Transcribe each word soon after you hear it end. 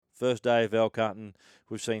First day of elk hunting.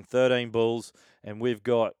 We've seen 13 bulls, and we've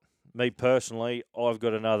got, me personally, I've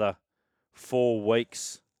got another 4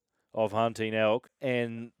 weeks of hunting elk.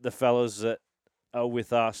 And the fellas that are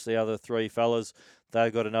with us, the other 3 fellas,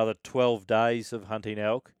 they've got another 12 days of hunting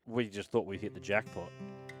elk. We just thought we'd hit the jackpot.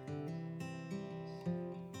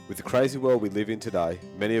 With the crazy world we live in today,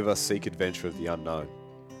 many of us seek adventure of the unknown.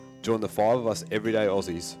 Join the 5 of us everyday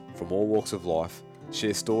Aussies from all walks of life,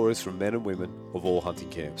 share stories from men and women of all hunting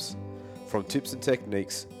camps. From tips and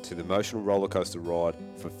techniques to the emotional rollercoaster ride,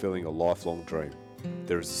 fulfilling a lifelong dream.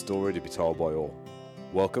 There is a story to be told by all.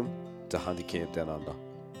 Welcome to Hunting Camp Down Under.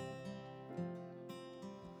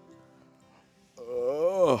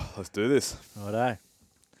 Oh, let's do this. Righto.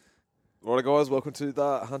 Alright guys, welcome to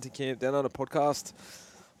the Hunting Camp Down Under podcast.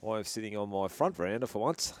 I'm sitting on my front veranda for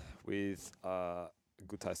once with a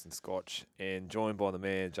good tasting scotch and joined by the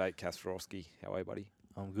man, Jake Kasparowski. How are you, buddy?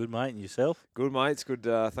 I'm good, mate. And yourself? Good, mate. It's good.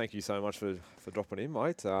 Thank you so much for dropping in,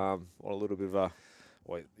 mate. On a little bit of a...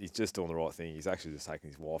 Well, he's just doing the right thing. He's actually just taking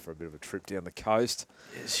his wife for a bit of a trip down the coast.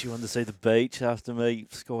 Yeah, she wanted to see the beach after me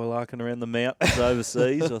skylarking around the mountains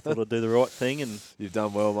overseas. I thought I'd do the right thing. And You've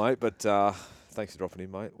done well, mate. But thanks for dropping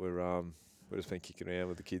in, mate. We've just been kicking around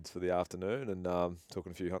with the kids for the afternoon and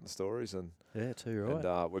talking a few hunting stories. And yeah, too right.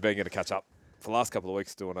 And we've been going to catch up for the last couple of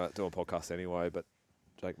weeks doing a podcast anyway. But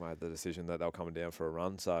Jake made the decision that they were coming down for a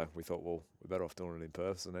run, so we thought, well, we're better off doing it in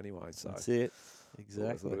person anyway. So that's it. It's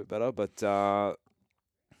Exactly. a little bit better. But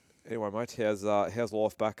anyway, mate, how's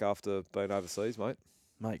life back after being overseas, mate?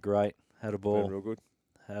 Mate, great. Had a ball. Been real good.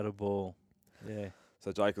 Had a ball. Yeah.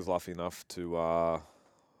 So Jake was lucky enough to,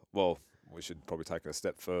 well, we should probably take it a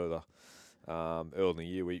step further. Early in the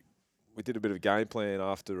year, we did a bit of a game plan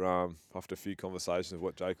after a few conversations of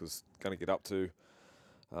what Jake was going to get up to.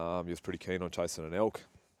 He was pretty keen on chasing an elk,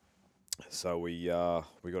 so we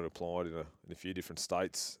got applied in a few different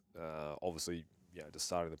states. Obviously, just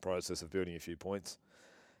starting the process of building a few points,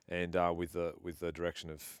 and with the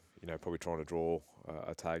direction of probably trying to draw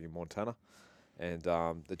a tag in Montana, and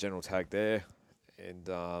the general tag there, and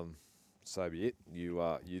so be it.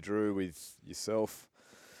 You drew with yourself,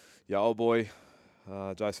 your old boy,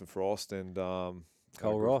 Jason Frost, and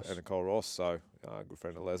Cole Ross. And Cole Ross, so a good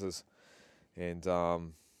friend of Les's. And,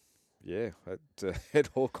 it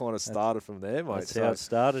all kind of started from there, mate. That's how it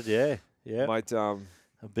started, yeah. Yeah. Mate, a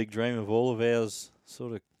big dream of all of ours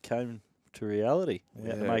sort of came to reality. We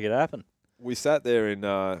had to make it happen. We sat there and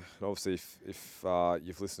obviously if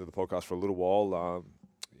you've listened to the podcast for a little while,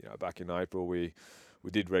 back in April we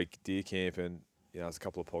did Red Deer Camp, and there's a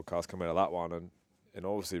couple of podcasts come out of that one, and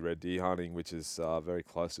obviously red deer hunting, which is very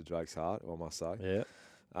close to Jake's heart, I must say. Yeah.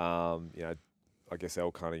 I guess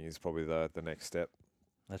elk hunting is probably the next step.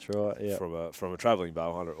 That's right. Yeah. From a travelling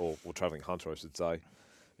bow hunter or travelling hunter, I should say.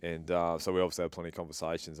 And so we obviously had plenty of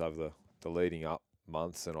conversations over the leading up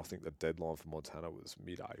months, and I think the deadline for Montana was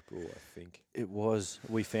mid-April. I think it was.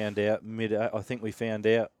 We found out I think we found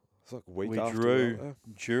out. It's like a week we after. We drew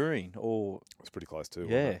during, or it's pretty close too.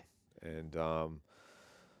 Yeah. And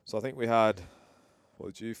so I think we had.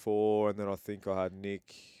 What did you for? And then I think I had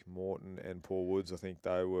Nick, Morton, and Paul Woods. I think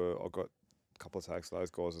I got a couple of tags for those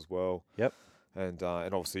guys as well. Yep. And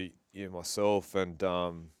obviously myself, and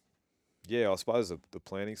I suppose the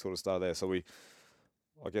planning sort of started there. So I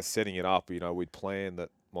guess setting it up, we'd planned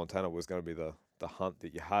that Montana was going to be the hunt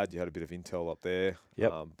that you had. You had a bit of intel up there.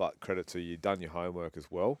 Yep. But credit to you, done your homework as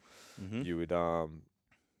well. Mm-hmm. You would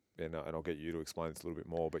and I'll get you to explain this a little bit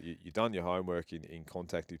more, but you done your homework in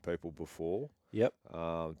contacting people before. Yep.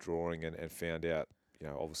 Drawing and found out,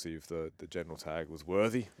 obviously if the general tag was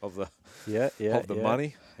worthy of the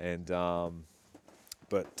money. And so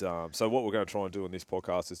what we're going to try and do on this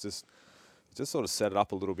podcast is just sort of set it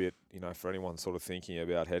up a little bit, for anyone sort of thinking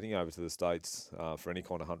about heading over to the States for any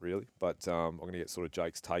kind of hunt really. But I'm going to get sort of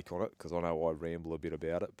Jake's take on it, because I know I ramble a bit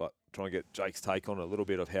about it, but try and get Jake's take on it, a little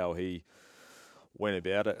bit of how he went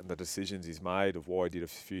about it and the decisions he's made, of why he did a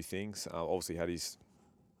few things. Obviously had his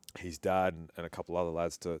dad and a couple other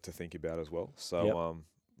lads to think about as well. So,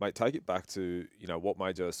 mate, take it back to, what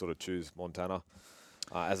made you sort of choose Montana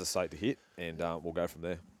as a state to hit, and we'll go from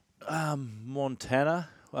there. Montana,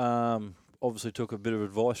 obviously took a bit of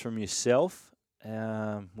advice from yourself,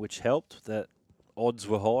 which helped. That odds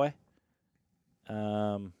were high.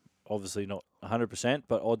 Obviously not 100%,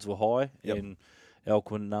 but odds were high. Yep. And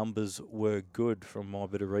elk numbers were good from my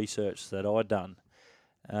bit of research that I'd done.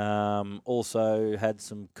 Also had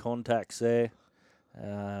some contacts there.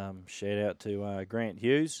 Shout out to Grant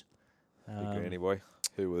Hughes. Big Granny boy,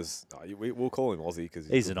 who was, we'll call him Aussie because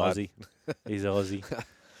he's an Aussie. He's Aussie.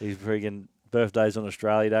 He's friggin' birthday's on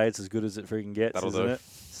Australia Day. It's as good as it friggin' gets, That'll isn't do. it?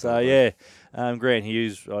 So yeah, Grant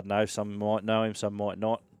Hughes. I don't know. Some might know him, some might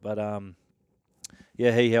not. But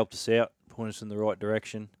yeah, he helped us out, point us in the right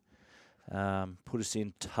direction, put us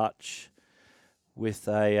in touch with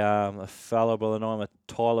a fellow by the name of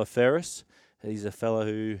Tyler Ferris. He's a fellow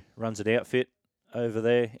who runs an outfit over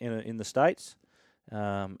there in the States,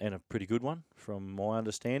 and a pretty good one from my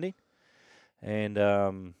understanding. And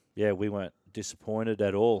yeah, we weren't disappointed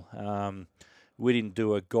at all. We didn't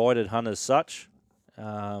do a guided hunt as such.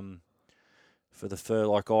 For the fur,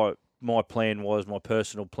 my plan was my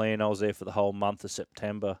personal plan. I was there for the whole month of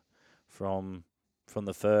September, from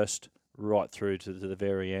the first right through to the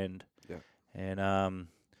very end. Yeah. And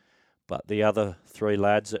but the other three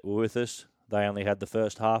lads that were with us, they only had the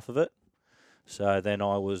first half of it. So then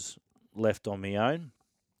I was left on my own.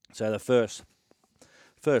 So the first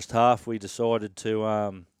half, we decided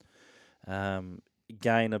to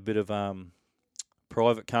gain a bit of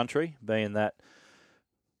private country, being that,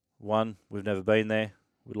 one, we've never been there.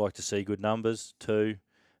 We'd like to see good numbers. Two,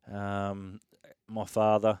 my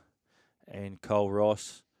father and Cole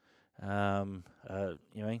Ross,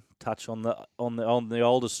 touch on the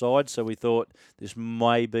older side. So we thought this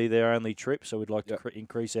may be their only trip. So we'd like to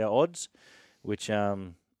increase our odds, which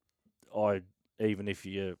even if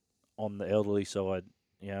you're on the elderly side,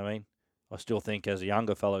 I still think as a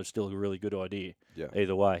younger fellow, it's still a really good idea. Yeah.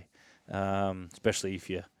 Either way, especially if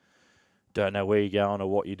you don't know where you're going or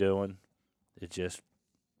what you're doing. It just,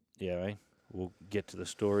 we'll get to the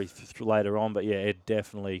story later on. But yeah, it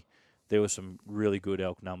definitely, there were some really good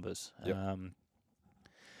elk numbers. Yep.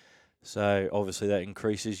 So obviously that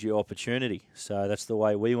increases your opportunity. So that's the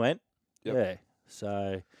way we went. Yep. Yeah.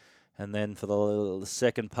 So, and then for the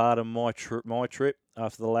second part of my trip,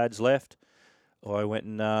 after the lads left, I went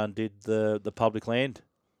and did the public land,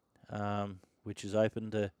 which is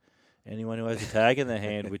open to anyone who has a tag in their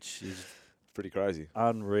hand, which is pretty crazy,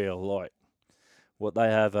 unreal. Like, what they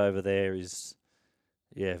have over there is,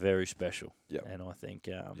 very special. Yep. And I think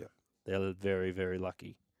they're very, very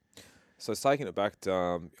lucky. So taking it back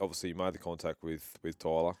to, obviously you made the contact with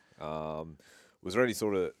Tyler. Was there any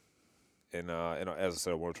sort of, and as I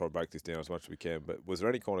said, I want to try to break this down as much as we can, but was there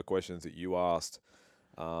any kind of questions that you asked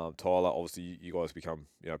Tyler? Obviously you guys become,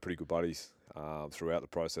 pretty good buddies throughout the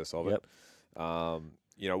process of it.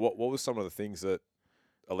 What was some of the things that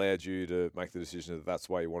allowed you to make the decision that that's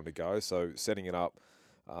where you wanted to go? So setting it up,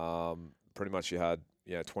 pretty much you had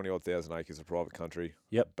 20,000 odd acres of private country.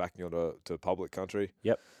 Yep. Backing onto to public country.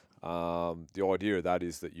 Yep. The idea of that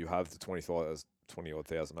is that you have the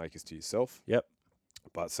 20,000 acres to yourself. Yep.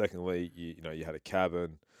 But secondly, you had a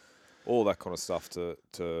cabin, all that kind of stuff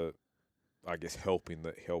to I guess help in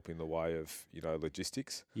the way of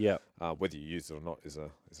logistics. Yeah. Whether you use it or not is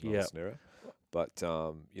another scenario. But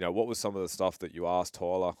what was some of the stuff that you asked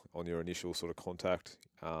Tyler on your initial sort of contact,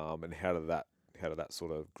 and how did that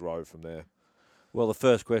sort of grow from there? Well, the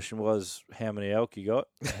first question was, how many elk you got?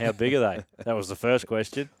 How big are they? That was the first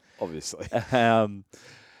question. Obviously.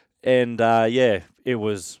 It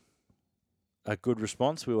was a good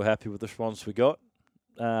response. We were happy with the response we got.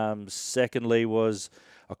 Secondly was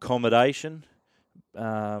accommodation,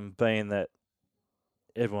 being that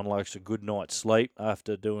everyone likes a good night's sleep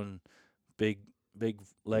after doing big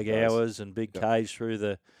leg hours and big Ks through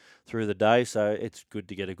the day. So it's good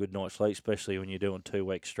to get a good night's sleep, especially when you're doing 2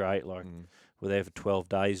 weeks straight. We're there for 12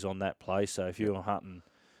 days on that place. So if you're hunting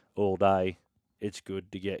all day, it's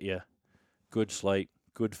good to get you good sleep,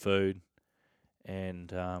 good food,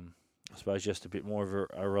 and I suppose just a bit more of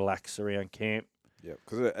a relax around camp. Yeah,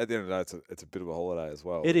 because at the end of the day, it's a bit of a holiday as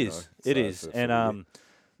well. It is. It is. And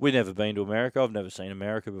we've never been to America. I've never seen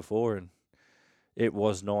America before, and it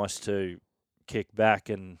was nice to kick back.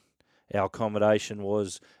 And our accommodation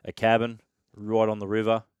was a cabin right on the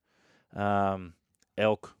river,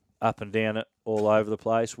 elk up and down it all over the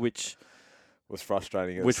place, which was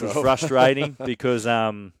frustrating. Which was frustrating because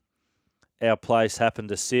our place happened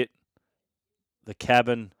to sit. The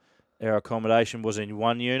cabin, our accommodation was in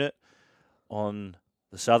one unit on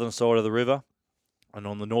the southern side of the river, and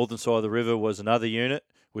on the northern side of the river was another unit,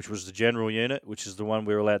 which was the general unit, which is the one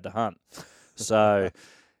we were allowed to hunt. So,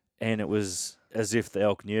 and it was as if the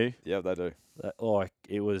elk knew. Yeah, they do.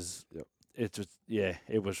 It was. Yep.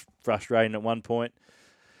 It was frustrating at one point,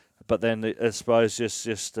 but then I suppose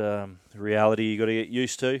just reality you got to get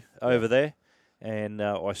used to over there, and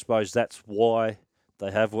I suppose that's why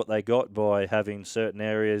they have what they got by having certain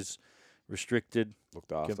areas restricted,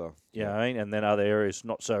 looked after. And then other areas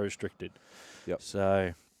not so restricted. Yep.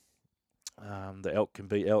 So the elk can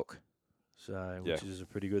beat elk, which is a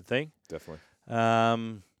pretty good thing. Definitely.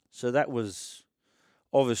 So that was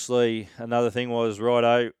obviously another thing was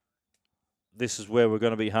righto. this is where we're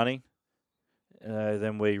going to be hunting.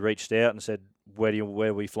 Then we reached out and said, where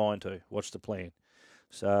are we flying to? What's the plan?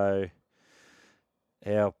 So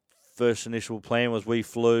our first initial plan was we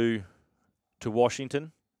flew to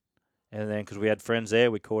Washington, and then because we had friends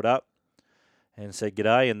there, we caught up and said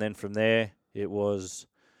g'day, and then from there it was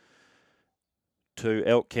to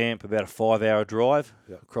elk camp, about a 5-hour drive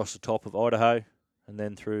across the top of Idaho, and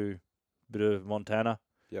then through a bit of Montana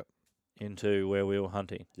into where we were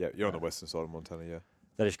hunting. Yeah, you're on the western side of Montana, yeah.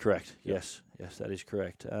 That is correct. Yep. Yes, that is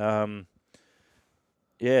correct.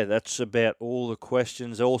 That's about all the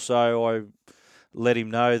questions. Also, I let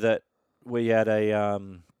him know that we had a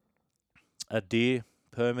deer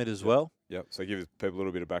permit as well. Yep. So give people a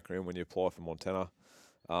little bit of background. When you apply for Montana,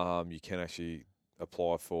 you can actually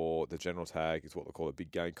apply for the general tag. It's what they call a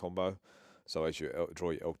big game combo. So as you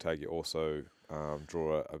draw your elk tag, you also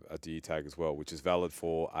draw a deer tag as well, which is valid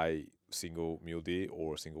for a single mule deer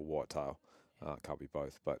or a single whitetail. Can't be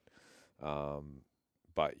both, but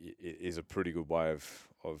it is a pretty good way of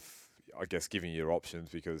I guess giving you your options,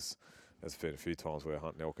 because there's been a few times where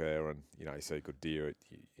hunting elk there and you see a good deer,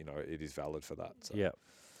 it is valid for that. So. Yeah,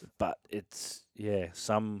 but it's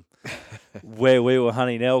some where we were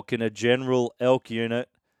hunting elk in a general elk unit,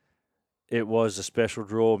 it was a special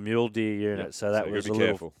draw mule deer unit, yep. so that was a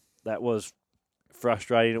little that was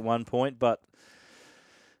frustrating at one point, but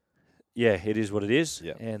it is what it is.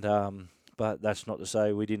 Yep. And but that's not to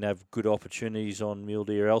say we didn't have good opportunities on mule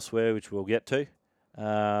deer elsewhere, which we'll get to.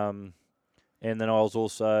 And then I was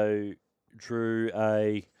also drew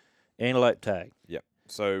a antelope tag. Yep.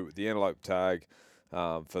 So the antelope tag,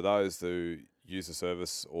 for those who use the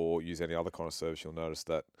service or use any other kind of service, you'll notice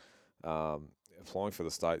that applying for the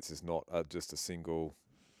states is not just a single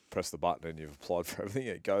press the button and you've applied for everything.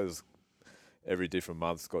 It goes every different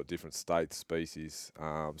month's got different states, species.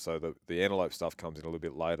 So the antelope stuff comes in a little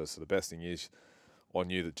bit later. So the best thing is, I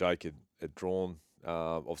knew that Jake had drawn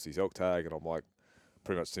obviously his elk tag, and I'm like,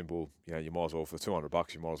 pretty much simple. You might as well, for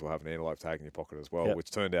 $200, you might as well have an antelope tag in your pocket as well,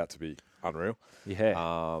 which turned out to be unreal.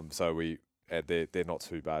 Yeah. So they're not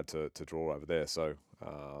too bad to draw over there. So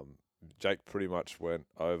Jake pretty much went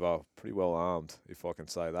over pretty well armed, if I can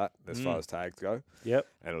say that, as far as tags go. Yep.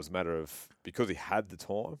 And it was a matter of, because he had the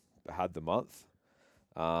time, had the month,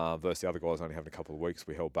 versus the other guys only having a couple of weeks,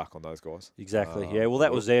 we held back on those guys. Exactly. Well,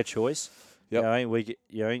 that was their choice. Yep.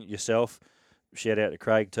 Yourself. Shout out to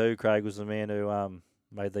Craig too. Craig was the man who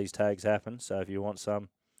made these tags happen. So if you want some,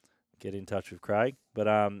 get in touch with Craig. But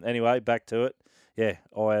anyway, back to it. Yeah,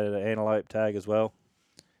 I had an antelope tag as well,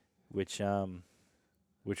 which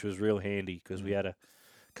was real handy because we had a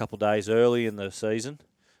couple of days early in the season.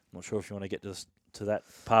 I'm not sure if you want to get to that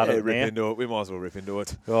part of it rip now. Into it. We might as well rip into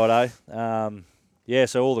it. Righto.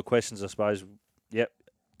 So all the questions, I suppose,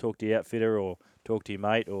 talk to your outfitter or talk to your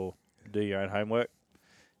mate or do your own homework.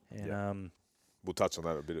 And we'll touch on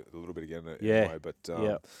that a little bit again anyway. But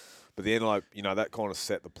the antelope, that kind of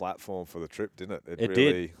set the platform for the trip, didn't it? It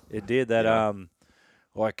did. It did. That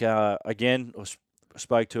again, I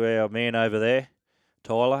spoke to our man over there,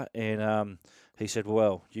 Tyler, and he said,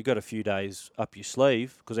 well, you got a few days up your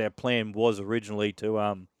sleeve, because our plan was originally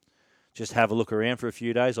to just have a look around for a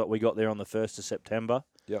few days. Like, we got there on the 1st of September.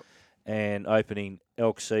 Yep. And opening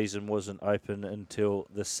elk season wasn't open until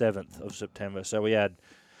the 7th of September. So we had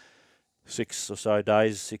 6 or so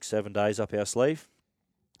days, 6-7 days up our sleeve.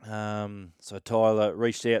 So Tyler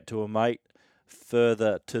reached out to a mate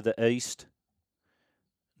further to the east,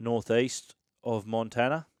 northeast of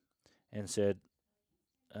Montana, and said,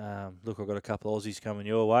 look, I've got a couple of Aussies coming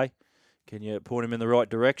your way. Can you point them in the right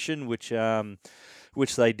direction? Which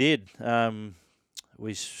they did.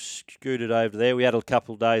 We scooted over there. We had a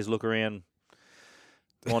couple of days look around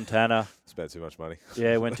Montana. Spent too much money.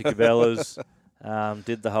 Yeah, went to Cabela's,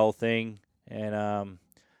 did the whole thing, and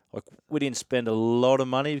we didn't spend a lot of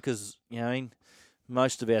money because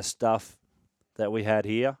most of our stuff that we had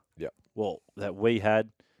here, that we had,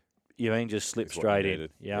 just slipped straight in.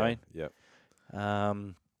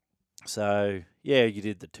 So you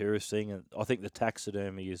did the tourist thing, and I think the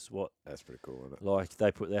taxidermy is what. That's pretty cool, isn't it? Like,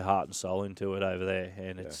 they put their heart and soul into it over there,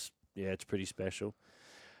 and it's pretty special.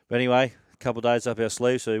 But anyway, a couple of days up our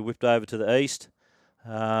sleeve, so we whipped over to the east.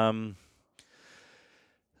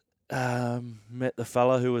 Met the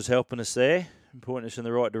fella who was helping us there, pointing us in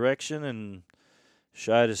the right direction, and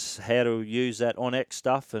showed us how to use that OnX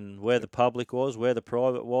stuff and where the public was, where the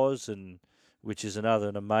private was, and which is an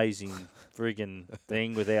amazing friggin'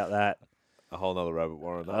 thing. Without that, a whole nother rabbit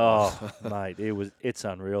warren. Mate, it's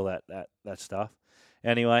unreal that stuff.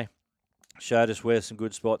 Anyway, showed us where some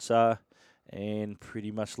good spots are, and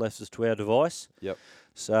pretty much left us to our device. Yep.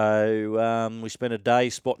 So we spent a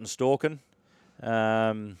day spotting stalking.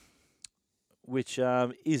 which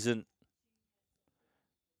isn't.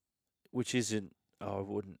 I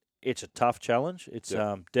wouldn't. It's a tough challenge. It's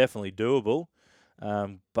definitely doable,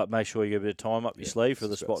 but make sure you get a bit of time up your sleeve for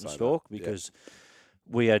the spot and stalk because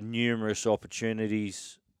we had numerous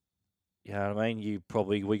opportunities. You know what I mean?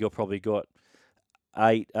 We probably got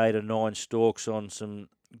eight or nine stalks on some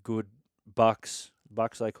good bucks.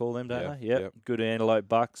 Bucks they call them, don't they? Yep. Good antelope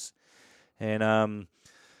bucks, and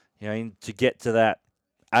to get to that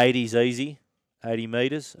 80's easy, 80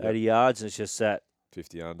 metres, 80 yards, and it's just that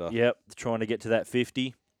 50 under. Yep, trying to get to that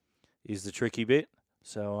 50 is the tricky bit.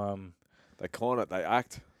 So they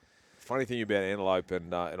act. Funny thing about antelope,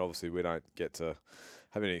 and obviously we don't get to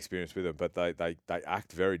have any experience with them, but they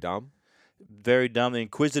act very dumb. Very dumb. They're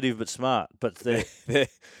inquisitive but smart. But they're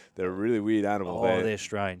a really weird animal. Oh, they're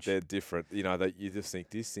strange. They're different. You know, you just think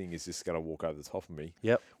this thing is just going to walk over the top of me.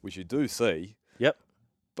 Yep. Which you do see. Yep.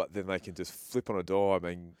 But then they can just flip on a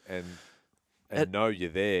dime and know you're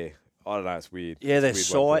there. I don't know. It's weird. Yeah, their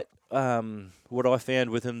sight. What I found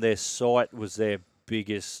with them, their sight was their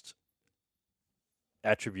biggest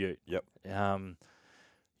attribute. Yep.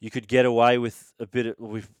 You could get away with a bit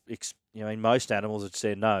in most animals it's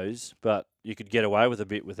their nose, but you could get away with a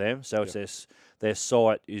bit with them. So it's their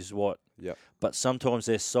sight is what. Yep. But sometimes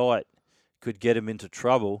their sight could get them into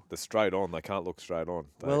trouble. They're straight on. They can't look straight on.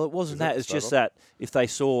 Well, it wasn't that. It's just that if they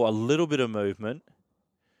saw a little bit of movement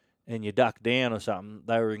and you duck down or something,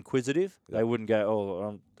 they were inquisitive. Yep. They wouldn't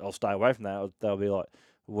go, I'll stay away from that. They'll be like,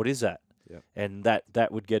 what is that? Yep. And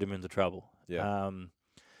that would get them into trouble. Yeah.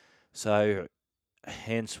 So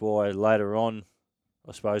hence why later on,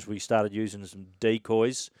 I suppose we started using some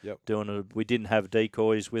decoys. Yep. We didn't have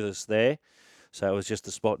decoys with us there, so it was just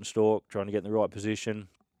the spot and stalk, trying to get in the right position.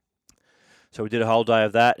 So we did a whole day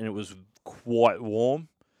of that, and it was quite warm.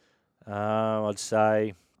 I'd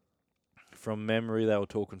say, from memory, they were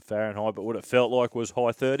talking Fahrenheit, but what it felt like was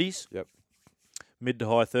high 30s. Yep. Mid to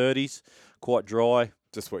high 30s, quite dry.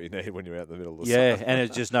 Just what you need when you're out in the middle of the sun. Yeah, and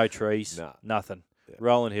it's just no trees, nothing. Yeah.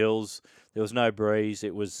 Rolling hills. There was no breeze.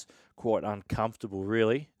 It was quite uncomfortable,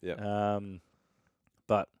 really. Yeah.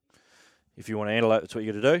 But if you want to antelope, that's what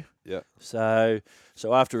you got to do. Yeah. So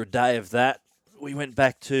after a day of that, we went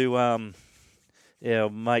back to our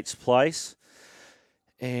mate's place,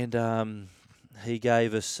 and he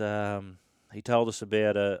gave us. He told us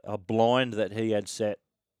about a blind that he had set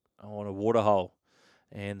on a waterhole,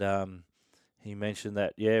 and he mentioned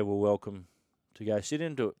that we're welcome to go sit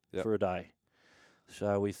into it for a day.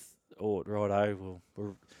 So we thought, righto,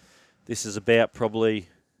 this is about probably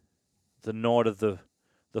the night of the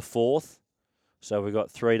 4th. So we got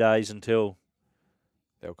 3 days until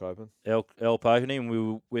elk open. Elk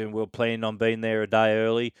opening. We were planning on being there a day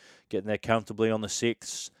early, getting there comfortably on the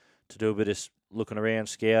 6th to do a bit of looking around,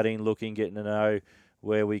 scouting, getting to know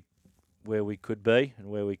where we could be and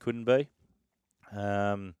where we couldn't be.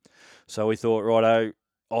 So we thought, righto,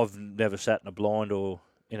 I've never sat in a blind or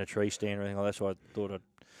in a tree stand or anything like that, so I thought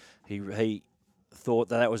he thought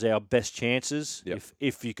that was our best chances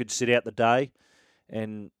if you could sit out the day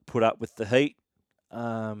and put up with the heat.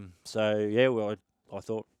 I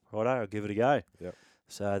thought, righto, I'll give it a go. Yep.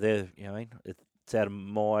 So it's out of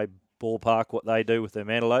my ballpark what they do with their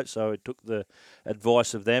antelope, so it took the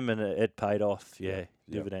advice of them and it paid off,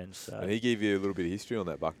 dividends. So. And he gave you a little bit of history on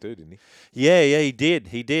that buck too, didn't he? Yeah, he did.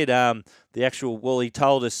 He did. He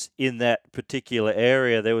told us in that particular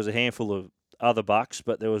area there was a handful of other bucks,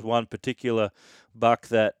 but there was one particular buck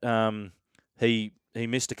that he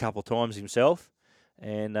missed a couple of times himself,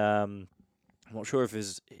 and I'm not sure if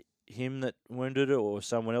it's him that wounded it or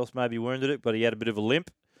someone else maybe wounded it, but he had a bit of a limp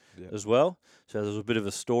as well. So there was a bit of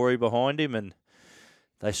a story behind him, and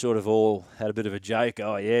they sort of all had a bit of a joke.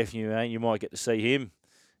 Oh yeah, if you might get to see him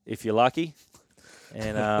if you're lucky,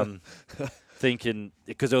 and thinking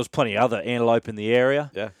because there was plenty of other antelope in the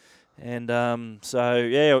area. Yeah, and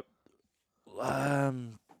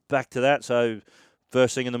back to that. So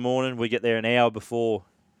first thing in the morning, we get there an hour before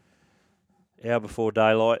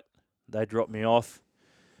daylight. They drop me off.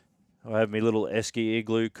 I have my little Esky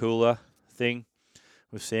igloo cooler thing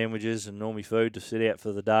with sandwiches and all my food to sit out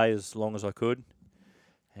for the day as long as I could.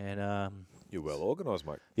 And you're well organised,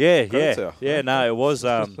 mate. Yeah. No, it was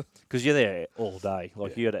because you're there all day.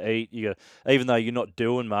 Like you got to eat. Even though you're not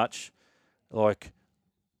doing much. Like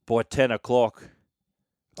by 10 o'clock,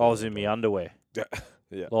 I was in my underwear.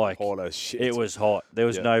 Yeah. Like hot as shit. It was hot. There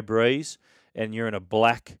was no breeze, and you're in a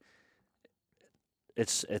black.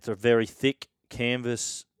 It's a very thick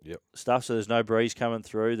canvas. Stuff, so there's no breeze coming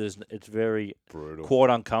through. It's very brutal, quite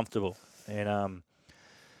uncomfortable, and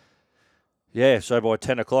so by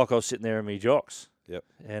 10 o'clock I was sitting there in my jocks. Yep.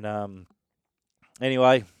 And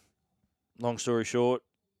Anyway, long story short,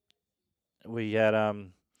 we had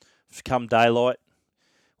come daylight,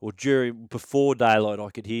 or before daylight, I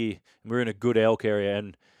could hear. We're in a good elk area,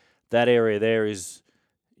 and that area there is,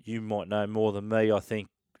 you might know more than me, I think,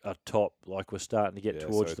 a top. Like we're starting to get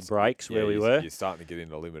towards the breaks where we were. You're starting to get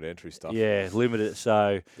into limit entry stuff. Yeah, limited.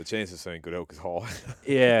 So the chance of seeing good elk is high.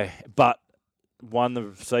 yeah, but one,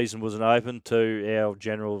 the season wasn't open. Two, our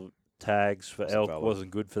general tags for elk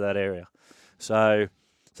wasn't good for that area. So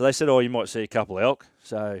they said, oh, you might see a couple of elk.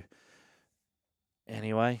 So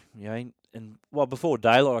anyway, and well, before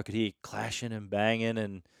daylight, I could hear clashing and banging,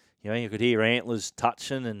 and you could hear antlers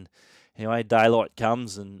touching, and anyway, daylight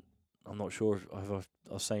comes, and I'm not sure if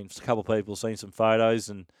I've seen a couple of people seen some photos,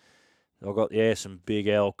 and I've got some big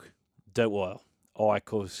elk. Well, I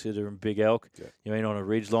consider them big elk. Yeah. On a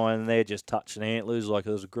ridge line there, just touching antlers, like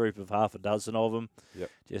there was a group of half a dozen of them,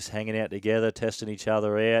 just hanging out together, testing each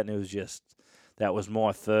other out, and it was that was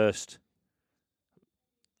my first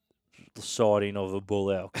sighting of a bull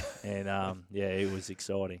elk, and it was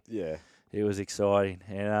exciting. Yeah. It was exciting,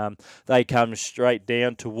 and they come straight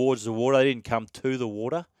down towards the water. They didn't come to the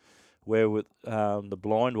water where the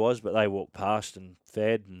blind was, but they walked past and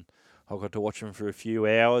fed, and I got to watch them for a few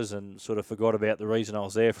hours and sort of forgot about the reason I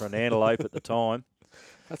was there for an antelope at the time.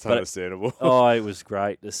 That's understandable. It was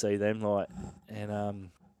great to see them,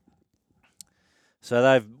 so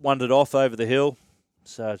they've wandered off over the hill.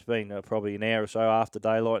 So it's been probably an hour or so after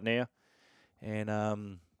daylight now,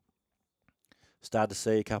 and started to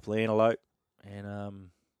see a couple of antelope, and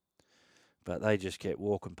but they just kept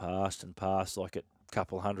walking past and past, like at a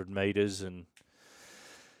couple 100 metres, and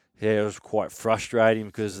it was quite frustrating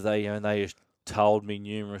because they just told me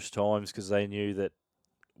numerous times, because they knew that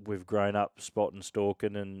we've grown up spotting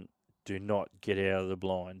stalking and do not get out of the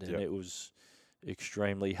blind, and it was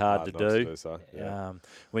extremely hard to do. So, yeah.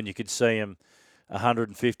 When you could see them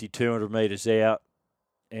 150, 200 metres out,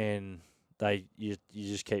 and you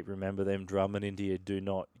just keep remember them drumming into you, do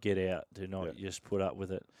not get out, do not just put up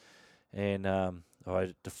with it. And I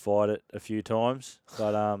had to fight it a few times,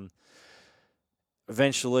 but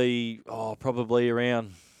eventually, probably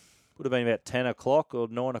around, would have been about 10 o'clock or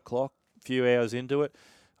 9 o'clock, a few hours into it,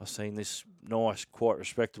 I seen this nice, quite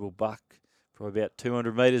respectable buck, probably about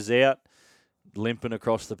 200 metres out, limping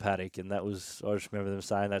across the paddock. And I just remember them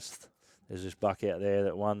saying, there's this buck out there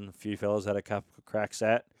that a few fellas had a couple of cracks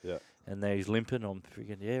at. Yeah. And there he's limping. I'm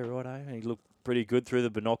thinking, yeah, righto. And he looked pretty good through the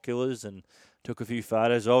binoculars, and took a few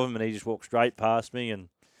photos of him, and he just walked straight past me and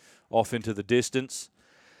off into the distance.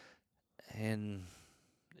 And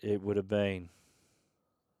it would have been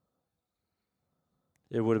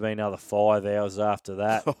another 5 hours after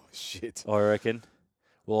that. Oh, shit. I reckon.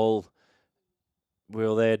 Well, we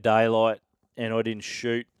were there daylight, and I didn't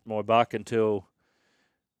shoot my buck until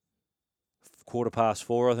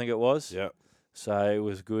 4:15, I think it was. Yeah. So it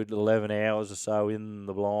was good 11 hours or so in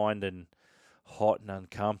the blind, and hot and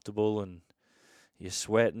uncomfortable, and you're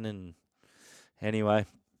sweating. And anyway,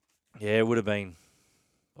 it would have been,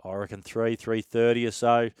 I reckon, 3:30 or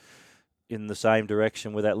so in the same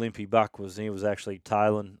direction where that limpy buck was. He was actually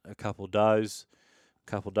tailing a couple of does. A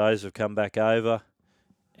couple of does have come back over,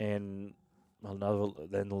 and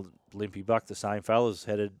then the limpy buck, the same fellas,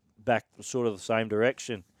 headed back sort of the same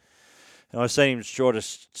direction. And I seen him try to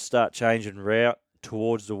start changing route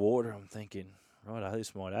towards the water. I'm thinking, right,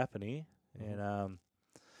 this might happen here. And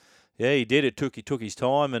he did. He took his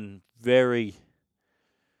time and very,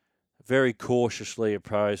 very cautiously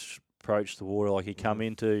approached the water. Like he come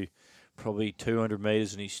into probably 200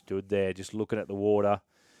 metres, and he stood there just looking at the water.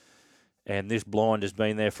 And this blind has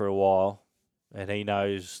been there for a while, and he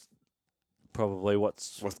knows probably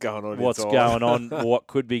what's going on. What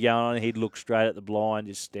could be going on. He'd look straight at the blind,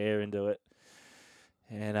 just stare into it.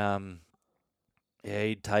 And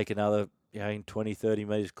he'd take another 20, 30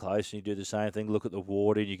 metres close, and he'd do the same thing, look at the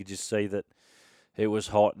water, and you could just see that it was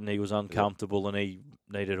hot and he was uncomfortable, and he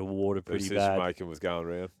needed a water pretty bad. Decision making was going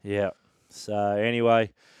around. Yeah. So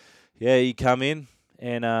anyway, he come in,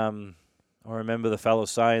 and I remember the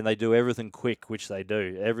fellas saying they do everything quick, which they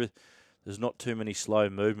do. There's not too many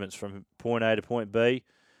slow movements from point A to point B,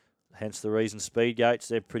 hence the reason speed gates,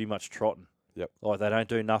 they're pretty much trotting. Yep. Like they don't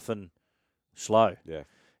do nothing slow. Yeah.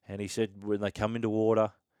 And he said when they come into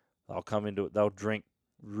water, they'll drink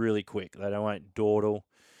really quick. They won't dawdle.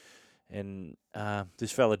 And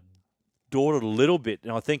this fella dawdled a little bit,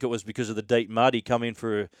 and I think it was because of the deep mud. He come in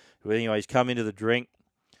he's come into the drink,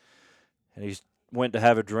 and he's went to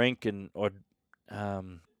have a drink, and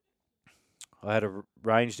I had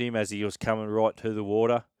arranged him as he was coming right to the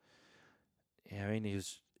water. He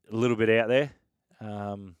was a little bit out there,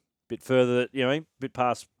 bit further, bit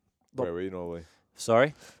past. Where were you normally?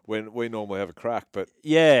 Sorry. When we normally have a crack, but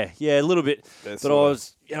Yeah, a little bit. that's But I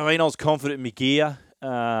was, I was confident in my gear.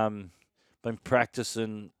 Been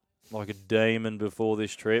practicing like a demon before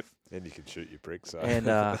this trip. and you can shoot your prick. So And,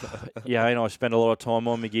 I spend a lot of time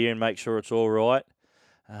on my gear and make sure it's all right.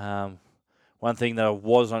 One thing that I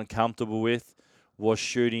was uncomfortable with was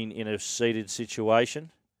shooting in a seated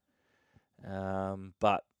situation.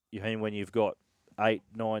 But when you've got 8,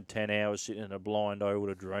 9, 10 hours sitting in a blind, I would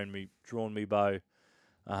have drawn me bow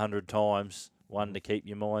 100 times. One, to keep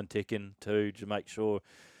your mind ticking. Two, to make sure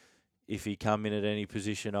if he come in at any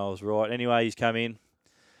position, I was right. Anyway, he's come in.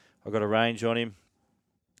 I got a range on him.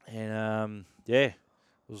 And,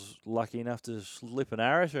 was lucky enough to slip an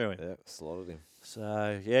arrow through him. yeah, slotted him.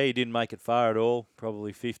 So, he didn't make it far at all,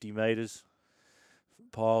 probably 50 metres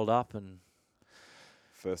piled up. And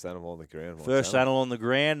First animal on the ground. first animal on the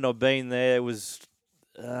ground. I've been there. It was,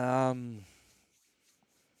 I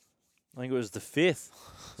think it was the 5th.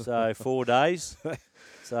 So 4 days.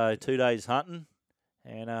 So 2 days hunting.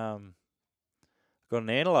 And got an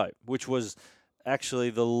antelope, which was actually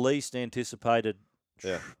the least anticipated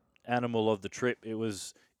animal of the trip. It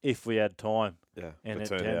was if we had time. Yeah. And it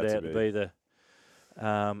turned out to be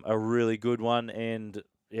a really good one. And,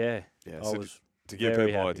 I so was to give very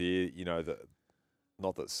people an happy. idea, that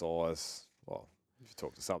not that size, well, if you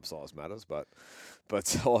talk to some, size matters, but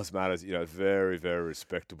size matters, very, very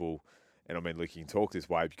respectable. And I mean, look, you can talk this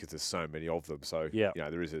way because there's so many of them. So,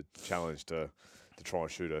 there is a challenge to try and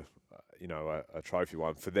shoot a trophy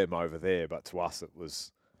one for them over there. But to us, it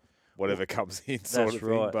was whatever comes in sort of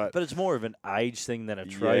thing. But it's more of an age thing than a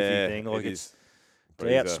trophy thing. Like it's to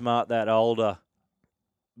is. outsmart that older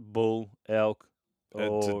bull, elk,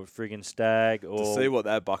 or friggin' stag. Or To see what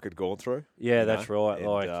that buck had gone through. Yeah, that's right.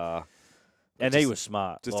 And, and he was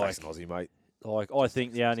smart. Just takes an Aussie, mate. I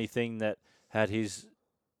think the only thing that had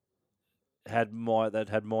my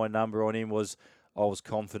number on him was I was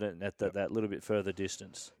confident at that little bit further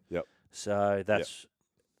distance. Yep. So that's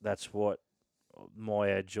what my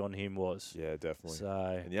edge on him was. Yeah, definitely.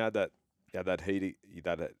 So and you had that heat.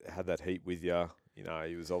 Had that heat with you.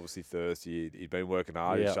 He was obviously thirsty. He'd been working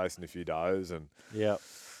hard. He was chasing a few does, and it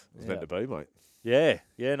was meant to be, mate. Yeah.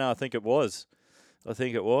 No, I think it was.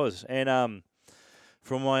 And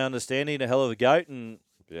from my understanding, a hell of a goat, and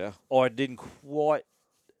I didn't quite.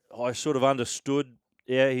 I sort of understood.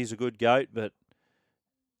 Yeah, he's a good goat, but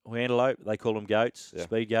antelope, they call them goats,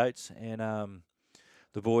 speed goats, and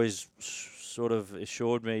the boys sort of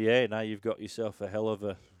assured me, you've got yourself a hell of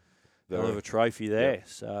a trophy there. Yeah.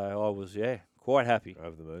 So I was, quite happy.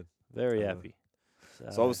 Over the moon. Very happy.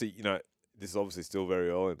 So obviously, this is obviously still very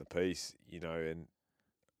early in the piece, and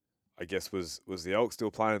I guess was the elk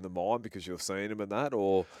still playing in the mind because you're seeing him and that,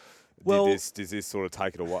 or did this sort of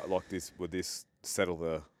take it away like this? Would this settle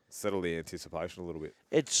the anticipation a little bit?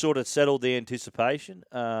 It sort of settled the anticipation.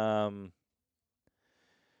 Sort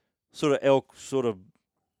of elk,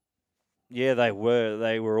 they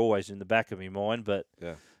were always in the back of my mind, but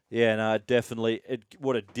no, definitely.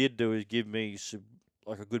 What it did do is give me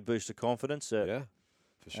a good boost of confidence that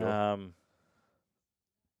for sure.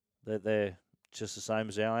 That they're just the same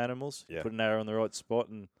as our animals. Yeah. Put an arrow in the right spot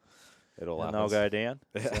and they'll go down.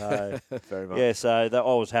 So, very much. Yeah, so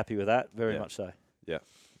I was happy with that, very much so. Yeah,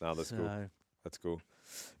 no, that's cool. That's cool.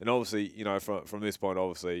 And obviously, from this point,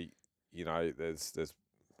 obviously, there's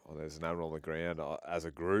an animal on the ground as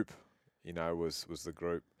a group. Was the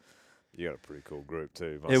group. You got a pretty cool group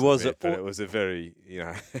too. It was a very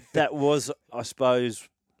That was, I suppose,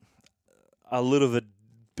 a little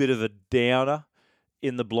bit of a downer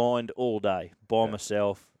in the blind all day by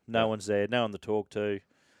myself. No one's there, no one to talk to.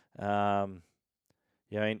 In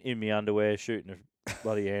my underwear shooting a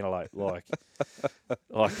bloody antelope,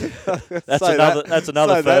 that's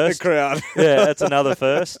another say first. That in the crowd. Yeah, that's another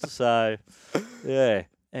first. So,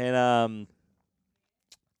 and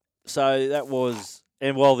so that was,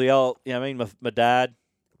 and while the old, my dad,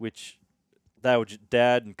 which they were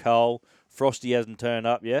Dad and Cole, Frosty hasn't turned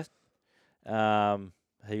up yet.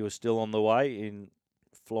 He was still on the way in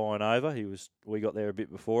flying over. We got there a bit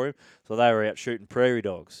before him, so they were out shooting prairie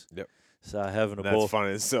dogs. Yep. So having a That's ball. fun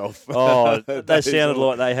in itself. Oh, they sounded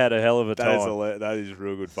like they had a hell of a time. That is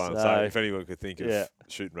real good fun. So if anyone could think of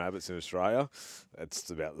shooting rabbits in Australia, it's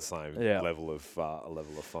about the same level of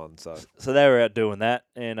fun. So they were out doing that,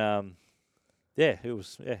 and it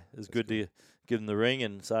was good to give them the ring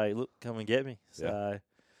and say, look, come and get me. So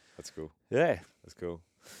that's cool. Yeah, that's cool.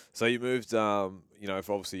 So you moved, for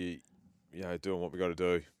obviously, doing what we got to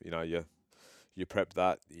do. You prepped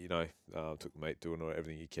that. Took the meat, doing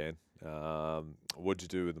everything you can. What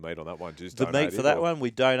did you do with the meat on that one? The meat for that one,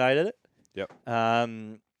 we donated it. Yep.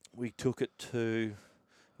 we took it to,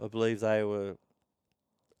 I believe they were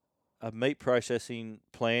a meat processing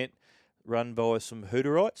plant run by some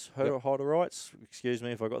Hutterites. Excuse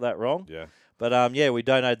me if I got that wrong. Yeah. But we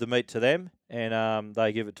donated the meat to them, and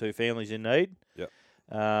they give it to families in need. Yep.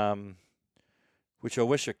 Which I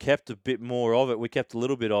wish I kept a bit more of it. We kept a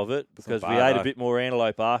little bit of it because we bad, ate eh? a bit more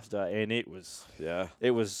antelope after, and it was. Yeah.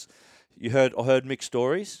 It was. I heard mixed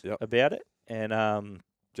stories Yep. about it, and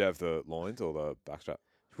Do you have the loins or the backstrap?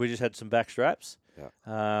 we just had some back straps. Yeah.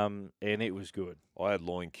 And it was good. I had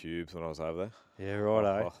loin cubes when I was over there. Yeah,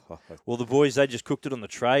 righto. Oh. Well, the boys, they just cooked it on the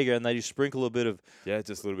Traeger, and they just sprinkle a bit of Yeah,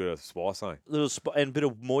 just a little bit of spice, eh? and a bit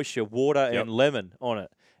of moisture, water, Yep. and lemon on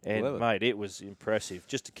it. And Lemon. mate, it was impressive.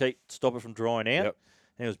 Just to stop it from drying out. Yep.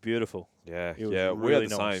 And it was beautiful. Yeah, It was yeah. We really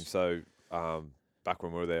had the nice. same. So back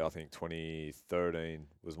when we were there, I think 2013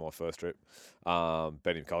 was my first trip.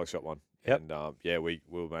 Benny McCulloch shot one. Yep. And we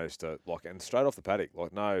managed to and straight off the paddock,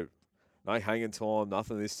 no hanging time,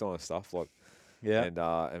 nothing of this kind of stuff. Yeah.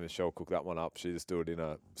 And Michelle cooked that one up. She just do it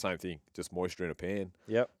in same thing, just moisture in a pan.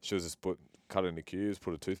 Yep. She was just cut it into cubes,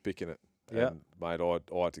 put a toothpick in it. Yep. And mate, I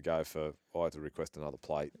had to request another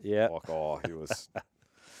plate. Yeah. It was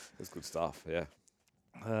good stuff. Yeah.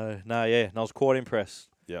 And I was quite impressed.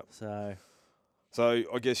 Yep. So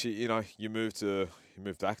I guess you moved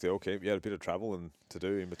back to Elk Camp. You had a bit of travel and to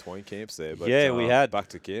do in between camps there. But Yeah, we had. back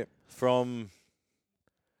to camp. from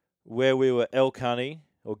where we were elk hunting,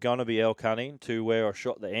 or going to be elk hunting, to where I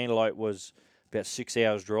shot the antelope was about 6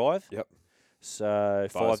 hours drive. Yep. So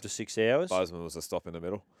 5 to 6 hours. Bozeman was a stop in the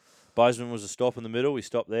middle. Bozeman was a stop in the middle. We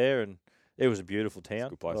stopped there, and it was a beautiful town. a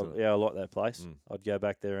good place, isn't it? Yeah, I like that place. Mm. I'd go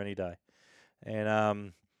back there any day. And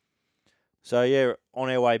on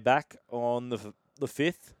our way back on the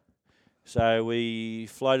 5th, so we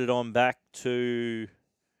floated on back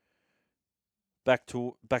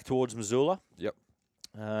towards Missoula. Yep.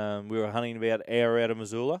 We were hunting about an hour out of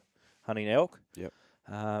Missoula, hunting elk. Yep.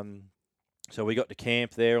 So we got to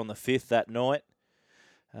camp there on the 5th that night.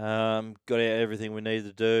 Got out everything we needed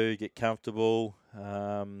to do, get comfortable.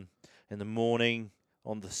 In the morning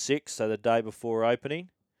on the 6th, so the day before opening,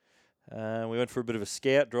 we went for a bit of a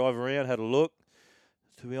scout, drive around, had a look.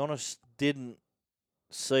 To be honest, didn't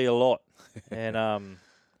see a lot. And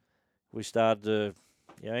we started to,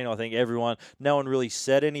 I think no one really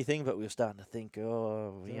said anything, but we were starting to think,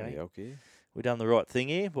 we done the right thing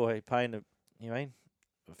here by paying a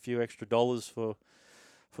few extra dollars for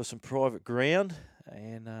some private ground.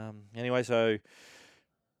 And anyway, so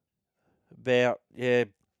about 10,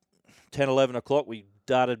 11 o'clock, we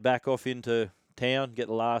darted back off into town, get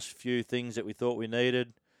the last few things that we thought we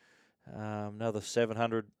needed. Another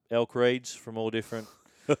 700 elk reeds from all different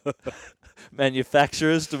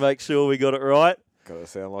manufacturers to make sure we got it right. Got to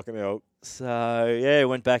sound like an elk. So,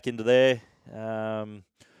 went back into there.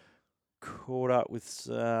 Caught up with,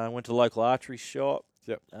 went to the local archery shop.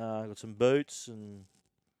 Yep. Got some boots and,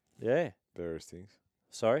 Various things.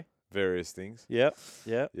 Sorry? Various things. Yep.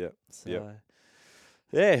 Yep. So,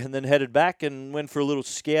 Yep. and then headed back and went for a little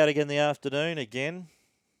scout again in the afternoon. Again,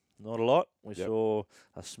 not a lot. We Yep. saw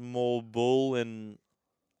a small bull and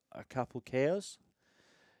a couple cows.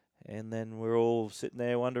 And then we're all sitting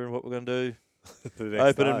there wondering what we're going to do The next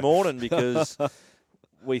opening day. morning, because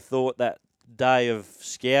we thought that day of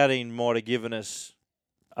scouting might have given us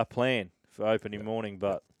a plan for opening morning.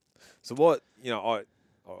 But So what,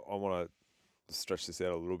 I want to stretch this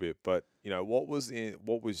out a little bit, but what was,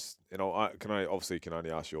 I can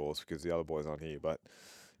only ask yours because the other boys aren't here, but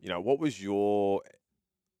what was your,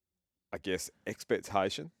 I guess,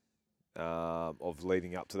 expectation of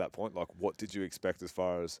leading up to that point? Like, what did you expect as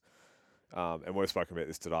far as, and we've spoken about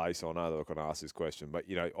this today, so I know that I'm going to ask this question, but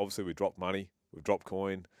obviously we dropped money, we've dropped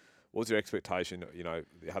coin. What was your expectation? You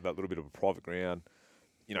had that little bit of a private ground.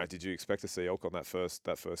 Did you expect to see elk on that first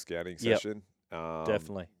scouting session?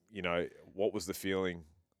 definitely. What was the feeling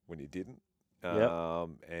when you didn't? Yep.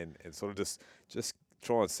 And sort of just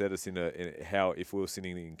try and set us in how, if we were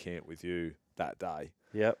sitting in camp with you that day,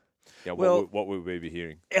 Yep. what would we be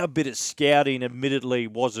hearing? Our bit of scouting admittedly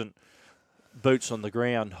wasn't boots on the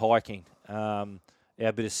ground hiking. Our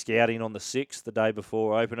bit of scouting on the 6th, the day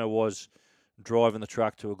before opener, was driving the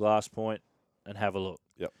truck to a glass point and have a look.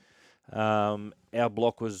 Yep. Our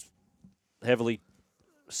block was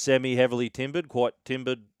semi-heavily timbered, quite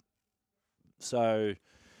timbered. So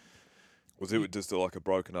Was it just like a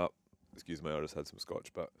broken up? Excuse me, I just had some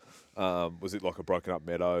scotch, but was it like a broken up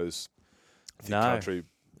meadows? Thick No, country, it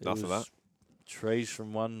nothing of was that. trees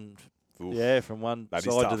from one, Oof. from one That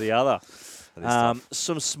is side to tough. the other. That is tough.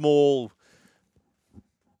 Some small.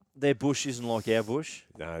 Their bush isn't like our bush.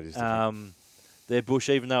 No, just different. their bush,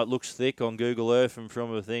 even though it looks thick on Google Earth and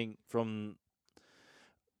from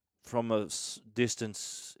a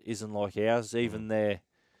distance, isn't like ours. Even the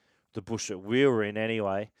bush that we were in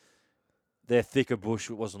anyway, their thicker bush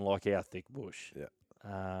wasn't like our thick bush. Yeah.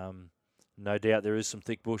 No doubt there is some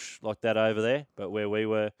thick bush like that over there, but where we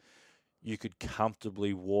were, you could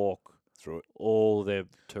comfortably walk Through it. all their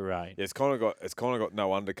terrain. Yeah, it's kind of got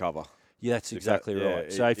no undercover. Yeah, that's exactly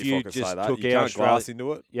right. So if I you could just say that. took you our can't grass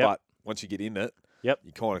into it, Yep. but once you get in it, Yep.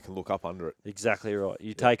 you kind of can look up under it. Exactly right.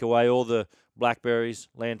 You take away all the blackberries,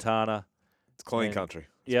 lantana. It's clean And- country.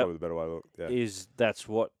 It's Yep. probably the better way to look. Yeah.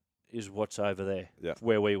 Is what's over there. Yeah.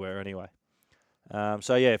 Where we were anyway.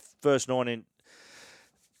 So yeah,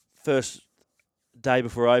 first day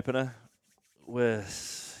before opener, we're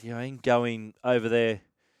going over there,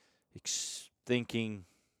 expecting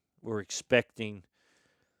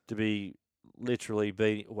to be literally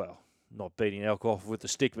not beating elk off with the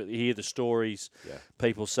stick, but you hear the stories, Yeah.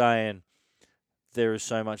 people saying there is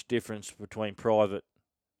so much difference between private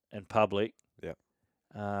and public. Yeah.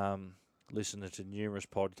 Listening to numerous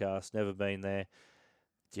podcasts, never been there.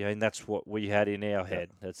 And that's what we had in our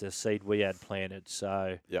head. That's the seed we had planted.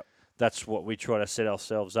 So that's what we try to set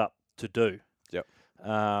ourselves up to do. Yep.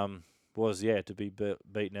 To be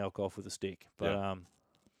beating elk off with a stick. But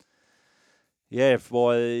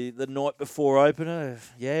by the night before opener,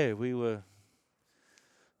 we were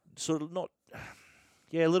sort of a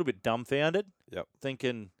little bit dumbfounded. Yep.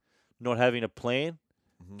 Thinking, not having a plan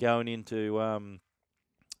going into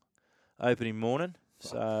opening morning.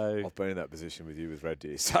 So I've been in that position with you with Red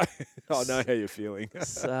Deer, so I know how you're feeling.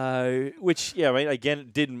 Again,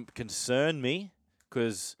 it didn't concern me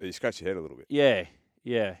because You scratch your head a little bit. Yeah.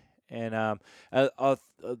 And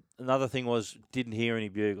another thing was didn't hear any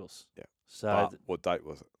bugles. Yeah. So What date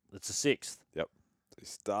was it? it's the 6th. Yep. So you're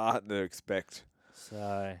starting to expect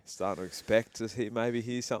to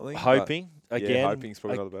hear something. Hoping again. Hoping's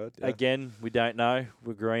probably another word. Yeah. Again, we don't know.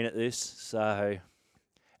 We're green at this. So,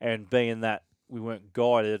 and being that we weren't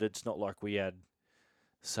guided, it's not like we had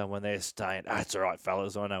someone there saying, it's all right,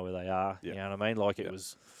 fellas, I know where they are. Yeah. You know what I mean? Like it Yeah.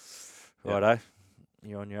 was, righto,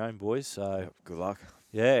 you're on your own, boys. So, Yep. Good luck.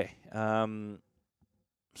 yeah. So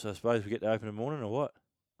I suppose we get to open in the morning or what?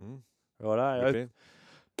 Righto. Ben.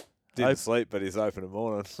 Didn't sleep, but he's open in the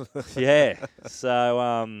morning. Yeah. So,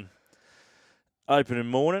 open in the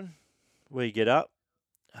morning, we get up.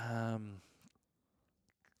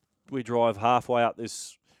 We drive halfway up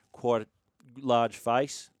this quite large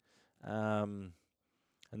face, and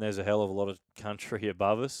there's a hell of a lot of country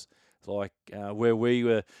above us. It's like where we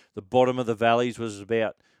were, the bottom of the valleys was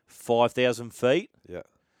about 5,000 feet. Yeah.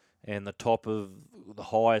 And the top of the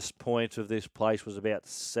highest point of this place was about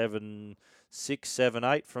 7,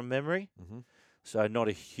 8 from memory. Mm-hmm. So not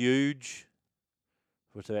a huge.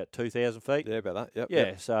 What's about 2,000 feet? Yeah, about that. Yep. Yeah.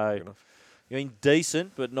 Yep. So Good enough.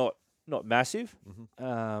 decent, but not massive.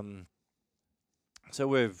 Mm-hmm. So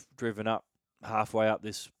we've driven up halfway up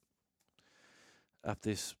this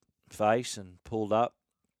face and pulled up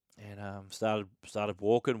and started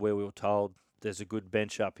walking where we were told there's a good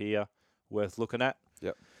bench up here worth looking at.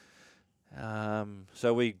 Yep.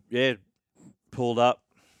 So we pulled up,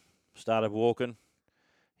 started walking.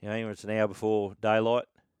 It's an hour before daylight.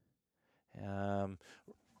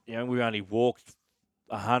 We only walked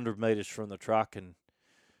 100 metres from the truck and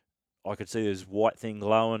I could see this white thing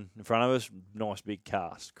glowing in front of us. Nice big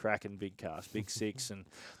cast, cracking big cast, big 6, and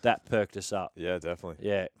that perked us up. Yeah, definitely.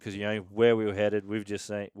 Yeah, because where we were headed, we've just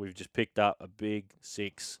picked up a big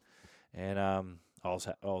 6, and I was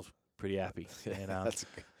pretty happy. And That's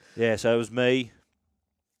so it was me,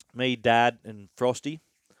 Dad, and Frosty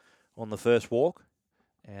on the first walk,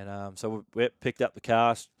 and so we picked up the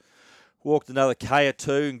cast, walked another K or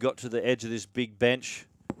 2, and got to the edge of this big bench,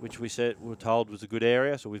 which we were told was a good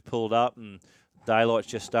area. So we've pulled up and daylight's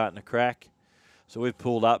just starting to crack. So we've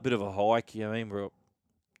pulled up, bit of a hike, we're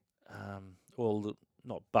all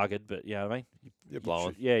not buggered, but you know what I mean? You're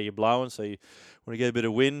blowing. You're blowing. So you want to get a bit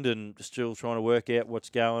of wind and still trying to work out what's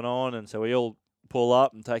going on. And so we all pull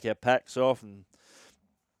up and take our packs off and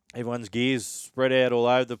everyone's gear's spread out all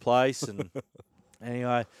over the place. And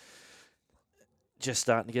anyway, just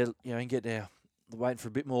starting to get now, waiting for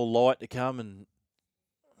a bit more light to come. And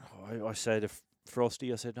I say to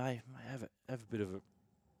Frosty, I said, hey, have a bit of a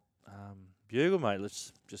bugle, mate.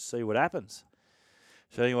 Let's just see what happens.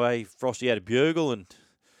 So anyway, Frosty had a bugle, and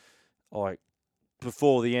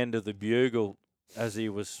before the end of the bugle, as he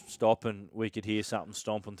was stopping, we could hear something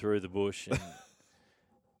stomping through the bush. And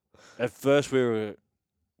at first we were,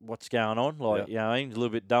 what's going on? A little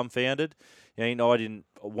bit dumbfounded. I didn't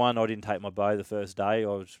take my bow the first day.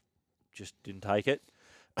 Didn't take it.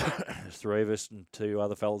 There's three of us and two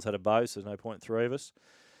other fellas had a bow, so there's no point in three of us.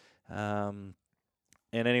 And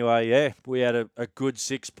anyway, yeah, we had a good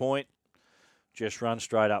 6 point just run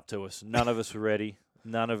straight up to us. None of us were ready.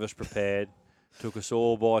 None of us prepared. Took us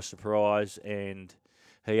all by surprise, and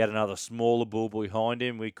he had another smaller bull behind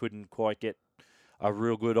him. We couldn't quite get a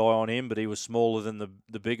real good eye on him, but he was smaller than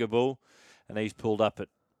the bigger bull, and he's pulled up at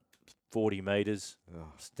 40 metres,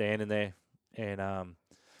 standing there. And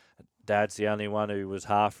Dad's the only one who was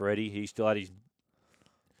half ready. He still had his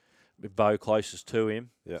bow closest to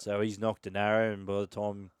him, so he's knocked an arrow, and by the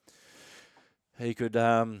time he could,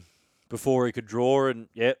 before he could draw, and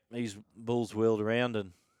his bull's wheeled around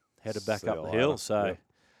and headed back up the hill. So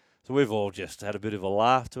we've all just had a bit of a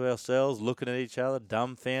laugh to ourselves, looking at each other,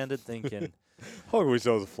 dumbfounded, thinking, I wish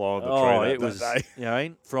I was a fly on the tree that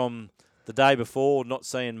day. From the day before, not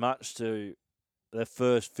seeing much, to the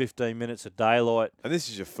first 15 minutes of daylight. And this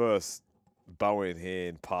is your first bow in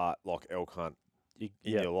hand part, like elk hunt in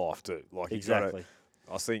your life too. Like exactly.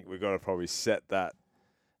 I think we've got to probably set that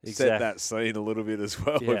scene a little bit as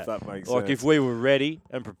well, if that makes sense. Like if we were ready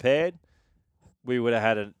and prepared, we would have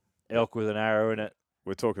had an elk with an arrow in it.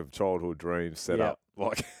 We're talking childhood dreams set up,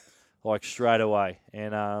 like straight away.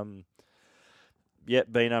 And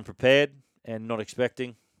being unprepared and not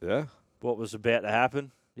expecting what was about to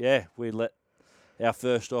happen. Yeah, we let our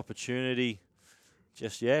first opportunity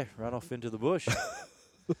just run off into the bush.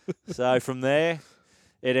 So from there,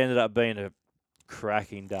 it ended up being a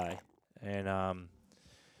cracking day, and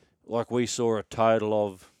we saw a total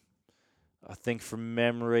of, I think from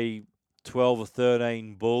memory, 12 or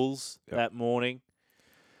 13 bulls that morning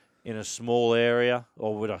in a small area,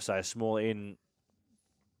 or would I say small, in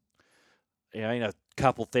a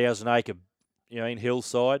couple thousand acre, in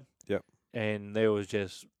hillside. Yep. And there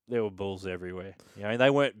were bulls everywhere. They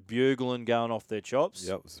weren't bugling going off their chops.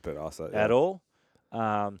 Yep, it's a bit arse at all.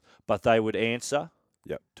 But they would answer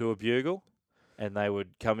to a bugle, and they would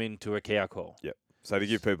come into a cow call. Yep. So to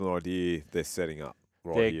give people an idea, they're setting up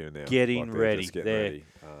here and now. Getting ready. They're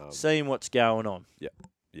seeing what's going on. Yep.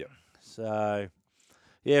 So,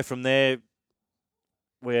 from there,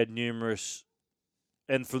 we had numerous,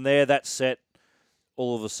 and from there that set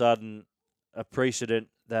all of a sudden a precedent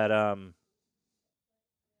that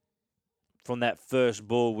from that first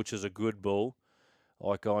bull, which is a good bull,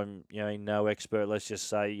 like I'm no expert, let's just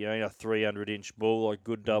say a 300-inch bull, like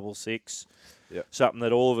good double six, something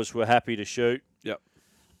that all of us were happy to shoot.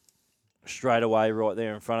 Straight away, right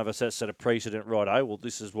there in front of us, that set a precedent. Right, well,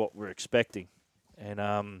 this is what we're expecting,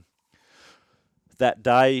 and that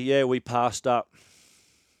day, we passed up.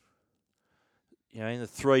 The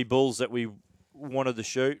three bulls that we wanted to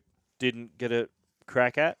shoot didn't get a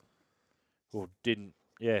crack at, or didn't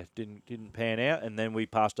pan out, and then we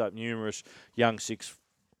passed up numerous young six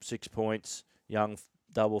points, young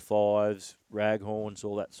double fives, raghorns,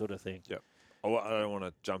 all that sort of thing. Yep. I don't want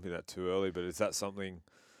to jump in that too early, but is that something?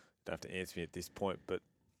 You don't have to answer me at this point, but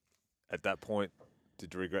at that point,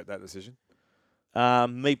 did you regret that decision?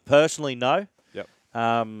 Me personally, no. Yep.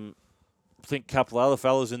 I think a couple of other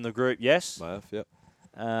fellas in the group, yes. May have, yep.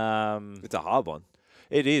 It's a hard one.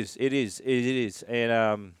 It is.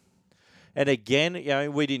 And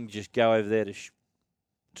again, we didn't just go over there to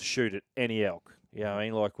shoot at any elk.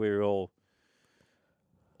 Like we were all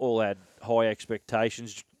had high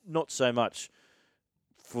expectations, not so much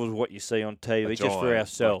for what you see on TV, just for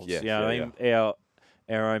ourselves. Our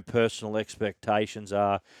own personal expectations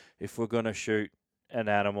are, if we're going to shoot an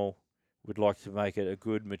animal, we'd like to make it a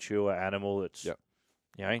good, mature animal that's,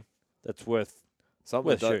 that's worth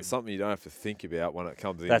something you don't have to think about when it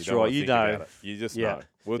comes in. That's right. You know. About it. You just know.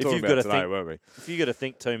 We were talking about it today, weren't we? If you got to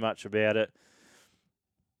think too much about it,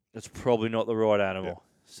 it's probably not the right animal.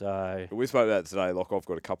 So we spoke about it today. Like, I've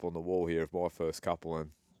got a couple on the wall here of my first couple,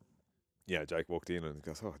 and Jake walked in and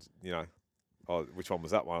goes, which one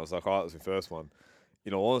was that one? I was like, that was my first one.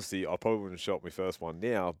 In all honesty, I probably wouldn't have shot my first one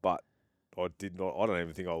now, but I did not. I don't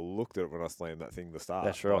even think I looked at it when I slammed that thing to start.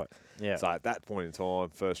 That's right. Yeah. So at that point in time,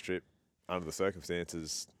 first trip, under the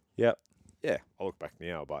circumstances, I look back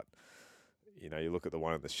now, but you look at the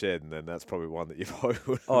one in the shed, and then that's probably one that you probably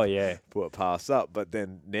would put a pass up. But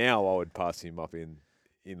then now I would pass him up in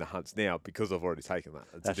the hunts now, because I've already taken that.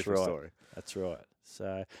 It's a different story. That's right.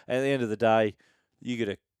 So at the end of the day, you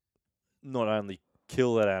got to not only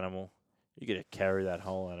kill that animal, you got to carry that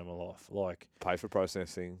whole animal off. Like, pay for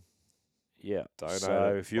processing. Yeah. Donate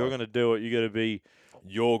so if you're going to do it, you're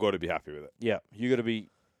got to be happy with it. Yeah. You got to be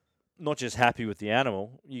not just happy with the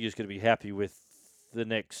animal, you just got to be happy with the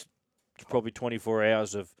next probably 24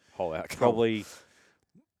 hours of whole outcome. Probably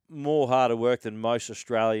more harder work than most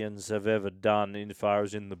Australians have ever done, in far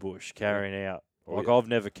as in the bush, carrying out Oh, Like yeah. I've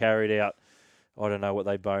never carried out. I don't know what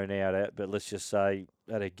they bone out at, but let's just say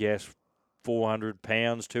at a guess, 400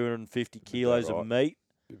 pounds, 250 Be about kilos of right. meat.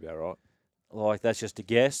 Be about right. Like that's just a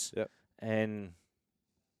guess. Yep. And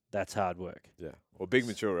that's hard work. Yeah. Well, big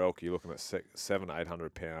mature elk, you're looking at 700 to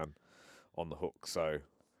 800 pound on the hook. So,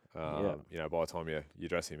 Yeah. you know, by the time you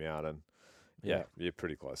dress him out, and Yeah. you're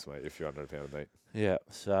pretty close, mate. If you're 100 pound of meat. Yeah.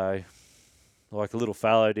 So, like a little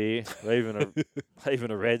fallow deer, or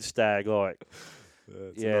even a red stag, like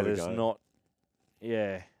It's yeah, another there's game. not.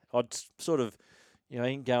 Yeah, I'd sort of,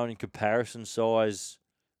 going in comparison size.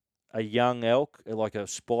 A young elk, like a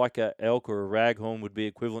spiker elk or a raghorn, would be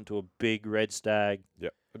equivalent to a big red stag.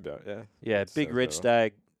 Yep. About Yeah, That big sounds red about right.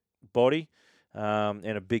 stag body, and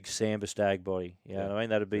a big sambar stag body. You know Yeah. what I mean?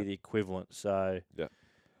 That'd be Yeah. the equivalent. So, Yeah.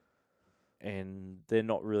 and they're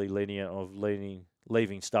not really lenient of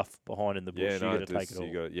leaving stuff behind in the bush. Yeah, no, You got to take it all.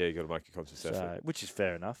 you got to make a conscious effort. So, which is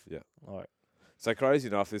fair enough. Yeah. Like So crazy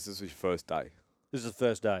enough, this is your first day. this is the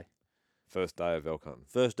first day. First day of elk hunting.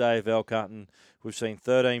 First day of elk hunting. We've seen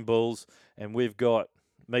 13 bulls, and we've got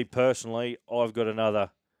me personally. I've got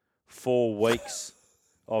another 4 weeks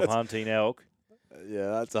of hunting elk.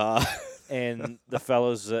 Yeah, that's hard. And the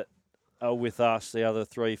fellas that are with us, the other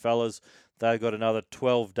 3 fellas, they've got another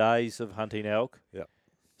 12 days of hunting elk. Yep.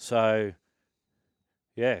 So,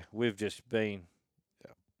 yeah, we've just been.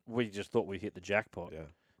 Yeah. We just thought we hit the jackpot. Yeah.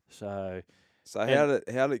 So, So And-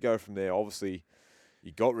 how did it go from there? Obviously,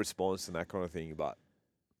 you got response and that kind of thing, but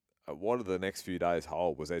what did the next few days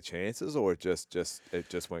hold? Was there chances, or it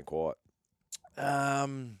just went quiet?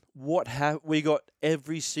 we got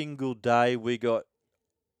every single day. We got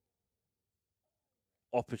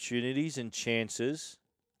opportunities and chances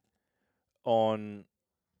on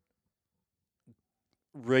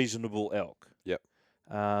reasonable elk. Yep.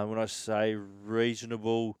 When I say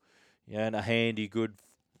reasonable, and a handy good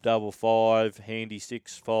 5.5, handy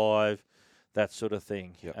 6.5, that sort of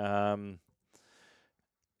thing. Yep.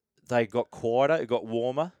 They got quieter. It got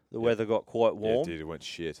warmer. The Yep. weather got quite Yeah, warm. it did. It went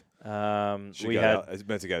shit. We had It's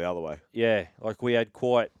meant to go the other way. yeah, like we had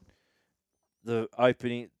quite the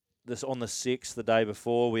opening. This on the 6th, the day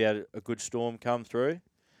before, we had a good storm come through,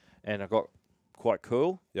 and it got quite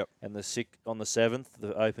cool. Yep. And on the 7th,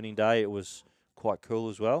 the opening day, it was quite cool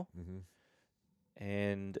as well. Mm-hmm.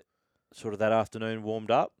 And sort of that afternoon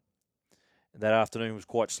warmed up. That afternoon was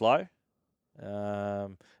quite slow.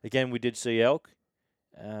 Again, we did see elk.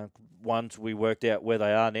 Once we worked out where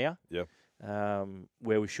they are now. Yep.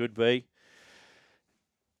 Where we should be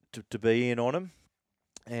to be in on them.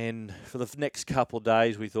 And for the next couple of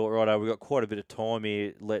days, we thought, righto, we've got quite a bit of time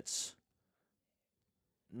here. Let's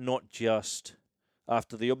not just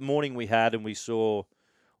after the morning we had, and we saw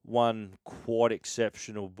one quite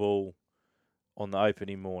exceptional bull on the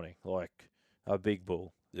opening morning, like a big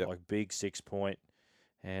bull, Yep. like big 6-point,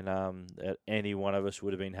 and that any one of us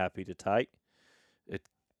would have been happy to take. It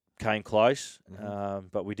came close,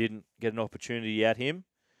 Mhm. but we didn't get an opportunity at him.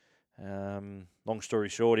 Long story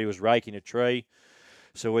short, he was raking a tree.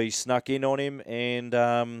 So we snuck in on him, and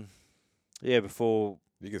before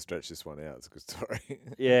You can stretch this one out. It's a good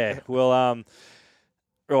story. well,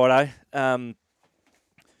 righto,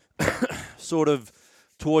 sort of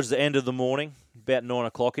towards the end of the morning, about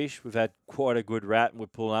 9:00ish, we've had quite a good rat, and we're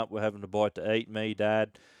pulling up. We're having a bite to eat, me,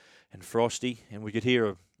 Dad, and Frosty, and we could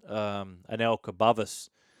hear an elk above us,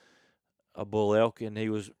 a bull elk, and he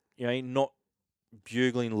was not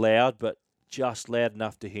bugling loud, but just loud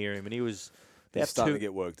enough to hear him, and he was. He's starting two- to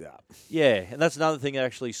get worked out. Yeah, and that's another thing that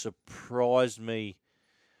actually surprised me,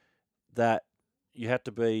 that you had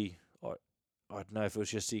to be, I don't know if it was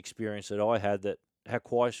just the experience that I had, that how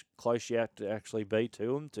close you have to actually be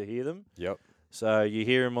to them to hear them. Yep. So you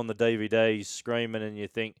hear him on the DVDs screaming, and you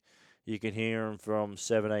think you can hear him from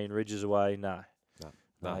 17 ridges away. No,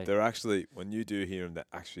 No, they're actually, when you do hear them, they're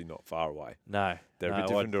actually not far away. no. They're a bit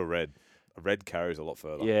different to a red. A red carries a lot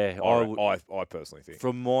further. Yeah, I personally think.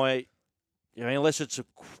 from my, unless it's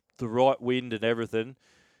the right wind and everything,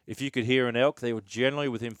 if you could hear an elk, they were generally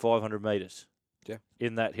within 500 metres. Yeah.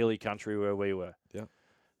 In that hilly country where we were. Yeah.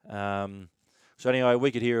 So anyway,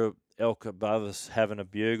 we could hear an elk above us having a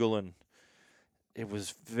bugle, and it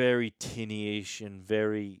was very tinny-ish and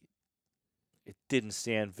it didn't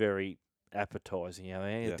sound very appetising, Yeah.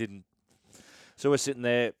 It didn't. So we're sitting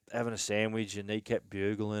there having a sandwich, and he kept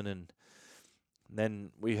bugling, and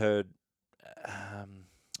then we heard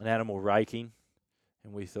an animal raking,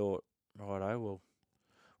 and we thought, righto,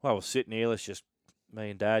 well, we're sitting here, let's just, me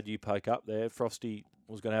and Dad, you poke up there. Frosty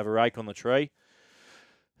was going to have a rake on the tree,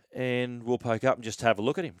 and we'll poke up and just have a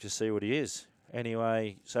look at him, just see what he is.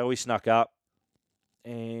 Anyway, so we snuck up,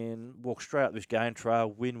 and walked straight up this game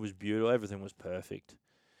trail. Wind was beautiful. Everything was perfect.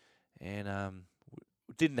 And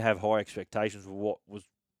didn't have high expectations for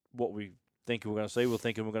what we think we're going to see. We're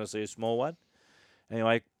thinking we're going to see a small one.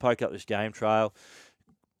 Anyway, poke up this game trail.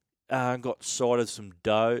 Got sighted some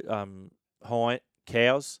cows.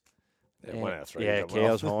 Yeah, 1 out of 3. Yeah, done well.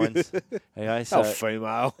 cows, hinds. Anyway, so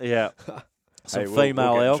female. yeah, some Hey,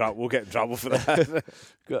 female elk. We'll get in trouble for that.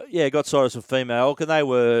 got sighted some female elk, and they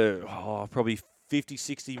were probably 50,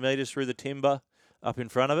 60 metres through the timber up in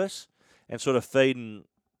front of us, and sort of feeding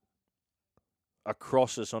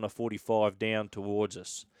across us on a 45 down towards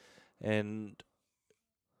us. And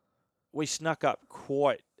we snuck up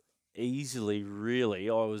quite easily, really.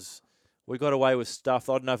 We got away with stuff.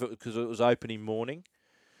 I don't know if it was because it was opening morning.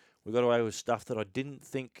 We got away with stuff that I didn't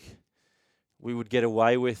think we would get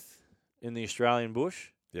away with in the Australian bush.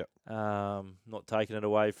 Yep. Not taking it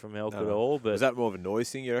away from elk at No. all, but Was that more of a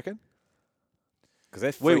noise thing, you reckon? Because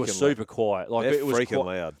they're freaking we were super quiet. Like They're it was freaking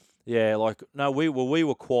loud. Yeah, we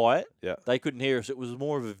were quiet. Yeah. They couldn't hear us. It was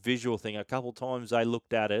more of a visual thing. A couple of times they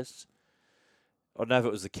looked at us. I don't know if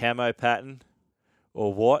it was the camo pattern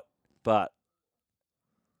or what, but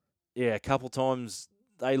yeah, a couple of times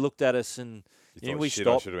they looked at us and You thought, we shit,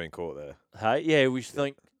 stopped. I should have been caught there. Hey, yeah, we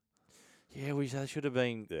think, they should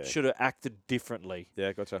have acted differently.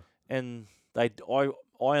 Yeah, gotcha. And I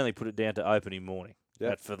only put it down to opening morning. Yeah.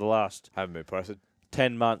 That for the last Haven't been pressured.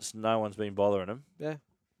 10 months, no one's been bothering them. Yeah.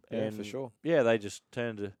 Yeah, And for sure. yeah, they just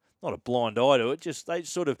turned not a blind eye to it. Just they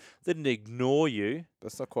sort of didn't ignore you.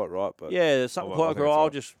 That's not quite right, but Yeah, there's something I quite think right. it's I'll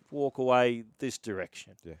right. just walk away this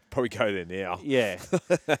direction. yeah, probably go there now. Yeah.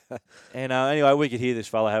 And anyway, we could hear this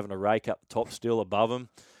fella having a rake up the top still above him.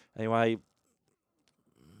 Anyway,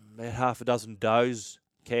 about half a dozen does,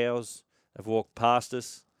 cows, have walked past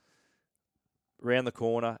us, round the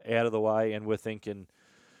corner, out of the way, and we're thinking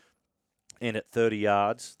in at 30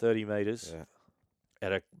 yards, 30 metres, Yeah,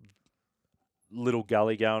 at a little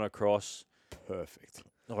gully going across. perfect.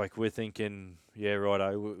 Like we're thinking, yeah,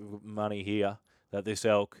 righto, money here, that this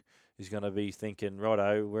elk is going to be thinking,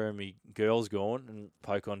 righto, where are me girls gone, and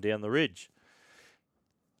poke on down the ridge.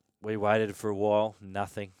 We waited for a while,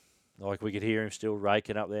 nothing. Like we could hear him still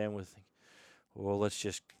raking up there, and we're thinking, well, let's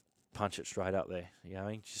just punch it straight up there. You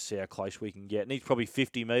know, just see how close we can get. And he's probably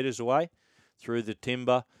 50 metres away through the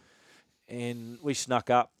timber. And we snuck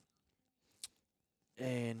up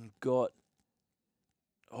and got,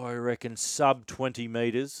 I reckon, sub 20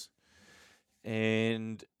 metres.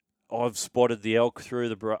 And I've spotted the elk through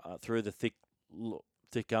the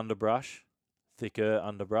thicker underbrush,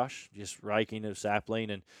 just raking a sapling,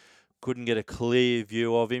 and couldn't get a clear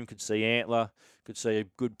view of him. Could see antler, could see a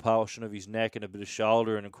good portion of his neck and a bit of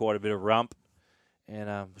shoulder and quite a bit of rump. And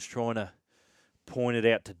was trying to point it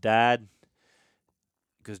out to Dad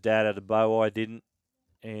because Dad had a bow, I didn't.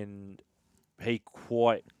 And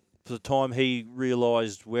for the time he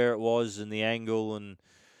realised where it was and the angle and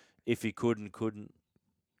if he could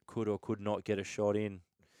or could not get a shot in.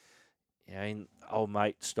 You know, and old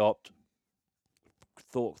mate stopped,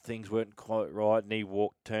 thought things weren't quite right, and he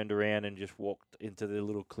turned around and just walked into the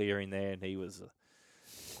little clearing there, and he was a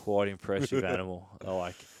quite impressive animal.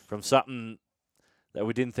 Like, from something that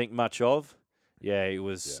we didn't think much of, yeah, he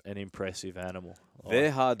was an impressive animal.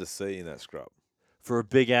 They're hard to see in that scrub. For a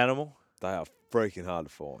big animal, They are freaking hard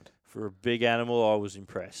to find. I was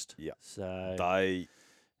impressed. Yeah. So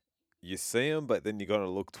You see them, but then you got to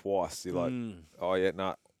look twice. You're like, oh yeah,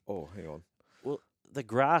 nah. Oh, hang on. the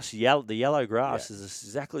grass, the yellow grass is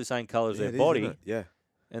exactly the same colour as their it is, body. isn't it? Yeah.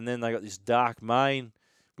 And then they got this dark mane,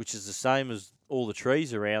 which is the same as all the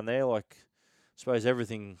trees around there. Like, I suppose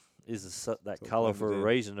everything is that So colour for a blended in.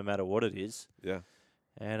 reason, no matter what it is. Yeah.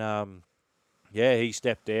 And he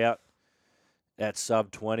stepped out at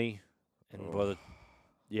sub 20, and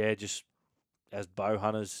just as bow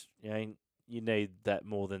hunters, you need that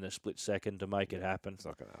more than a split second to make it happen. It's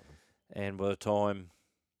not going to happen. And by the time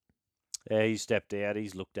he stepped out,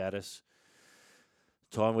 he's looked at us.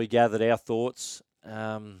 Time we gathered our thoughts,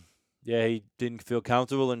 he didn't feel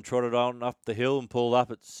comfortable and trotted on up the hill and pulled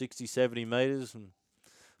up at 60, 70 metres and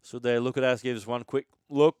stood there, look at us, gave us one quick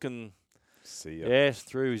look and See ya.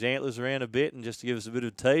 threw his antlers around a bit and just to give us a bit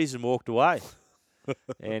of tease and walked away.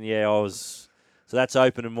 And so that's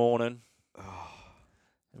opening morning.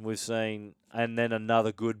 And we've seen, and then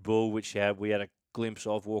another good bull, which we had a glimpse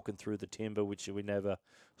of walking through the timber, which we never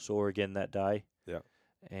saw again that day. Yeah.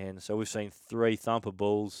 And so we've seen 3 thumper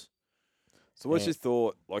bulls. So what's your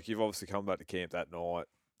thought? Like, you've obviously come back to camp that night.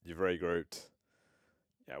 You've regrouped.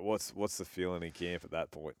 Yeah. What's the feeling in camp at that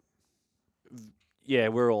point? Yeah,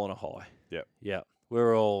 we're all on a high. Yep. Yeah.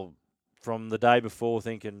 We're all, from the day before,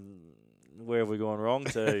 thinking, where have we gone wrong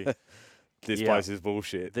to? This Yeah. place is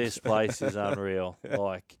bullshit. This place is unreal.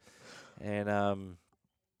 Like, and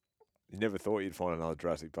You never thought you'd find another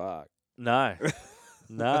Jurassic Park. no,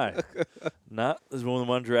 no, there's more than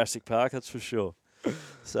one Jurassic Park, that's for sure.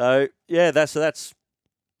 So yeah, that's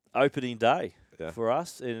opening day for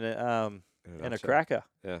us in and a nutshell. cracker.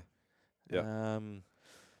 Yeah. You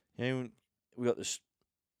know, we got this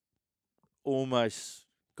almost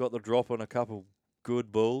got the drop on a couple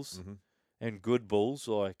good bulls Mm-hmm. and good bulls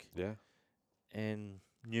Yeah. and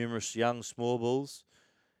numerous young small bulls.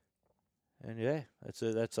 And yeah,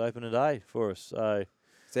 that's opening day for us. So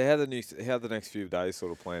So how the next few days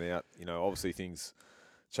sort of plan out? You know, obviously things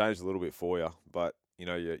changed a little bit for you, but you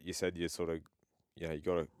know, you said you sort of, you know, you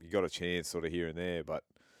got a chance sort of here and there, but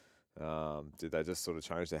did they just sort of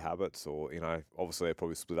change their habits, or you know, obviously they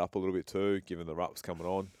probably split up a little bit too, given the rut was coming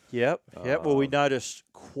on. Yep. Well, we noticed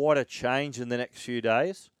quite a change in the next few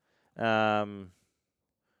days. From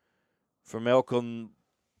elk on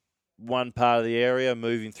one part of the area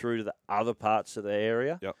moving through to the other parts of the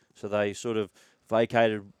area. Yep. So they sort of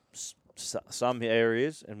vacated some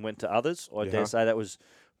areas and went to others. I dare say that was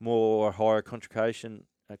more a higher congregation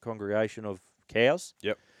of cows.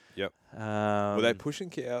 Yep. Were they pushing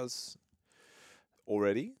cows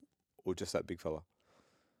already, or just that big fella?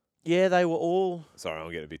 Yeah, they were all. Sorry, I'm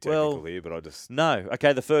getting a bit technical here, but I just No.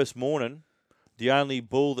 Okay, the first morning, the only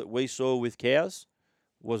bull that we saw with cows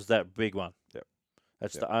was that big one. Yep.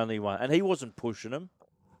 That's the only one, and he wasn't pushing them.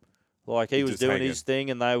 Like he was just doing hanging. his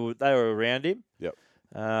thing, and they were around him. Yep.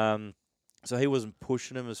 So he wasn't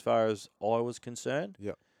pushing them as far as I was concerned.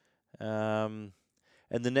 Yep. And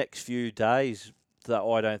the next few days, that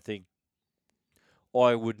I don't think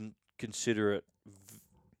I wouldn't consider it.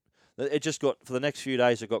 It just got for the next few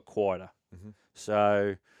days. It got quieter. Mm-hmm.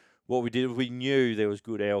 So what we did, we knew there was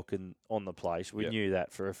good elk on the place. We Yep. knew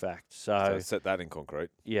that for a fact. so set that in concrete.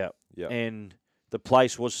 Yeah. Yeah. And the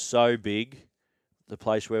place was so big, the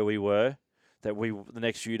place where we were, that the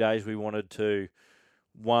next few days we wanted to,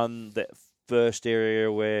 that first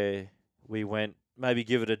area where we went, maybe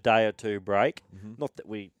give it a day or two break. Mm-hmm. Not that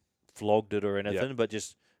we flogged it or anything, but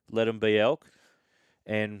just let them be elk.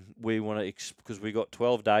 And we want to, because we got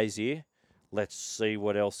 12 days here, let's see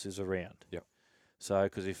what else is around. Yep. So,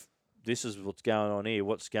 because if this is what's going on here,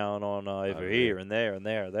 what's going on over here and there and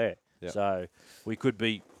there and there. Yep. So we could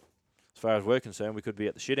be, as far as we're concerned, we could be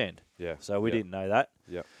at the shit end. Yeah. So we didn't know that.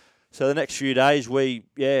 Yeah. So the next few days we,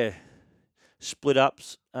 split up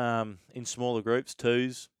in smaller groups,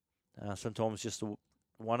 twos, sometimes just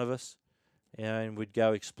one of us, and we'd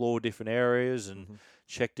go explore different areas and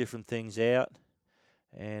check different things out.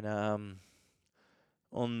 And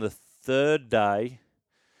on the third day,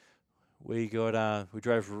 we were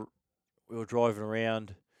driving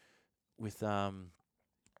around with a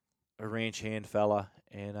ranch hand fella,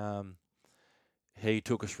 and he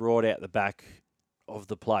took us right out the back of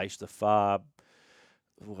the place, the far,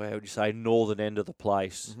 how would you say, northern end of the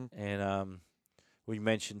place. Mm-hmm. And we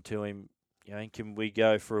mentioned to him, can we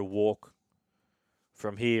go for a walk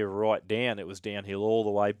from here right down? It was downhill all the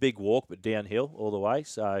way, big walk, but downhill all the way.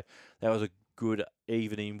 So that was a good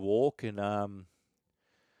evening walk. And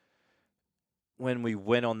when we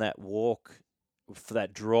went on that walk for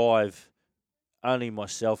that drive, only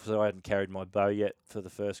myself, because I hadn't carried my bow yet for the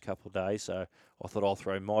first couple of days, so I thought I'll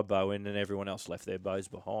throw my bow in, and everyone else left their bows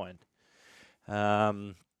behind.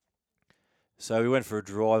 So we went for a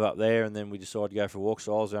drive up there, and then we decided to go for a walk.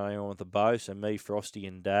 So I was the only one with the bow. So me, Frosty,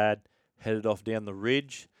 and Dad headed off down the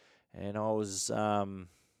ridge, and I was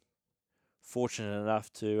fortunate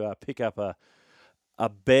enough to pick up a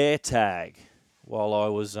bear tag while I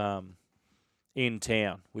was in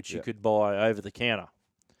town, which you could buy over the counter.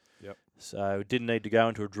 Yep. So didn't need to go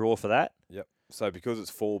into a drawer for that. Yep. So because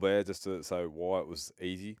it's fall bear, just to say why it was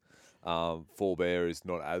easy, fall bear is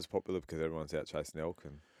not as popular because everyone's out chasing elk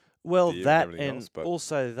and deer that and everything else, but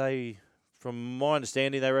also they, from my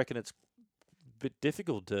understanding, they reckon it's a bit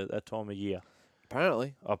difficult at that time of year.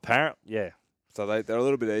 apparently. Yeah. So they're a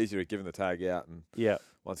little bit easier at giving the tag out, and Yeah.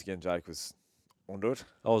 once again Jake was onto it.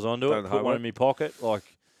 I was onto Done it, the put one homework. in my pocket.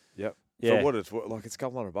 Yep. Yeah. For what it's like, it's a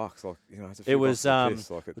couple $100. Like it's a few It was bucks a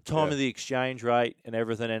piss, like the time of the exchange rate and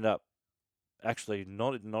everything ended up, actually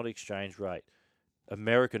not exchange rate,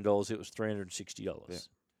 American dollars, it was $360. Yeah.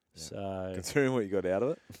 So considering what you got out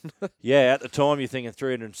of it. yeah, at the time you're thinking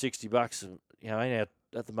 $360.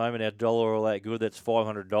 At the moment our dollar all that good. That's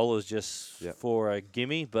 $500 just for a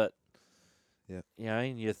gimme. But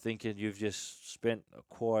you're thinking you've just spent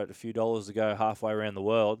quite a few dollars to go halfway around the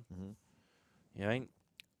world. Mm-hmm.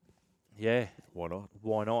 Yeah. Why not?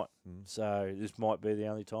 Why not? Mm. So this might be the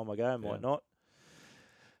only time I go. Might not.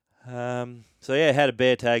 So yeah, had a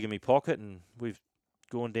bear tag in my pocket, and we've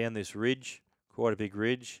gone down this ridge, quite a big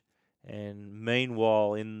ridge. And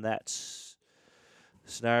meanwhile, in that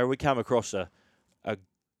scenario, we come across a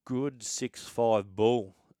good 6'5"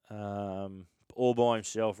 bull, all by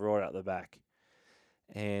himself right up the back.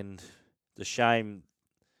 And the shame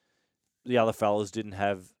the other fellas didn't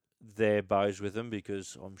have their bows with them,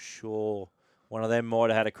 because I'm sure one of them might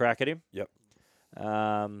have had a crack at him. Yep.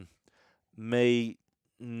 Me,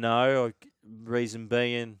 no. Reason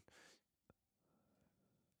being,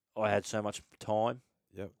 I had so much time.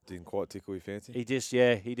 Yep. Didn't quite tickle your fancy. He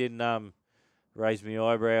didn't raise my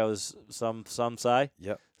eyebrows, some say.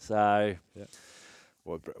 Yep. So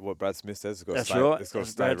What Brad Smith says, it's got to that's stay, right. it's got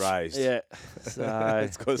to stay raised. Yeah. So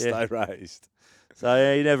It's got to stay raised. So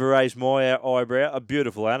yeah, he never raised my eyebrow. A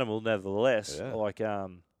beautiful animal, nevertheless. Yeah.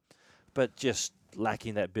 But just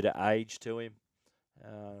lacking that bit of age to him.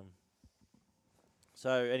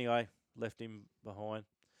 So anyway, left him behind,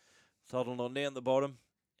 toddled on down the bottom,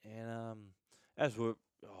 and as we're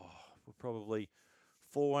probably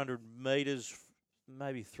 400 metres,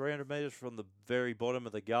 maybe 300 metres from the very bottom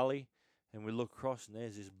of the gully, and we look across, and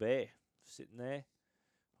there's this bear sitting there,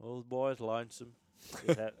 all by his lonesome,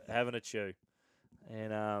 just having a chew,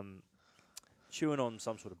 and chewing on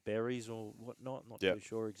some sort of berries or whatnot. Not too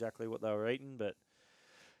sure exactly what they were eating, but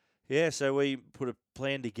yeah. So we put a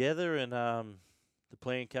plan together, and the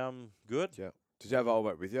plan come good. Yeah. Did you have old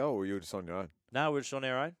mate with you, or were you just on your own? No, we're just on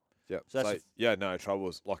our own. Yeah. So no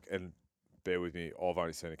troubles. And bear with me, I've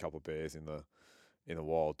only seen a couple of bears in the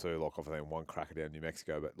wild too. I've seen one cracker down in New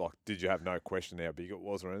Mexico, but did you have no question how big it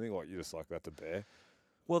was or anything? You just that's a bear.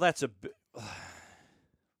 Well, that's a.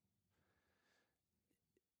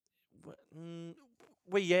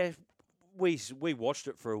 We watched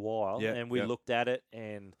it for a while, and we looked at it,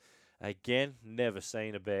 and again, never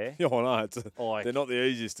seen a bear. Yeah, I know. They're not the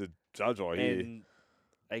easiest to judge, I hear. And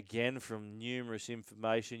again, from numerous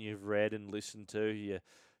information you've read and listened to, you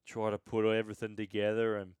try to put everything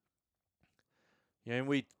together, and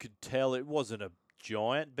we could tell it wasn't a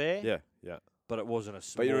giant bear. Yeah. But it wasn't a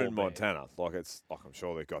small But you're in bear. Montana. I'm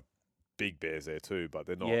sure they've got big bears there too, but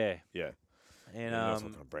they're not. Yeah. And And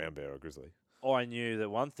like a brown bear or grizzly. I knew that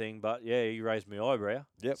one thing, but yeah, he raised my eyebrow.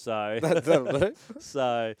 Yep. So That'll do.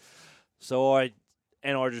 so I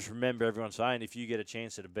just remember everyone saying, if you get a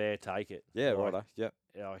chance at a bear, take it. Yeah, righto. Yep.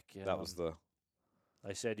 That was the.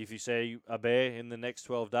 They said if you see a bear in the next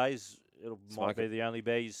 12 days, might be the only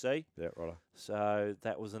bear you see. Yeah, righto. So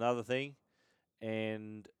that was another thing,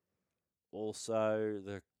 and also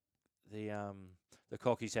the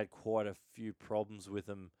cockies had quite a few problems with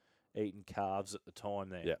them eating calves at the time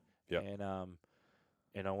there. Yeah.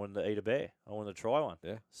 And I wanted to eat a bear. I wanted to try one.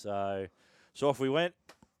 Yeah. So off we went,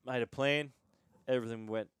 made a plan. Everything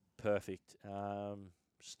went perfect.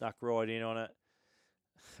 Snuck right in on it,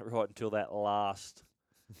 right until that last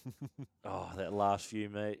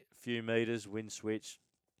few meters, wind switch.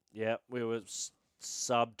 Yeah, we were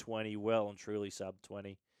sub 20, well and truly sub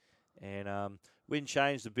 20. And wind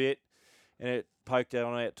changed a bit, and it poked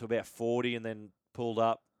out to about 40 and then pulled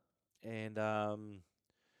up. And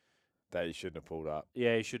that you shouldn't have pulled up.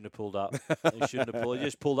 Yeah, he shouldn't have pulled up. He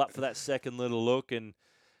just pulled up for that second little look, and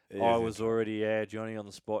I was already Johnny on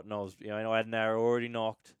the spot, and I was I had an arrow already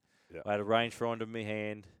knocked. Yep. I had a rangefinder in my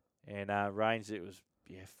hand, and range it was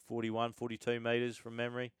 41, 42 meters from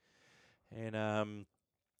memory, and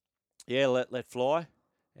let fly,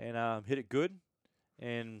 and hit it good,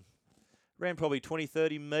 and ran probably 20,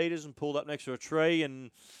 30 meters and pulled up next to a tree,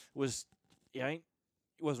 and was he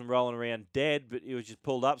wasn't rolling around dead, but he was just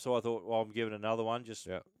pulled up. So I thought, well, I'm giving another one just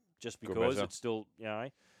because it's still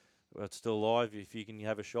it's still alive if you can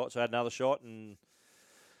have a shot. So I had another shot, and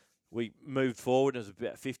we moved forward. It was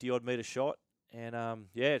about 50-odd metre shot, and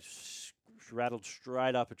it rattled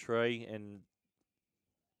straight up a tree, and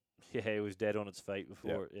it was dead on its feet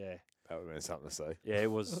before. Yeah, that would have been something to see. Yeah,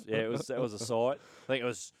 it was. Yeah, it was a sight. I think it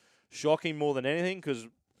was shocking more than anything, because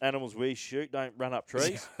animals we shoot don't run up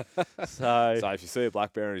trees. So if you see a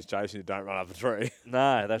black bear and he's chasing you, don't run up the tree.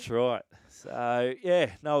 No, that's right. So I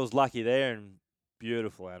was lucky there, and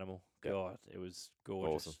beautiful animal. Yep. God, it was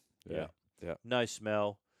gorgeous. Awesome. Yeah. No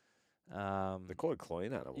smell. They're quite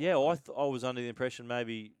clean animals. Yeah, I was under the impression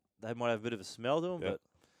maybe they might have a bit of a smell to them, but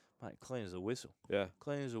mate, clean as a whistle. Yeah.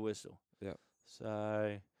 Clean as a whistle. Yeah.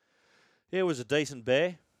 So it was a decent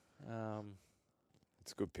bear.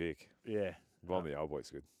 It's a good pick. Yeah. Remind me, old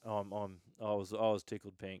boy's good. I was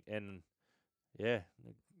tickled pink, and get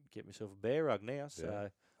myself a bear rug now. So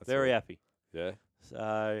very happy. Yeah.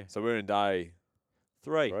 So we're in day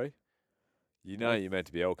 3. You know you're meant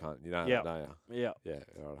to be elk hunting. You know that, don't you? Yeah. Yeah.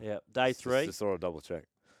 Right. Yeah. Day 3. Just sort of double check.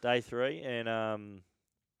 Day 3, and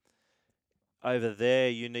over there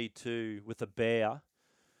you need to, with a bear,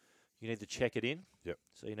 you need to check it in. Yep.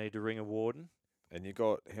 So you need to ring a warden. And you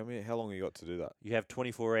got how long you got to do that? You have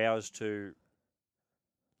 24 hours to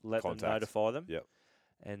let them Contact. notify them. Yep.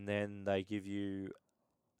 And then they give you,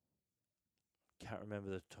 can't remember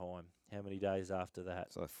the time, how many days after that.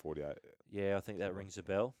 It's like 48. Yeah, I think that Something. rings a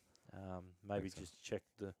bell. Maybe Think so. just check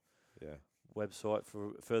the Yeah. website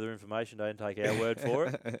for further information. Don't take our word for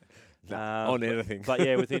it. On anything. But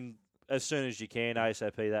yeah, within as soon as you can,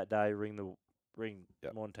 ASAP that day, ring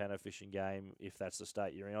Yep. Montana Fishing Game if that's the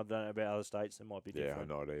state you're in. I don't know about other states; they might be Yeah,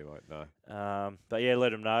 different. I'm not either, mate. No. But yeah, let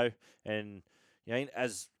them know. And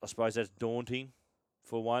as I suppose that's daunting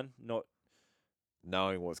for one. Not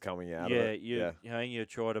Knowing what's coming out yeah, of it. you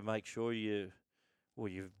try to make sure you've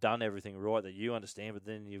done everything right that you understand, but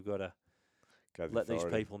then you've got to Go to the let these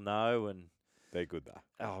authority. people know. And They're good, though.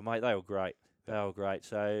 oh, mate, they were great. They were great.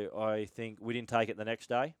 So I think we didn't take it the next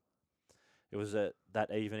day. It was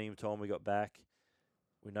that evening time we got back.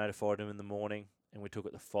 We notified them in the morning, and we took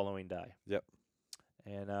it the following day. Yep.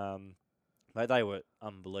 And mate, they were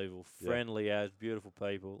unbelievable, Yeah. friendly as beautiful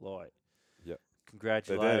people. Like, Yep.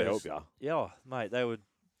 congratulations. They're there to help you. Yeah, oh, mate, they're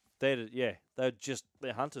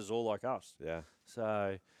hunters all like us. Yeah.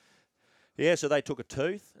 So yeah, so they took a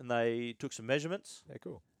tooth and they took some measurements Yeah,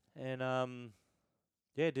 cool. and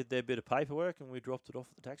did their bit of paperwork, and we dropped it off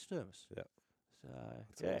at the taxidermist. Yeah. So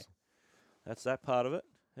That's yeah, awesome. that's that part of it.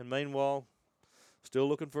 And meanwhile, still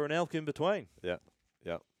looking for an elk in between.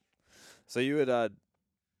 So you had,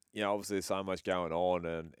 obviously there's so much going on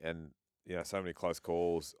and so many close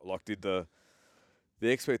calls. Like, did the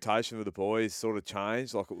expectation for the boys sort of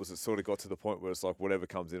change? Like, it sort of got to the point where it's like, whatever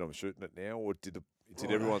comes in, I'm shooting it now? Or did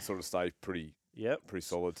everyone sort of stay pretty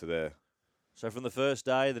solid to their... So from the first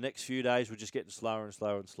day, the next few days we're just getting slower and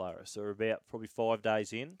slower and slower. So we're about probably 5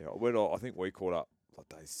 days in. Yeah, I think we caught up like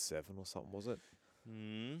day 7 or something, was it?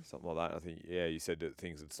 Something like that. I think, you said that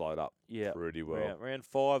things had slowed up pretty well. Around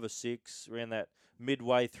 5 or 6, around that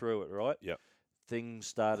midway through it, right? Yep. Things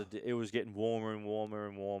started, it was getting warmer and warmer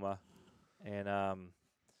and warmer. And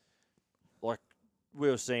like we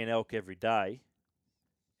were seeing elk every day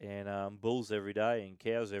and bulls every day and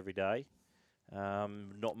cows every day.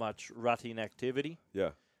 Not much rutting activity.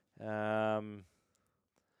 Yeah.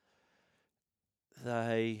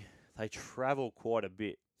 They travel quite a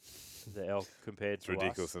bit, the elk, compared It's to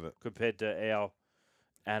ridiculous, us, isn't it? compared to our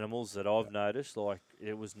animals that I've noticed. Like,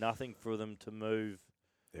 it was nothing for them to move.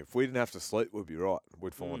 If we didn't have to sleep, we'd be right.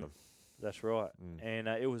 We'd find them. That's right. And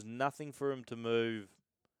it was nothing for them to move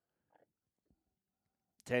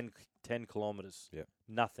 10 kilometres. Yep.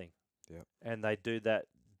 Nothing. Yep. And they do that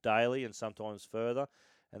daily and sometimes further.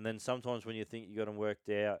 And then sometimes when you think you got them worked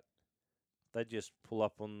out, they just pull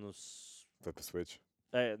up on the Flip a switch.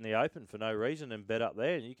 in the open for no reason and bed up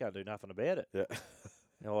there, and you can't do nothing about it. Yeah.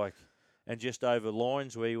 And just over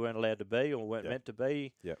lines where you weren't allowed to be or weren't meant to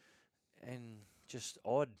be. Yep. And just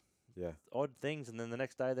odd things, and then the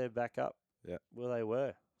next day they're back up where they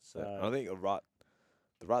were. So I think the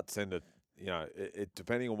ruts tend to, it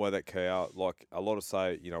depending on where that cow, like a lot of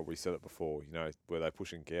say, we said it before, where they're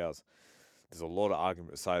pushing cows. There's a lot of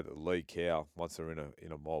argument to say that the lead cow, once they're in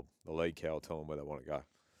a mob, the lead cow will tell them where they want to go.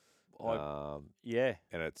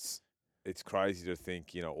 And it's crazy to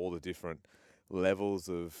think, all the different levels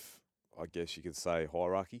of, I guess you could say,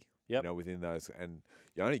 hierarchy. Within those, and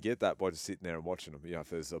you only get that by just sitting there and watching them. If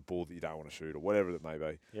there's a bull that you don't want to shoot or whatever it may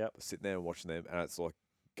be, but sitting there and watching them, and it's like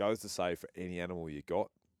goes to say for any animal you got,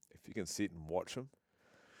 if you can sit and watch them,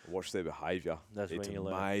 watch their behaviour, it's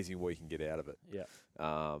amazing what you can get out of it.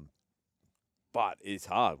 But it's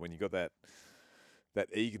hard when you got that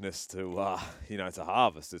eagerness to to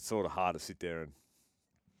harvest. It's sort of hard to sit there and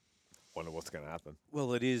wonder what's going to happen.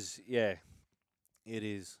 Well, it is, it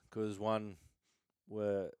is, because one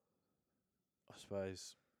were, I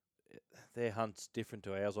suppose, their hunt's different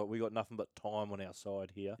to ours. Like, we got nothing but time on our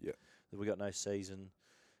side here. Yeah. We got no season.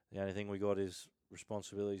 The only thing we got is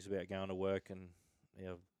responsibilities about going to work and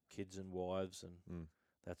kids and wives and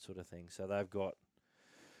that sort of thing. So they've got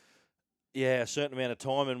a certain amount of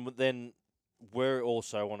time, and then we're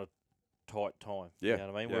also on a tight time. Yeah. You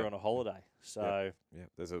know what I mean? We're on a holiday. So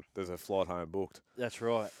there's a flight home booked. That's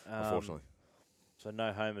right. Unfortunately. So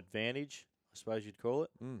no home advantage, I suppose you'd call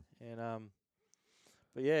it. And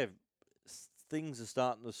but things are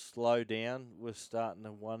starting to slow down. We're starting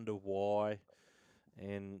to wonder why,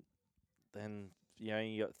 and then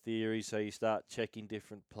you got theories, so you start checking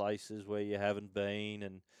different places where you haven't been,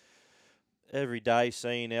 and every day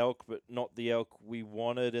seeing elk, but not the elk we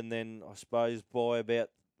wanted. And then I suppose by about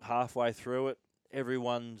halfway through it,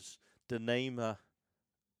 everyone's demeanour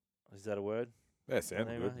Is that a word? Yeah, sounds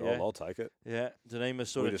Danima, good. yeah. I'll take it. Yeah. Danima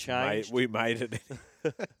sort we of just changed. we made it.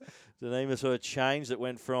 Danima sort of changed. It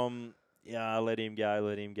went from, yeah, let him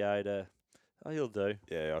go, to, oh, he'll do.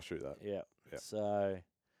 Yeah, I'll shoot that. Yeah. Yeah. So,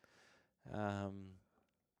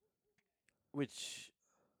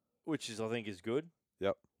 which is, I think, is good.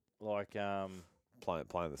 Yep. Like, Playing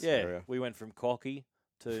the yeah, scenario. we went from cocky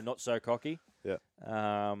to not so cocky. Yeah.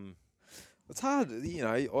 Um, It's hard, you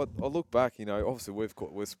know. I look back, you know. Obviously,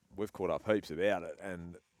 we've caught up heaps about it,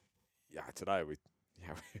 and yeah, today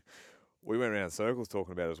we went around circles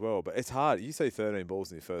talking about it as well. But it's hard. You see 13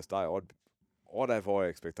 balls in your first day, I'd have high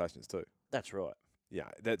expectations too. that's right. Yeah,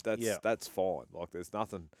 Yeah. that's fine. Like there's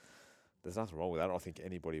nothing wrong with that. I don't think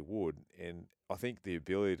anybody would, and I think the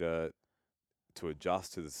ability to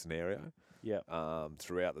adjust to the scenario, Yeah.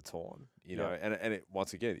 throughout the time, you Yeah. know, and it,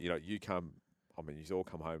 once again, you know, you all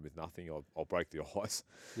come home with nothing. I'll break the ice.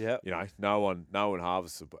 Yeah. You know, no one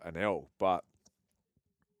harvests an elk, but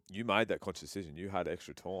you made that conscious decision. You had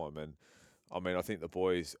extra time, and I mean, I think the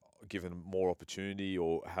boys, given more opportunity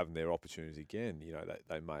or having their opportunities again, you know,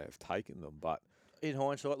 they may have taken them, but In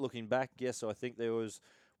hindsight, looking back, yes, I think there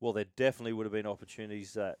definitely would have been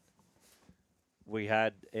opportunities that we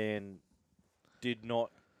had and did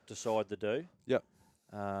not decide to do. Yep.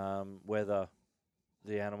 Whether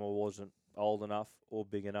the animal wasn't old enough or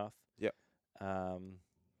big enough. Yep.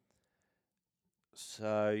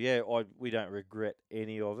 So yeah, we don't regret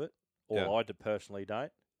any of it, or Yeah. I personally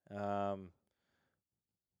don't.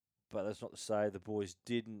 But that's not to say the boys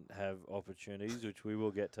didn't have opportunities, which we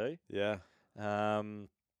will get to. yeah. Um,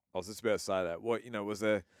 I was just about to say that. What, you know, was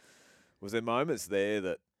there moments there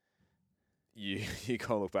that you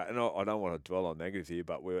kind of look back, and I don't want to dwell on negative here,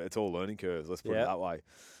 but it's all learning curves. Let's put it Yeah. that way.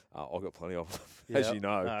 I've got plenty of them, as yeah, you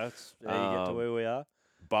know. no, you get to where we are.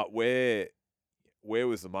 But where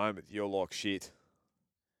was the moment you're like, shit?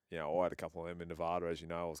 You know, I had a couple of them in Nevada, as you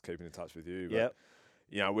know. I was keeping in touch with you. But, Yep.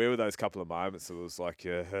 you know, where were those couple of moments that was like,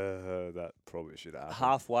 that probably should happen?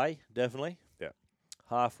 Halfway, definitely. Yeah.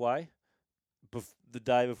 Halfway. The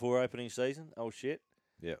day before opening season. Oh, shit.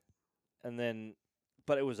 Yeah. And then,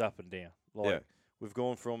 but it was up and down. Like, Yeah. we've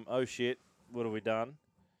gone from, oh, shit, what have we done,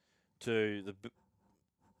 to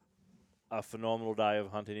a phenomenal day of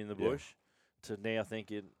hunting in the Yeah. bush, to now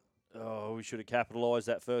thinking, oh, we should have capitalised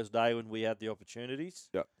that first day when we had the opportunities.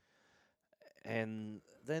 Yep. And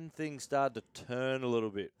then things started to turn a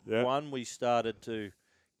little bit. Yeah. One, we started to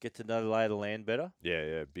get to know the lay of the land better.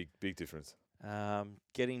 Yeah, big difference.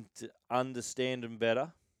 Getting to understand them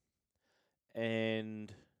better,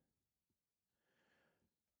 and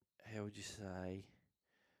how would you say?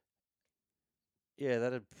 Yeah,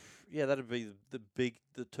 that'd be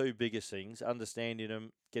the two biggest things: understanding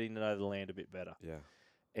them, getting to know the land a bit better, Yeah.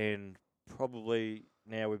 and probably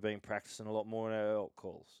now we've been practicing a lot more in our elk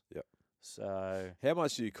calls. Yep. So How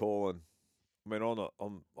much are you calling? I mean,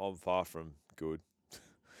 I'm far from good.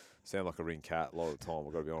 Sound like a ring cat a lot of the time.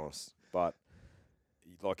 I've got to be honest, but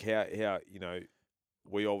like how you know,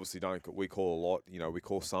 we obviously don't. We call a lot. You know, we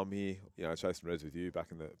call some here. You know, chasing reds with you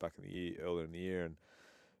back in the year, earlier in the year, and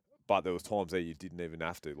but there was times there you didn't even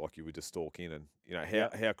have to. Like you would just stalk in, and you know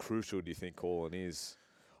how crucial do you think calling is?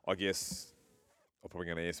 I guess I'm probably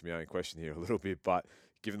going to answer my own question here a little bit, but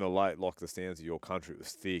given the stands of your country, it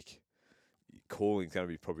was thick. Calling is going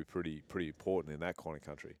to be probably pretty important in that kind of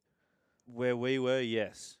country. where we were,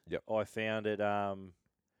 yes. Yep. I found it.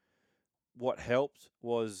 What helped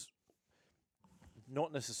was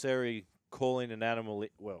not necessarily calling an animal.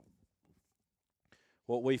 Well,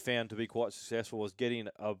 what we found to be quite successful was getting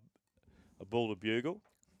a bull to bugle.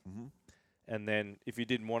 Mm-hmm. And then if he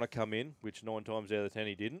didn't want to come in, which 9 times out of 10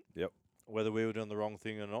 he didn't. Yep. Whether we were doing the wrong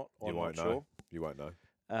thing or not, I'm not know. sure. You won't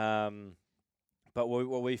know. But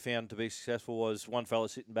what we found to be successful was one fella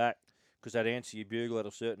sitting back, because they'd answer your bugle at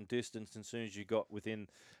a certain distance, and as soon as you got within,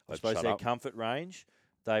 I They'd suppose, shut their up. comfort range,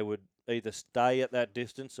 they would either stay at that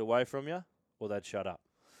distance away from you, or they'd shut up.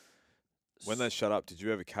 When they shut up, did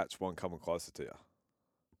you ever catch one coming closer to you?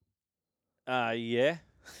 Yeah.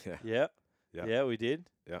 Yeah. Yeah. Yeah. Yeah, we did.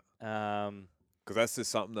 Yeah. Because that's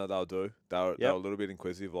just something that they'll do. They're a little bit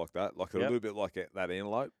inquisitive like that. Like they're a little bit like that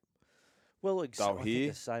antelope. Well, I they'll think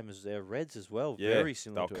the same as their reds as well. Yeah, Very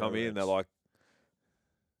similar they'll to come our in, reds. they're like,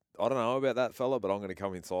 I don't know about that fella, but I'm going to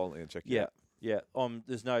come in silently and check you out. Yeah.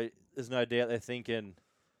 There's no doubt they're thinking,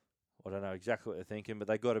 I don't know exactly what they're thinking, but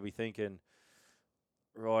they got to be thinking,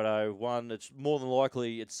 righto, one, it's more than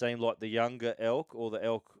likely it seemed like the younger elk or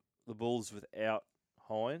the bulls without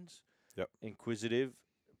hinds, inquisitive,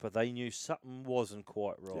 but they knew something wasn't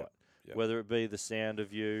quite right. Yep. Whether it be the sound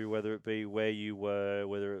of you, whether it be where you were,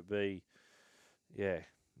 whether it be,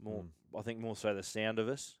 More, I think more so the sound of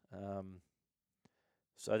us.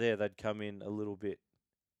 So there, they'd come in a little bit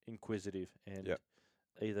inquisitive and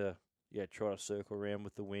either try to circle around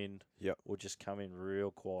with the wind, or just come in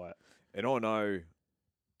real quiet. And I know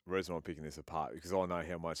the reason I'm picking this apart because I know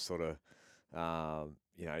how much sort of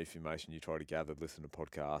information you try to gather, listen to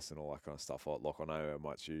podcasts and all that kind of stuff. Like I know how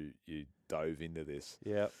much you dove into this.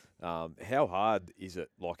 Yeah. How hard is it?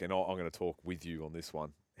 Like, and I'm going to talk with you on this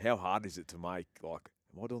one. How hard is it to make, like,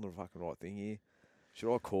 am I doing the fucking right thing here?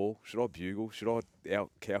 Should I call? Should I bugle? Should I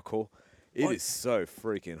out cow call? It is so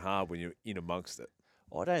freaking hard when you're in amongst it.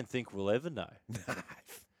 I don't think we'll ever know.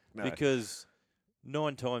 No. Because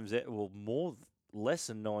 9 times out, less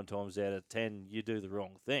than 9 times out of 10, you do the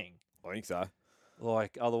wrong thing. I think so.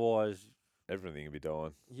 Like, otherwise, everything will be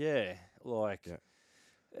dying. Yeah,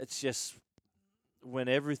 it's just when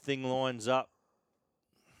everything lines up,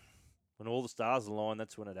 when all the stars align,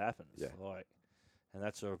 that's when it happens. Yeah. And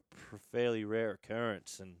that's a fairly rare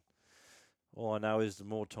occurrence. And all I know is the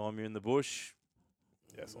more time you're in the bush,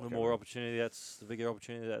 the more opportunity. That's the bigger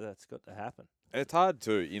opportunity that's got to happen. And it's hard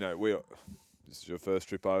too. This is your first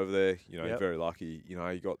trip over there. You're very lucky. You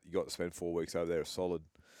got to spend 4 weeks over there, solid.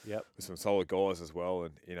 Yep. With some solid guys as well,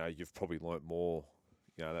 and you've probably learnt more.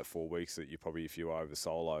 That 4 weeks that you probably if you were over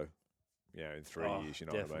solo, in 3 years. You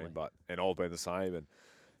know definitely. what I mean? And I've been the same. And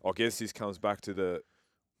I guess this comes back to the.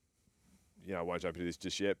 I won't jump into this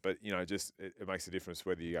just yet, but just it makes a difference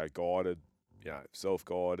whether you go guided,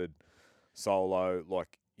 self-guided, solo.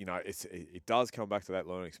 It does come back to that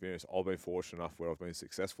learning experience. I've been fortunate enough where I've been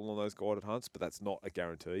successful on those guided hunts, but that's not a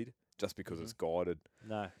guaranteed just because it's guided.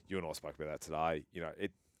 No. You and I spoke about that today.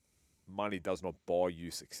 Money does not buy you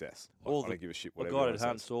success. I don't give a shit whatever. The guided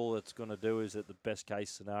hunts, all it's going to do is that the best case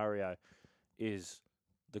scenario is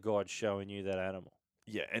the guide showing you that animal.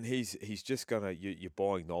 Yeah, and he's just going to, you're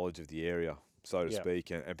buying knowledge of the area, so to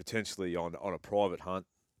speak, and potentially on a private hunt,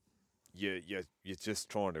 you're just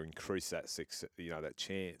trying to increase that that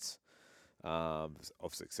chance of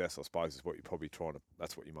success, I suppose, is what you're probably trying to,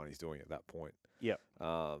 that's what your money's doing at that point. Yeah.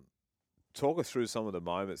 Talk us through some of the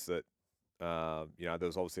moments that, there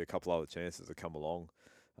was obviously a couple other chances that come along.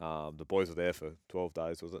 The boys were there for 12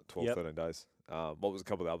 days, was it? 12, 13 days. What was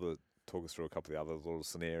talk us through a couple of the other little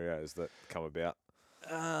scenarios that come about.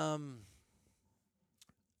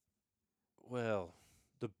 Well,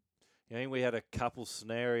 we had a couple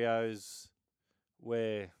scenarios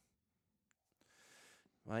where,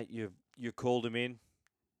 mate, you called him in,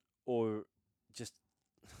 or just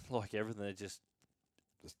like everything, it just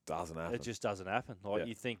doesn't happen. It just doesn't happen.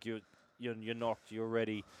 You think you're knocked, you're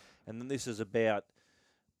ready, and then this is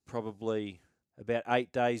probably about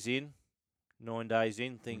 8 days in, 9 days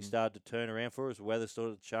in, things started to turn around for us. The weather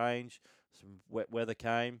started to change. Some wet weather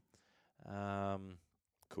came.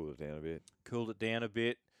 Cooled it down a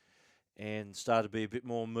bit, and started to be a bit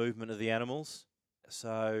more movement of the animals.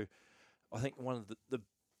 So I think one of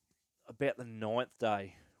about the 9th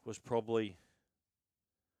day was probably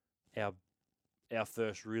our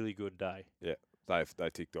first really good day. Yeah, they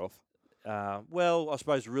ticked off. Well, I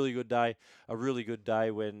suppose a really good day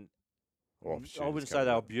when I wouldn't say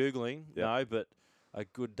they were bugling, no, but a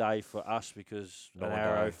good day for us because an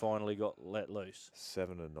arrow finally got let loose.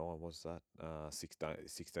 7 and 9 was that?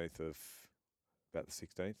 16th of about the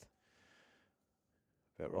 16th.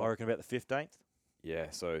 About right. I reckon about the 15th. Yeah,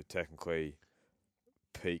 so technically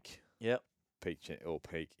peak. Yep. Peak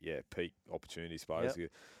opportunity, suppose.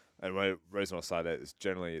 Yep. And the reason I say that is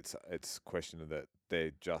generally it's questioned that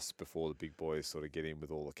they're just before the big boys sort of get in with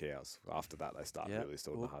all the cows. After that, they start really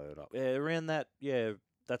starting to herd up. Yeah, around that,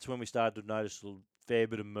 that's when we started to notice a fair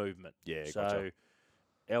bit of movement. Yeah, so gotcha.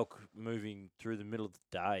 Elk moving through the middle of the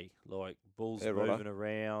day, like bulls moving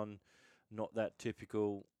around, not that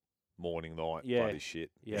typical morning, night, bloody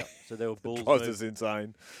shit. Yeah, so there were bulls. Guys is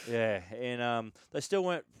insane. Yeah, and they still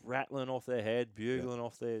weren't rattling off their head, bugling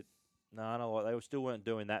off their. No, they still weren't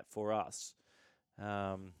doing that for us.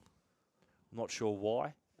 I'm not sure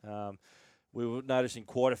why. We were noticing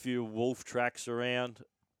quite a few wolf tracks around.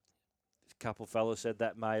 A couple of fellas said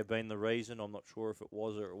that may have been the reason. I'm not sure if it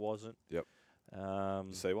was or it wasn't. Yep. Did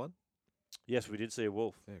you see one? Yes, we did see a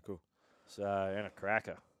wolf. Yeah, cool. So, and a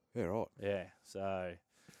cracker. Yeah, right. Yeah, so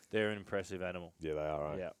they're an impressive animal. Yeah, they are,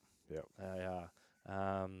 right? Yeah. Yep. They are.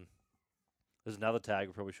 There's another tag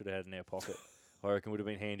we probably should have had in our pocket. I reckon would have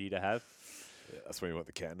been handy to have. Yeah, that's when you want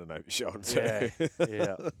the cannon over your shoulder too.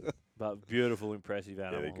 Yeah. But beautiful, impressive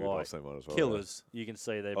animal. Yeah, they're good. I've seen one as well. Killers. You can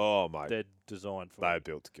see they're designed for. They're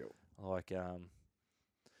built to kill.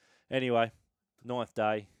 Anyway, 9th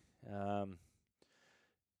day.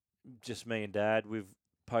 Just me and Dad. We've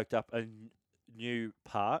poked up a new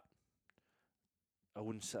part I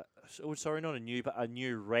wouldn't say, sorry, not a new, but a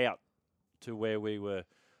new route to where we were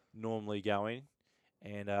normally going.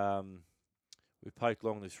 And we poked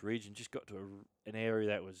along this ridge and just got to an area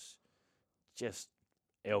that was just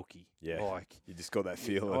elky. Yeah. Like, You just got that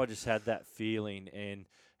feeling. I just had that feeling and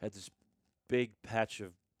had this big patch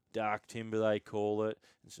of dark timber, they call it,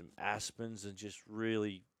 and some aspens, and just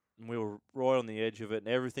really, and we were right on the edge of it, and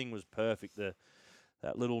everything was perfect.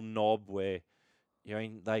 That little knob where, you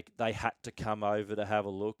know, they had to come over to have a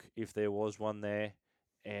look if there was one there,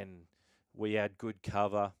 and we had good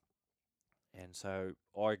cover, and so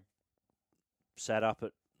I sat up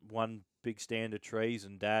at one big stand of trees,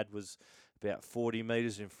 and Dad was about 40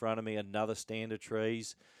 metres in front of me, another stand of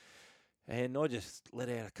trees, and I just let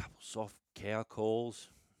out a couple soft cow calls.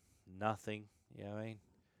 Nothing, you know what I mean?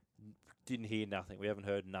 Didn't hear nothing. We haven't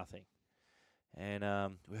heard nothing. And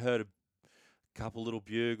we heard a couple little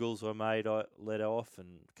bugles I let off,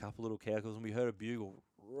 and a couple little cow calls, and we heard a bugle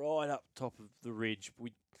right up top of the ridge.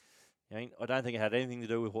 I don't think it had anything to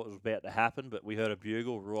do with what was about to happen, but we heard a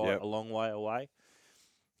bugle right a long way away.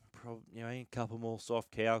 Probably, a couple more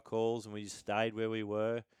soft cow calls, and we just stayed where we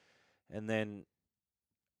were. And then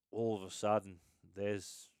all of a sudden,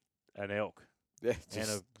 there's an elk. Yeah, and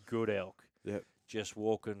a good elk. Yep. Just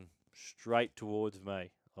walking straight towards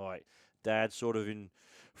me. Like, Dad sort of in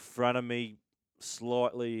front of me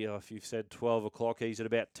slightly. If you've said 12 o'clock, he's at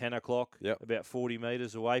about 10 o'clock, about 40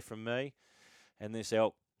 metres away from me. And this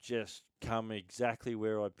elk just come exactly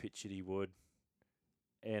where I pictured he would.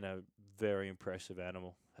 And a very impressive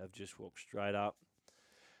animal. Have just walked straight up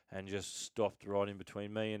and just stopped right in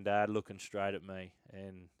between me and Dad, looking straight at me.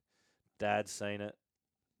 And Dad's seen it.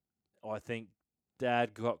 I think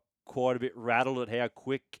Dad got quite a bit rattled at how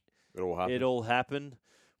quick it all happened.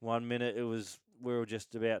 1 minute we were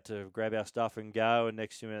just about to grab our stuff and go, and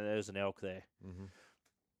next minute there's an elk there.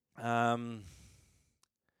 Mm-hmm.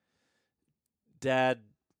 Dad,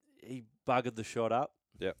 he buggered the shot up.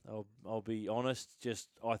 Yep. I'll be honest. Just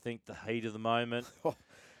I think the heat of the moment.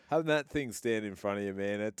 Having that thing stand in front of you,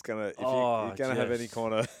 man, it's gonna if you're gonna have any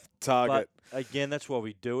kind of target. But again, that's why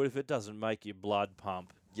we do it. If it doesn't make your blood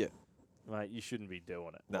pump, mate, you shouldn't be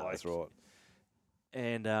doing it. No, that's right.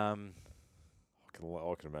 And I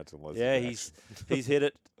can imagine. Yeah, he's hit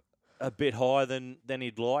it a bit higher than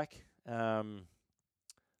he'd like.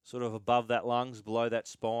 Sort of above that lungs, below that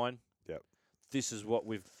spine. Yep. This is what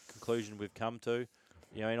conclusion we've come to.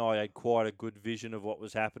 And I had quite a good vision of what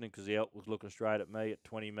was happening because the elk was looking straight at me at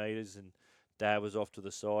 20 metres and Dad was off to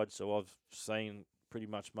the side, so I've seen pretty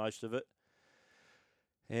much most of it.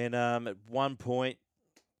 And at one point,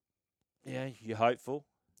 you're hopeful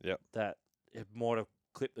that it might have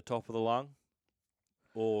clipped the top of the lung.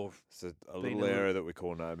 Or it's a little area that we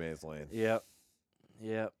call no man's land. Yep.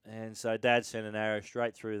 And so Dad sent an arrow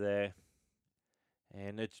straight through there,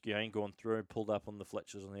 and it's gone through and pulled up on the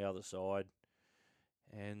Fletchers on the other side.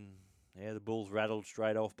 And the bulls rattled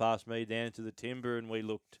straight off past me down into the timber, and we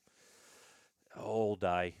looked all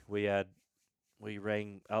day. We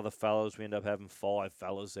rang other fellas. We ended up having 5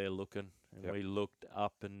 fellas there looking, and we looked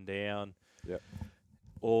up and down. Yep.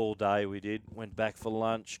 All day we did. Went back for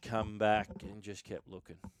lunch, come back, and just kept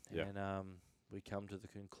looking. Yep. And we come to the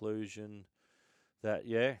conclusion that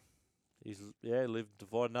he's lived to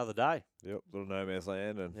fight another day. Yep, little no man's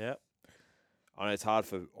land, and I know it's hard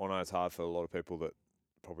for a lot of people that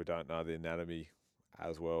probably don't know the anatomy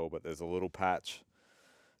as well. But there's a little patch,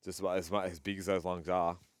 just about as big as those lungs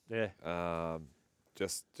are. Yeah.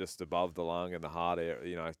 Just above the lung and the heart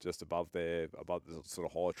area, just above there, above the sort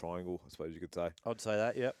of hollow triangle, I suppose you could say. I'd say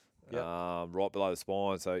that. Yep. Right below the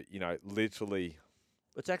spine. So literally,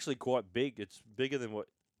 it's actually quite big. It's bigger than what.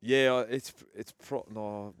 Yeah, it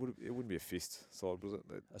wouldn't be a fist size, was it?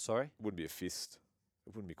 Sorry? It wouldn't be a fist.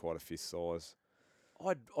 It wouldn't be quite a fist size.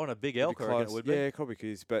 On a big elk, I reckon it would be. Yeah, it probably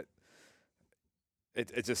is, but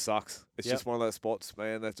it just sucks. It's just one of those spots,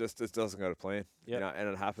 man, that just doesn't go to plan. And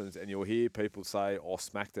it happens, and you'll hear people say, "I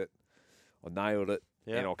smacked it, I nailed it,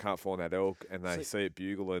 and I can't find that elk," and they see it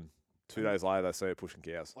bugle, and 2 days later they see it pushing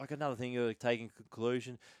cows. Like another thing, you're taking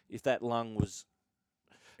conclusion: if that lung was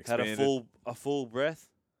Expanded. had a full breath,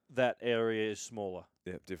 that area is smaller.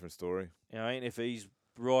 Yeah, different story. If he's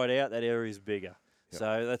right out, that area is bigger. Yep.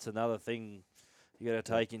 So that's another thing you got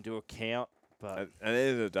to take into account. But at the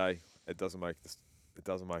end of the day, it doesn't make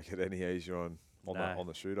it any easier on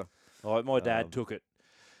the shooter. My dad took it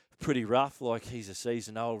pretty rough. Like, he's a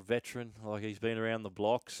seasoned old veteran. Like, he's been around the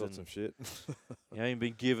blocks. Shot some shit. He's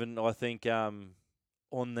been given, I think,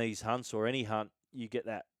 on these hunts or any hunt, you get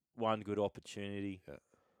that one good opportunity. Yeah.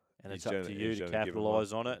 And it's up to you to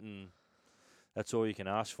capitalise on it. And that's all you can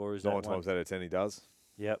ask for is 9 times out of 10 he does.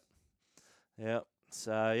 Yep.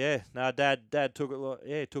 So yeah, no, Dad took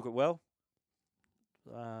it. Took it well.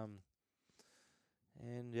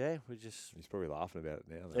 And yeah, we just He's probably laughing about it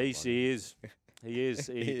now. Though, he is. He is.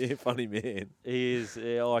 Yeah, funny man. He is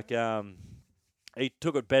he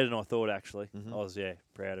took it better than I thought. Actually, Mhm. I was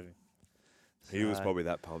proud of him. He was So, probably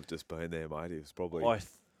that pumped just being there, mate. He was probably.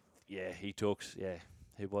 he took. Yeah,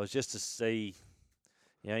 he was just to see.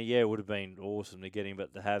 It would have been awesome to get him,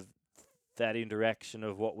 but to have that interaction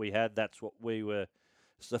of what we had, that's what we were.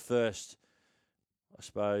 It's the first, I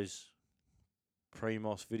suppose,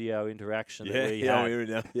 Primos video interaction that we I'm had.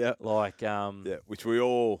 hearing now. Yeah, Like, yeah. Which we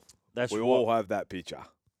all all have that picture.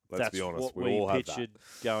 Let's that's be honest, what we all have pictured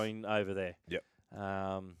that. going over there. Yep.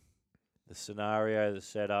 The scenario, the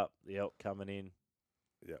setup, the elk coming in.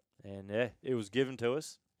 Yep. And it was given to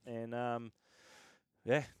us, and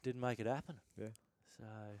didn't make it happen. Yeah. So.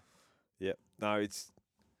 Yeah. No, it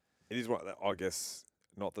is what I guess.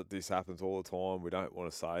 Not that this happens all the time. We don't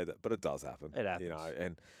want to say that, but it does happen. It happens.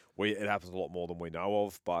 And it happens a lot more than we know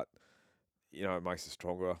of. But it makes us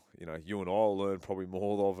stronger. You and I will learn probably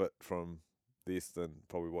more of it from this than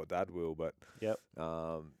probably what Dad will. But Yep.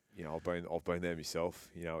 I've been there myself.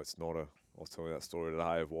 It's not a. I was telling that story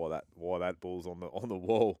today of why that bull's on the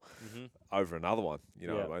wall over another one.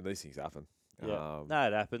 What I mean, these things happen. Yeah. No,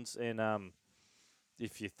 it happens, and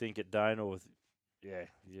if you think it don't, or you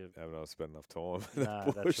haven't spent enough time.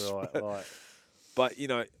 No, that's right. But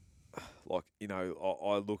I look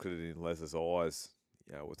at it in Les's eyes.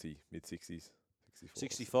 What's he, mid-60s? 64?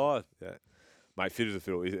 65. Yeah. Mate, fit as a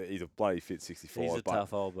fiddle. He's a bloody fit 65. He's a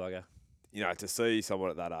tough old bugger. To see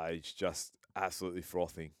someone at that age just absolutely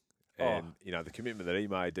frothing. And, the commitment that he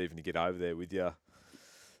made even to get over there with you.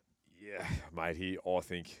 Yeah, mate, I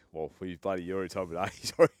think, you're already told me that.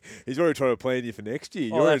 He's already trying to plan you for next year.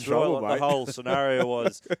 You're in trouble, mate. The whole scenario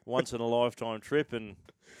was once in a lifetime trip, and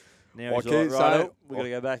now he's we've got to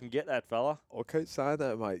go back and get that fella. I keep saying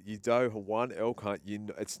that, mate. You do one elk hunt,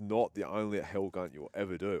 it's not the only elk hunt you'll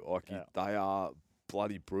ever do. They are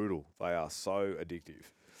bloody brutal. They are so addictive.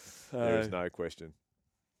 There is no question.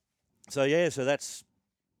 So that's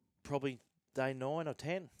probably day 9 or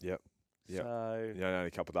 10. Yep. Yeah, so only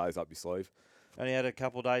a couple of days up your sleeve. Only had a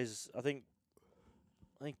couple of days. I think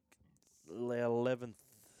 11th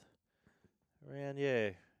round.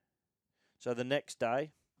 Yeah. So the next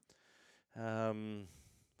day,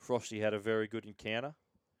 Frosty had a very good encounter.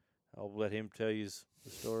 I'll let him tell you the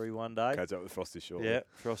story one day. Catch up with Frosty shortly. Yeah,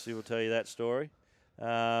 Frosty will tell you that story.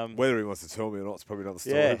 Whether he wants to tell me or not, it's probably another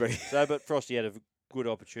story. Yeah. But Frosty had a good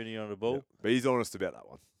opportunity on the bull. Yeah. But he's honest about that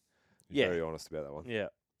one. He's very honest about that one. Yeah.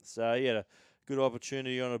 So he had a good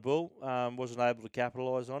opportunity on a bull. Wasn't able to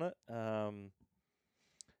capitalise on it.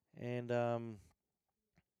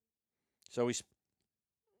 So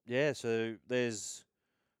there's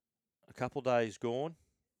a couple of days gone,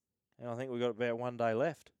 and I think we've got about 1 day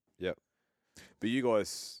left. Yep. But you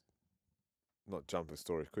guys, not jumping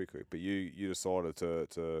stories quickly, but you decided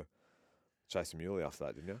to chase a muley after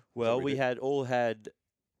that, didn't you? Well, we had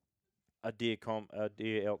a deer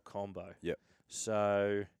elk combo. Yep.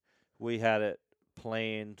 So we had it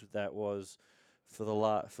planned. That was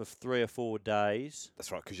for 3 or 4 days. That's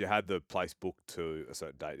right, because you had the place booked to a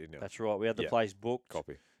certain date, didn't you? That's right. We had the place booked.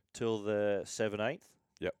 Copy. Till the 17th.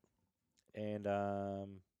 Yep. And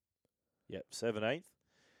 17th.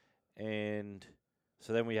 And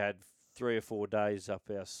so then we had 3 or 4 days up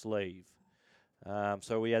our sleeve.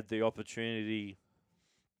 So we had the opportunity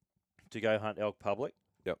to go hunt elk public.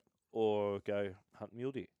 Yep. Or go hunt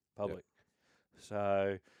mule deer public. Yep.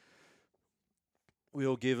 So we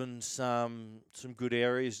were given some good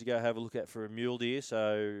areas to go have a look at for a mule deer.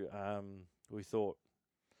 So we thought,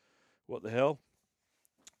 what the hell?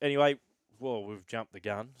 Anyway, we've jumped the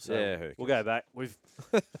gun. So we'll go back.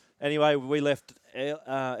 Anyway, we left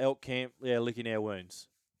elk camp, licking our wounds.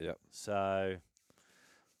 Yep. So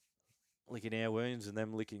licking our wounds and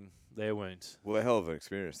them licking their wounds. Well, a hell of an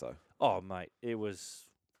experience, though. Oh, mate, it was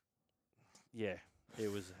a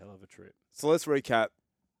hell of a trip. So let's recap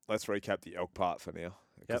the elk part for now,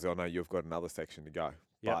 because I know you've got another section to go.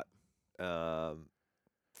 Yep. But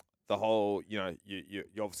the whole, you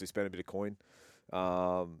obviously spent a bit of coin,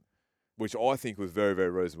 which I think was very, very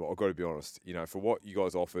reasonable. I've got to be honest. For what you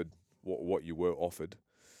guys offered, what you were offered,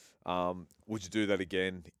 would you do that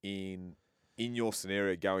again in your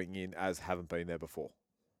scenario going in as haven't been there before?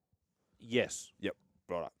 Yes. Yep.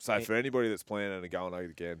 Right. So for anybody that's planning on going out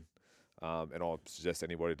again, and I suggest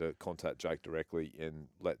anybody to contact Jake directly and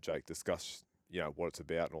let Jake discuss, what it's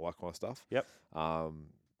about and all that kind of stuff. Yep.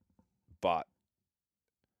 But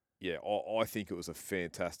yeah, I think it was a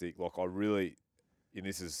fantastic. Like I really, and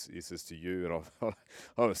this is to you, and I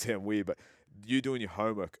don't sound weird, but you doing your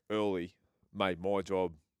homework early made my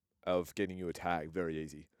job of getting you a tag very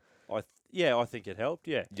easy. I think it helped.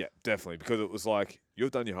 Yeah. Yeah, definitely, because it was like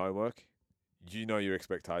you've done your homework, you know your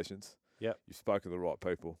expectations. Yep. You've spoken to the right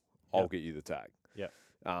people. I'll Yep. get you the tag. Yep.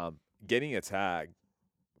 Getting a tag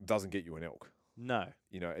doesn't get you an elk. No.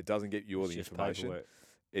 It doesn't get you all It's the just information. paperwork.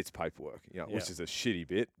 It's paperwork, Yeah. which is a shitty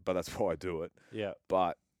bit, but that's why I do it. Yeah.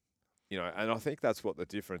 But, and I think that's what the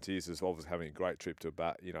difference is obviously having a great trip to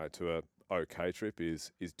to a okay trip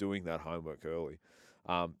is doing that homework early.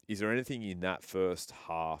 Is there anything in that first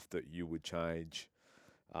half that you would change?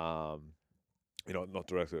 Not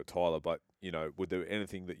directly at Tyler, but, would there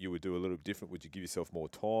anything that you would do a little bit different? Would you give yourself more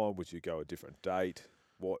time? Would you go a different date?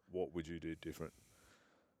 What would you do different?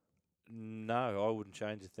 No, I wouldn't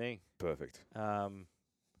change a thing. Perfect.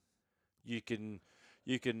 You can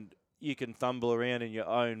thumble around in your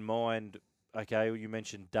own mind. Okay, well, you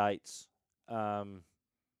mentioned dates.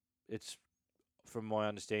 It's, from my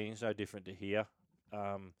understanding, it's no different to here.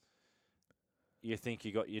 You think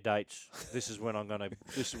you got your dates. This is when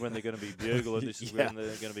this is when they're gonna be bugled. This is when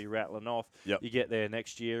they're gonna be rattling off. Yep. You get there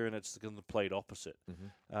next year and it's the complete opposite.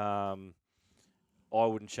 Mm-hmm. I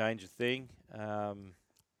wouldn't change a thing.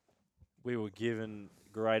 We were given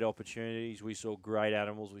great opportunities. We saw great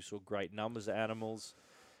animals. We saw great numbers of animals.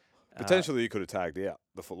 Potentially, you could have tagged out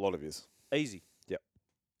a lot of his. Easy. Yep.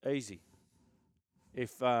 Easy.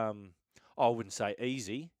 If I wouldn't say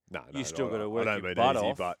easy. No, you still got to work I don't your mean butt easy,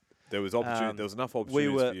 off. but there was opportunity. There was enough We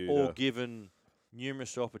opportunities were for you all to. given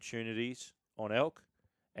numerous opportunities on elk,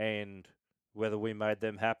 and whether we made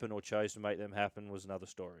them happen or chose to make them happen was another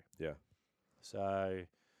story. Yeah. So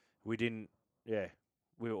we didn't. Yeah,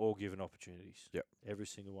 we were all given opportunities. Yep. Every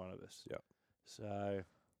single one of us. Yep. So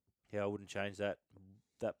yeah, I wouldn't change that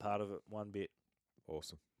part of it one bit.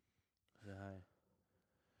 Awesome.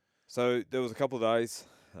 So there was a couple of days.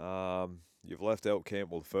 You've left elk camp,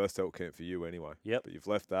 well, the first elk camp for you anyway. Yep. But you've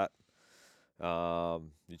left that.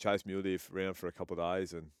 You chased mule deer around for a couple of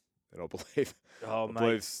days, and I believe,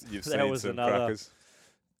 mate, you've that seen was some another crackers.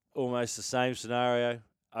 Almost the same scenario.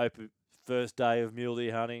 First day of mule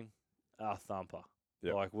deer hunting, a thumper.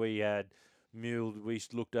 Yep. Like we had we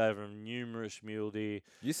looked over numerous mule deer.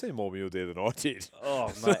 You seen more mule deer than I did.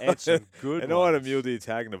 Oh, mate, and some good and ones. I had a mule deer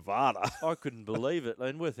tag in Nevada. I couldn't believe it.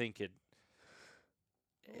 And we're thinking,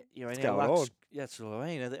 What's going on? That's what I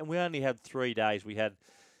mean. And we only had 3 days. We had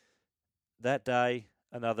that day,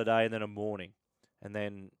 another day, and then a morning. And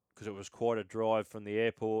then, because it was quite a drive from the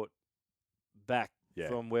airport back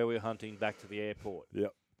from where we were hunting back to the airport.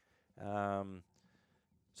 Yep.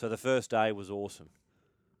 So the first day was awesome.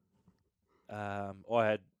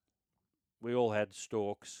 We all had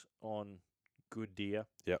stalks on good deer.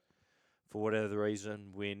 Yep. For whatever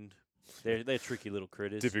reason, wind. They're tricky little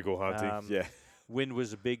critters. Typical hunting. Yeah. Wind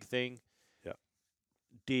was a big thing. Yep.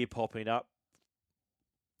 Deer popping up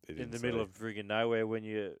in the middle of friggin' nowhere when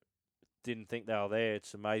you didn't think they were there.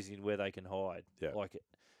 It's amazing where they can hide. Yeah. Like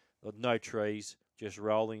no trees, just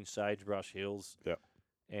rolling sagebrush hills. Yep.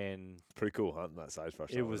 And pretty cool hunting that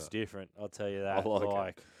sagebrush. It was different, I'll tell you that. I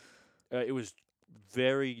like it. It was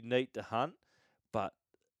very neat to hunt, but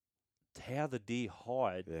how the deer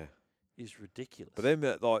hide is ridiculous. But then,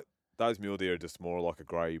 those mule deer are just more like a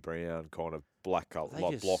grey brown kind of black colour,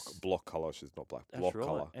 like block colour. She's not black, block right.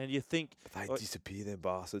 colour. And you think they disappear, them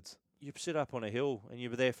bastards. You sit up on a hill and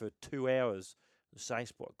you're there for 2 hours, the same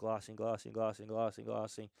spot, glassing, and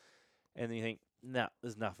then you think, nah,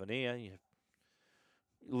 there's nothing here. You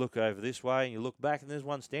look over this way and you look back and there's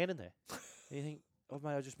one standing there. And you think, oh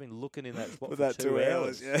mate, I've just been looking in that spot for that 2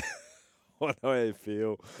 hours. Yeah. I know how you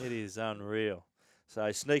feel. It is unreal.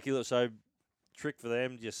 So sneaky, trick for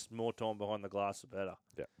them, just more time behind the glass the better.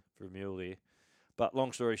 Yeah. For a mule deer. But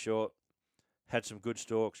long story short, had some good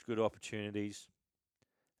stalks, good opportunities.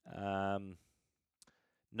 No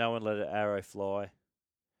one let an arrow fly.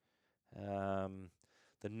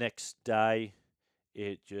 The next day,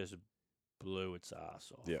 it just blew its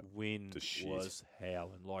ass off. Yeah. Wind was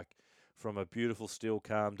howling. Like from a beautiful, still,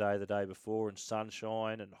 calm day the day before and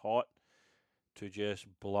sunshine and hot to just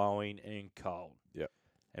blowing and cold. Yep.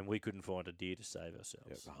 And we couldn't find a deer to save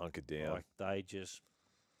ourselves. Yep, hunkered down. Like they just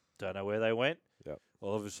don't know where they went. Yep.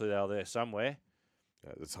 Well, obviously they were there somewhere.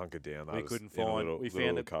 Yeah, it's hunkered down. We couldn't find. We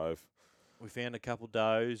found a cove. We found a couple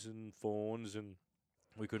does and fawns, and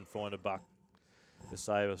we couldn't find a buck to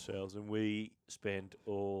save ourselves. And we spent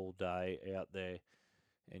all day out there,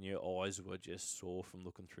 and your eyes were just sore from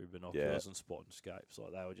looking through binoculars and spotting scapes.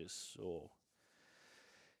 Like they were just sore.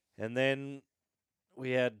 And then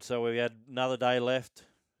we had another day left,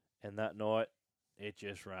 and that night it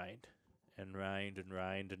just rained and rained and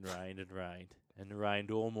rained and rained and rained and rained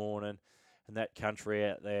all morning. and that country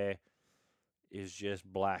out there is just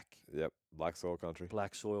black Black soil country.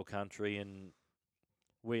 soil country, and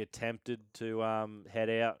we attempted to head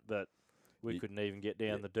out, but we couldn't even get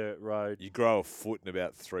down the dirt road. You grow a foot in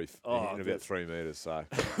about 3 Oh, meters. So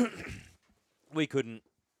we couldn't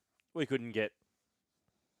get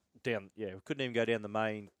down. Yeah, we couldn't even go down the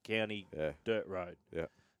main county dirt road. Yeah.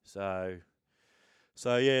 So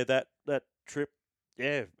yeah, that trip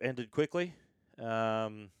ended quickly,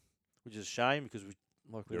 which is a shame because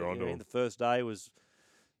the first day was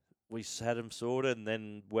we had them sorted, and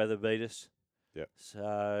then weather beat us. Yeah.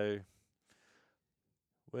 So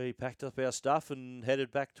we packed up our stuff and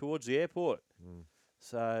headed back towards the airport. Mm.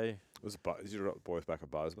 So did you boys back at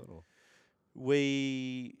Bozeman or?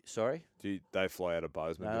 Sorry? They fly out of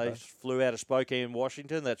Bozeman? No, did they flew out of Spokane,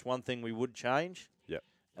 Washington. That's one thing we would change. Yeah,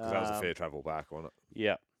 because that was a fair travel back, wasn't it?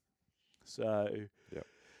 Yeah. So. Yep.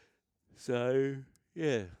 So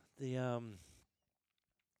yeah, we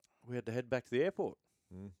had to head back to the airport.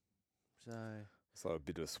 Mm. So a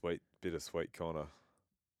bittersweet kind of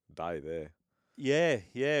day there. Yeah,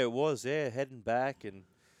 it was. Yeah, heading back, and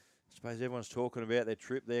I suppose everyone's talking about their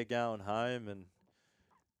trip. They're going home, and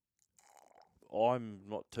I'm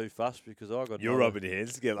not too fussed because You're rubbing your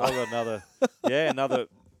hands together. I got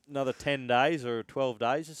another 10 days or 12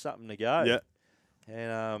 days or something to go. Yeah,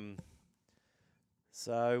 and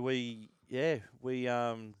so we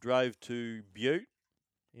drove to Butte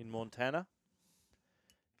in Montana.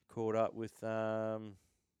 Caught up with our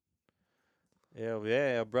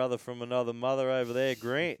brother from another mother over there,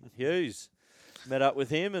 Grant Hughes. Met up with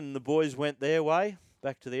him, and the boys went their way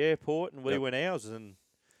back to the airport, and we went ours and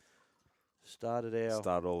started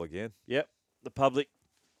all again. Yep, the public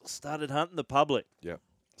started hunting the public. Yep.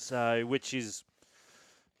 So, which is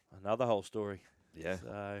another whole story.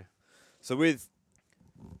 Yeah. So with,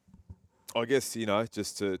 I guess,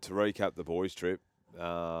 just to recap the boys' trip,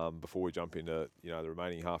 before we jump into, the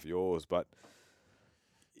remaining half of yours, but,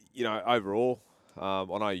 overall, I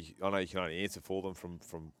know you can only answer for them from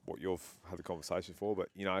what you've had the conversation for, but,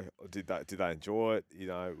 did they enjoy it?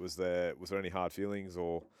 Was there any hard feelings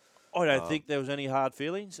or? I don't think there was any hard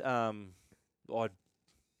feelings. There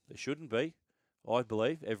shouldn't be. I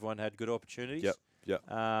believe everyone had good opportunities. Yep.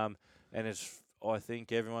 And I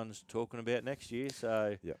think everyone's talking about next year,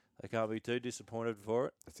 so they can't be too disappointed for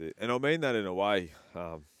it. That's it. And I mean that in a way.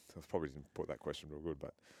 I probably didn't put that question real good,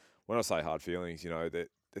 but when I say hard feelings, that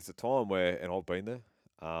there's a time where, and I've been there,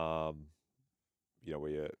 where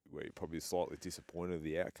you're probably slightly disappointed with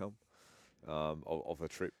the outcome of the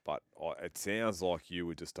trip, but it sounds like you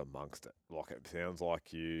were just amongst it. Like it sounds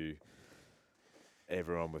like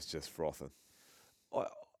everyone was just frothing.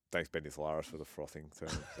 Thanks, Benny Solaris, for the frothing term.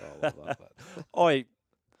 So I love that.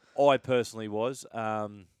 I personally was. I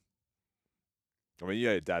mean, you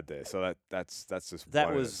had your dad there, so that's just that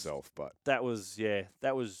one was in itself. But that was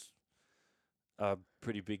a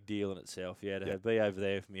pretty big deal in itself. Yeah, to be over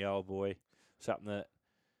there with my old boy, something that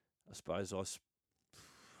I suppose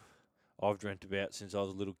I've dreamt about since I was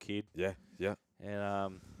a little kid. Yeah.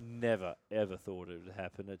 And never ever thought it would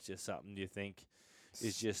happen. It's just something you think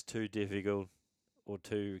is just too difficult or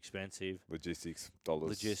too expensive. Logistics,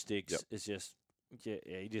 dollars. It's just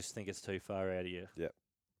you just think it's too far out of you. Yep.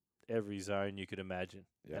 Every zone you could imagine,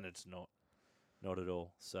 and it's not at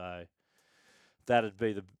all. So that'd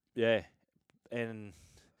be and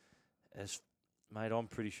mate, I'm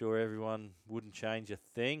pretty sure everyone wouldn't change a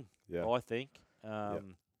thing. Yeah. I think.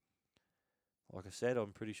 Like I said,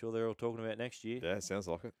 I'm pretty sure they're all talking about next year. Yeah, sounds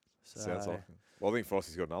like it. So sounds like it. Well, I think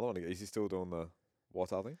Frosty's got another one. Is he still doing the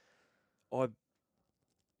Watar thing? I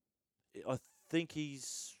think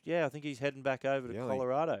he's heading back over to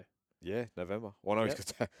Colorado. Yeah, November. Well, I know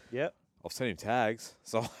he's got Yep. I've seen him tags,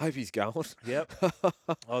 so I hope he's going. Yep.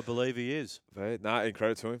 I believe he is. And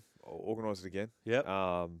credit to him. Organised it again. Yep.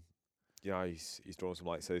 He's drawn some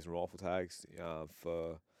late season rifle tags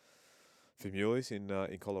for muleys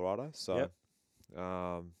in Colorado. So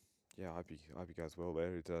I hope he goes well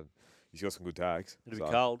there. He's got some good tags. It'll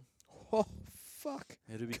be cold. Oh fuck!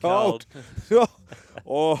 It'll be cold.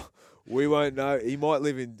 We won't know. He might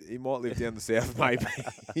live down the south, maybe.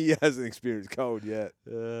 He hasn't experienced cold yet.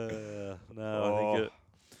 No,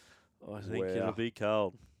 I think it'll be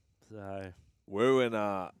cold. So we're in.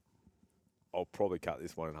 I'll probably cut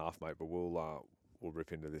this one in half, mate. But we'll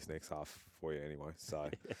rip into this next half for you anyway. So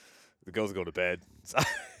the girls have gone to bed. So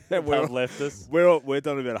they've left us. We're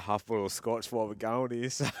done about a half bottle of scotch while we're going here.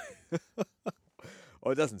 So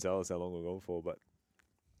it doesn't tell us how long we're going for, but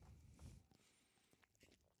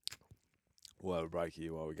we'll have a break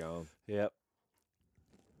here while we're going. Yep.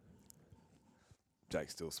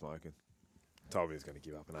 Jake's still smoking. Told me he was going to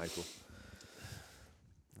give up in April.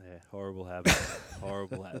 Yeah, horrible habit.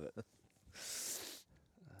 Horrible habit.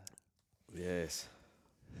 Yes.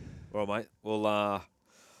 Well, mate. Well, I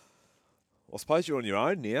suppose you're on your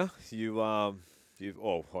own now. Well,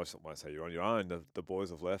 I won't say you're on your own. The boys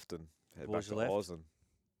have left and head Boys back have to left.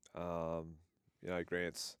 Oz, and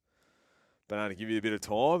Grant's been able to give you a bit of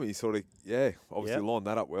time. He sort of, obviously Yep. lined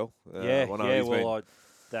that up well. Yeah, I know yeah. he's been. Well,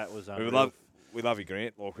 that was We unreal. love you,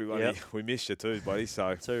 Grant. Like Yep. we miss you too, buddy.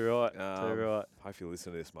 So Too right. Too right. hope you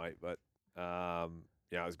listen to this, mate. But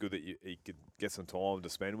it was good that he could get some time to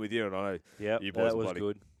spend with you, and I know Yep. you boys That were was bloody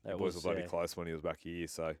good. you That boys were was bloody close when he was back here.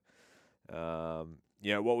 So,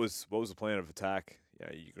 what was the plan of attack?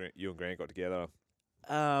 You and Grant got together.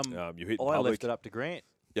 You hit in I public. left it up to Grant.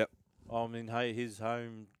 Yep. I'm in his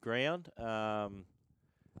home ground,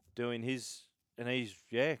 doing his, and he's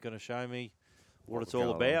going to show me what it's was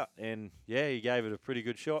all going on. about. And he gave it a pretty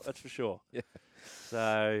good shot, that's for sure. Yeah.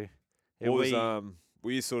 So, What was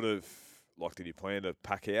were you sort of like? Did you plan to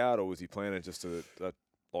pack out, or was he planning just to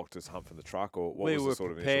just hunt from the truck, or what we was were the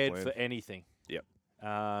sort of prepared initial for plan? anything. Yep.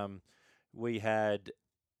 We had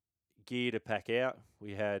gear to pack out.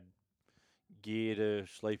 We had gear to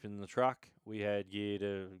sleep in the truck. We had gear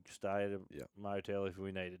to stay at a Yep. motel if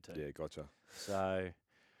we needed to. Yeah, gotcha. So,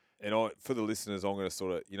 And for the listeners, I'm going to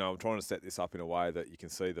sort of, I'm trying to set this up in a way that you can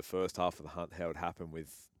see the first half of the hunt, how it happened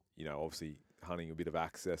with, obviously hunting a bit of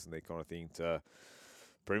access and that kind of thing, to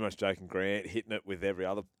pretty much Jake and Grant hitting it with every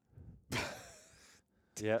other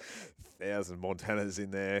yep. 1,000 Montanas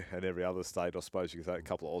in there and every other state. I suppose you could say a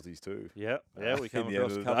couple of Aussies too. Yep. Yeah, we come in the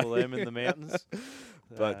end across a of the couple day. of them in the mountains.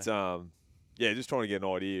 But just trying to get an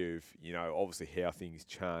idea of, obviously how things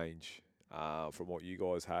change from what you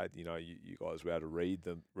guys had. You guys were able to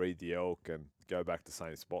read the elk and go back to the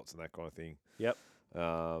same spots and that kind of thing. Yep.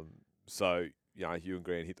 So, you and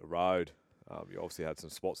Grant hit the road. You obviously had some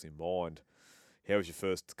spots in mind. How was your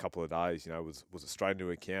first couple of days? Was it straight into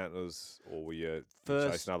encounters, or were you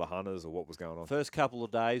chasing other hunters, or what was going on? First couple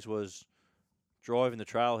of days was driving the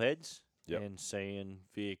trailheads Yep. and seeing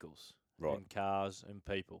vehicles Right. and cars and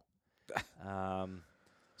people.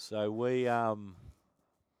 So we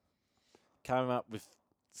came up with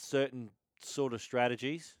certain sort of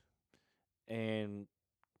strategies and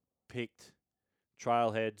picked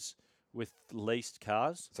trailheads with leased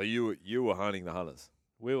cars. So you were hunting the hunters.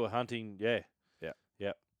 We were hunting,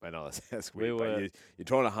 I know that's We weird, but were- you're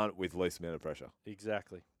trying to hunt with least amount of pressure.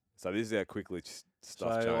 exactly. So this is how quickly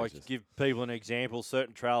stuff So I changes. could give people an example.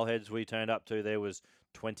 Certain trailheads we turned up to, there was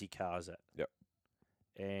 20 cars at. Yep.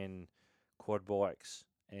 And quad bikes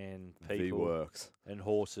and V people works. and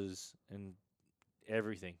horses and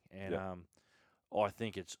everything. And Yep. I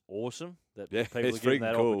think it's awesome that Yeah, people it's are getting freaking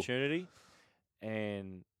that cool. opportunity.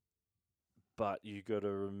 But you got to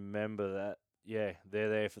remember that, they're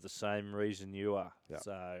there for the same reason you are. Yep.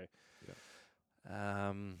 So,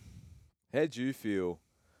 How'd you feel?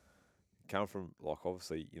 Come from, like,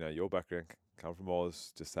 obviously, your background, come from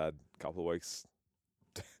Oz, just had a couple of weeks,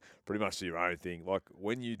 pretty much do your own thing. Like,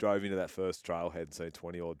 when you drove into that first trailhead and seen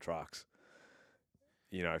 20 odd trucks,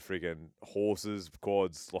 friggin' horses,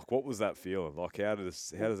 quads, like, what was that feeling? Like, how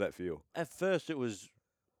does that feel? at first it was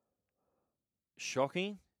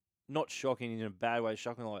shocking. Not shocking in a bad way,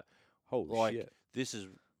 shocking Holy shit. this is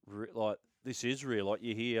this is real. Like,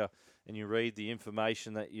 you hear and you read the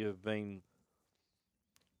information that you've been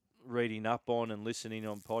reading up on and listening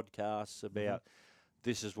on podcasts about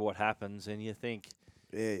this is what happens, and you think,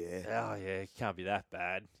 Yeah. oh yeah, it can't be that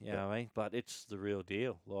bad, you know what I mean? But it's the real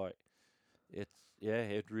deal. Like,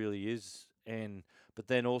 it really is. But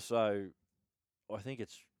then also, I think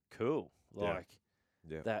it's cool, Yeah.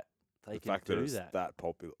 that they The can fact do that it's that. that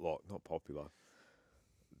popular, like, not popular,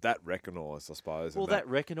 that recognised, I suppose. Well, and that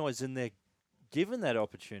recognised, and they're given that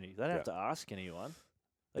opportunity. They don't Yeah. have to ask anyone.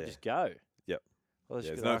 They Yeah. just go. Yep. Well, they just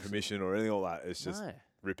there's gotta no ask them. permission or anything like that. It's just No.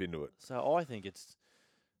 rip into it. So I think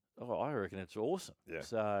I reckon it's awesome. Yeah.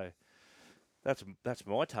 So that's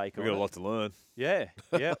my take We've on got a it. lot to learn. Yeah.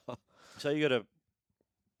 Yeah. So you got to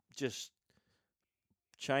just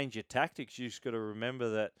change your tactics. You just got to remember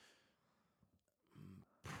that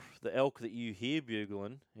the elk that you hear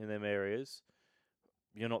bugling in them areas,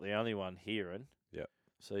 you're not the only one hearing. Yep.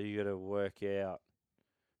 So you got to work out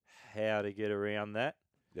how to get around that.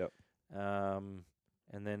 Yep.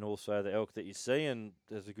 And then also the elk that you see, and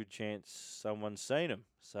there's a good chance someone's seen them.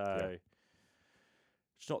 So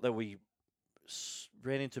it's not that we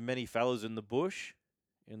ran into many fellas in the bush,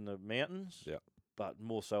 in the mountains. Yep. But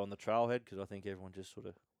more so on the trailhead, because I think everyone just sort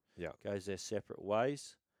of goes their separate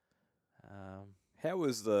ways. How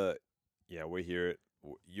was we hear it.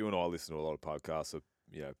 You and I listen to a lot of podcasts, so,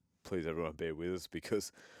 please everyone bear with us,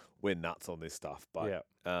 because we're nuts on this stuff. But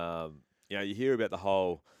Yeah. you hear about the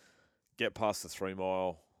whole get past the 3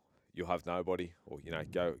 mile, you'll have nobody, or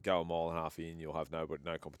go a mile and a half in, you'll have nobody,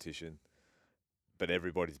 no competition, but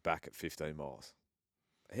everybody's back at 15 miles.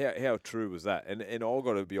 How true was that? And I've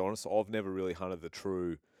got to be honest, I've never really hunted the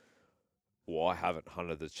true. Well, I haven't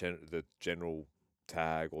hunted the general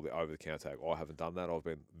tag or the over the counter tag. I haven't done that. I've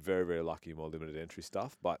been very, very lucky in my limited entry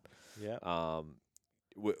stuff. But Yeah.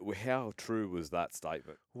 how true was that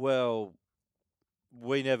statement? Well,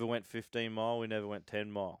 we never went 15 mile. We never went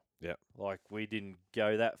 10 mile. Yeah. Like, we didn't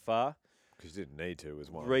go that far. Because you didn't need to, was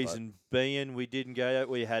one Reason being, we didn't go that.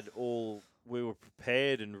 We were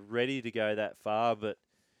prepared and ready to go that far, but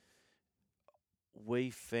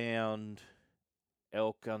we found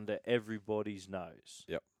elk under everybody's nose.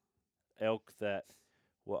 Yep. Elk that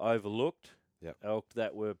were overlooked. Yep. Elk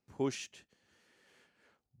that were pushed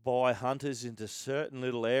by hunters into certain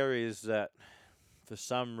little areas that, for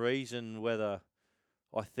some reason, whether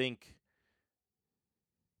I think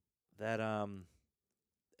that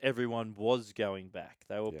everyone was going back.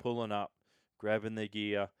 They were pulling up, grabbing their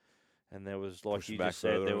gear, and there was, like Pushing you back just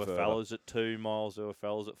said, there were further. fellas at 2 miles, there were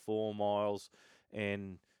fellas at 4 miles,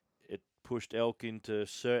 and it pushed elk into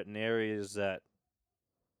certain areas that,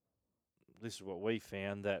 this is what we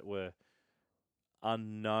found, that were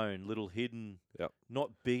unknown, little hidden, not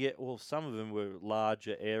big, well, some of them were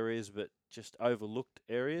larger areas, but just overlooked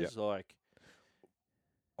areas. Like,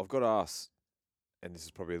 I've got to ask, and this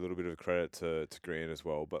is probably a little bit of a credit to Grant as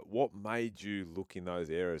well, but what made you look in those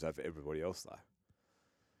areas over everybody else, though?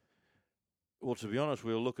 Well, to be honest,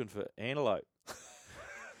 we were looking for antelope.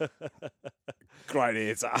 Great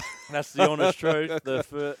answer. That's the honest truth.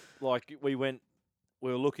 We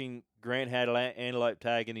were looking, Grant had an antelope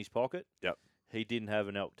tag in his pocket. Yep. He didn't have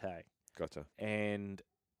an elk tag. Gotcha. And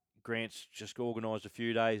Grant's just organised a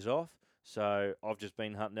few days off. So I've just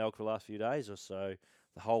been hunting elk for the last few days or so.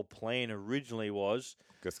 The whole plan originally was,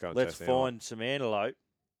 let's find some antelope,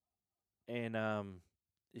 and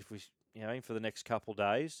if we, for the next couple of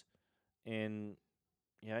days, and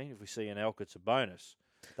if we see an elk, it's a bonus.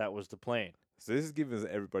 That was the plan. So this is giving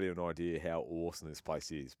everybody an idea how awesome this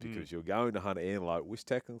place is, because you're going to hunt antelope, which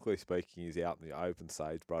technically speaking is out in the open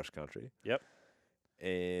sagebrush country. Yep.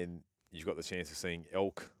 And you've got the chance of seeing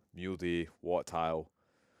elk, mule deer, whitetail,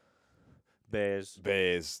 bears,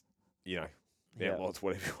 outlaws,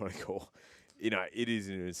 whatever you want to call. It is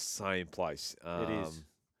an insane place. It is.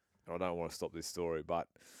 I don't want to stop this story, but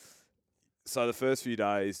so the first few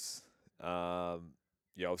days, you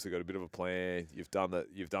obviously got a bit of a plan. You've done the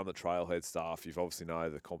trailhead stuff. You've obviously know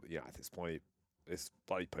there's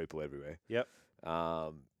bloody people everywhere. Yep.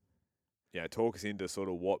 Talk us into sort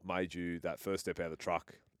of what made you that first step out of the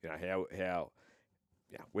truck.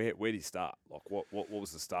 Where do you start? Like what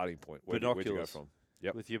was the starting point? Where'd you go from?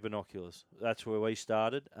 Yep. With your binoculars. That's where we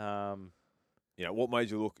started. What made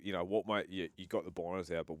you look? What made you got the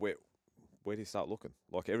binos out, but where do you start looking?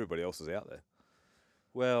 Like everybody else is out there.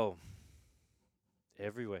 Well,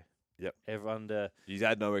 everywhere. Yep. Everyone. You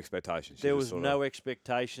had no expectations. There was no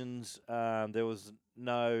expectations. There was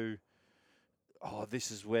no, this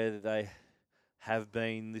is where they have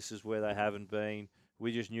been. This is where they haven't been.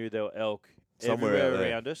 We just knew there were elk somewhere everywhere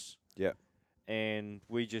around us. Yeah. And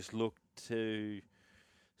we just looked to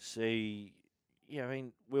see,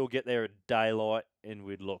 we'll get there at daylight and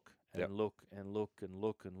we'd look and look and look and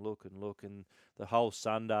look and look and look. And the whole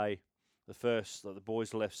Sunday, the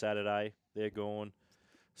boys left Saturday, they're gone.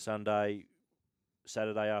 Saturday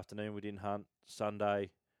afternoon we didn't hunt. Sunday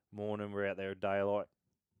morning we're out there at daylight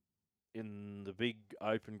in the big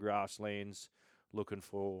open grasslands looking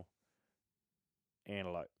for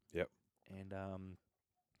antelope. Yep. And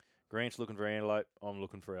Grant's looking for antelope. I'm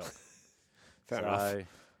looking for elk. Fair enough.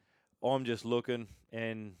 I'm just looking,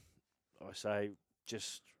 and I say,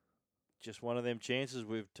 just one of them chances.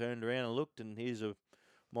 We've turned around and looked, and here's a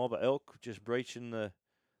mob of elk just breaching the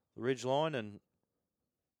ridge line, and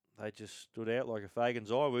they just stood out like a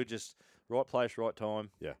Fagan's eye. We were just right place, right time.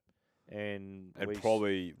 Yeah. And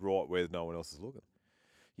probably right where no one else is looking.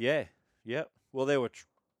 Yeah. Yep. Well, there were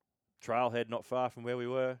trailhead not far from where we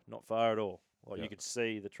were, not far at all. You could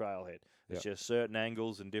see the trailhead. It's just certain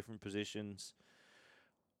angles and different positions.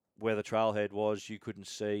 Where the trailhead was, you couldn't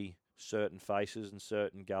see certain faces and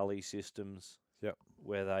certain gully systems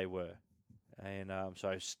where they were. And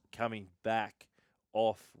so coming back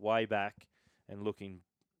way back and looking,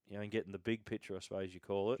 and getting the big picture, I suppose you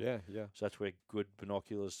call it. Yeah. So that's where good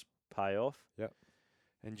binoculars pay off. Yeah.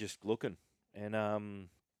 And just looking. And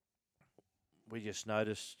we just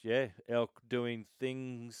noticed, elk doing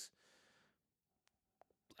things,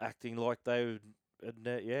 acting like they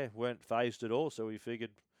weren't phased at all. So we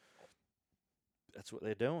figured that's what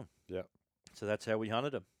they're doing. Yeah. So that's how we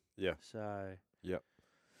hunted them. Yeah. So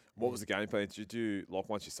What was the game plan? Did you, like,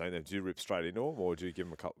 once you've seen them, do you rip straight into them, or do you give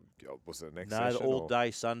them a couple? Was it the next no, session? all or?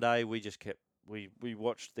 day Sunday we just kept we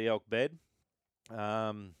watched the elk bed.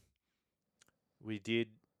 We did.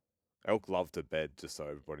 Elk love to bed, just so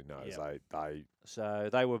everybody knows. Yep. So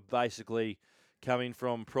they were basically coming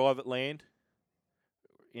from private land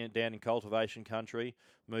down in cultivation country,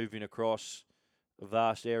 moving across a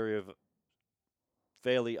vast area of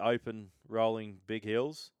fairly open, rolling big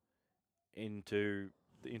hills into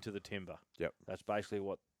the timber. Yep. That's basically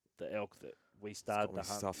what the elk that we started to hunt.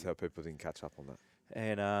 Stuff how people didn't catch up on that.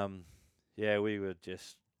 And yeah, we were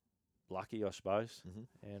just lucky, I suppose.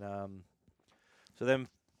 Mm-hmm. And so then,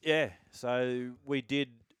 yeah, so we did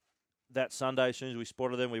that Sunday. As soon as we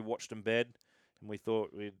spotted them, we watched them bed, and we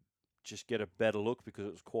thought we'd just get a better look because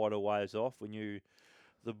it was quite a ways off. We knew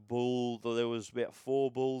the bull, there was about 3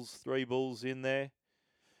 bulls in there.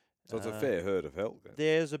 So it's a fair herd of elk then.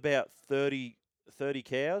 There's about 30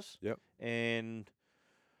 cows. Yep. And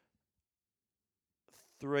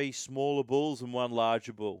 3 smaller bulls and 1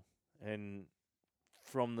 larger bull. And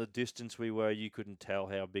from the distance we were, you couldn't tell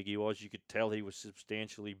how big he was. You could tell he was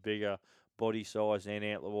substantially bigger body size and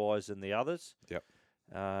antler-wise than the others. Yep.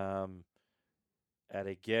 At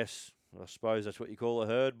a guess, I suppose that's what you call a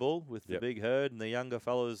herd bull, with the big herd and the younger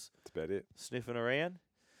fellas That's about it. sniffing around.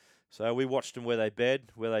 So we watched them where they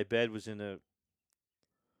bed. Where they bed was in an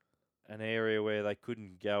area where they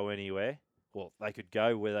couldn't go anywhere. Well, they could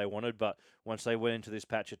go where they wanted, but once they went into this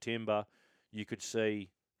patch of timber, you could see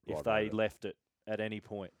if they left it at any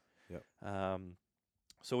point. Yep.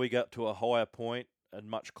 So we got to a higher point, a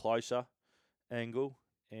much closer angle,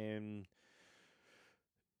 and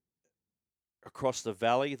across the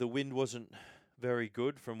valley, the wind wasn't very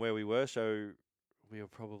good from where we were, so we were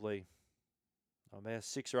probably about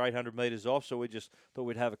 600 or 800 metres off. So we just thought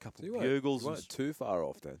we'd have a couple of bugles. You weren't too far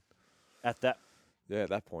off then. At that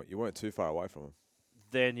point, you weren't too far away from them.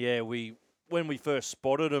 Then when we first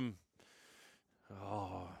spotted them,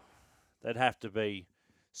 they'd have to be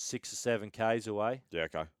 6 or 7 k's away. Yeah,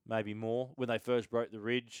 okay. Maybe more. When they first broke the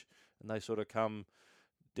ridge, and they sort of come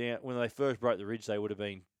down. When they first broke the ridge, they would have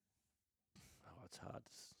been. It's hard.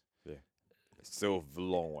 Yeah, it's still a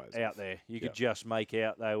long ways out off. There. You could just make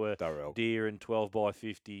out they were elk. deer in 12 by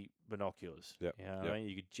 50 binoculars. Yep. You know what I mean?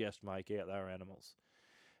 You could just make out they were animals.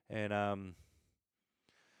 And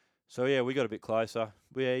so yeah, we got a bit closer.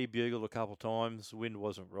 He bugled a couple of times. The wind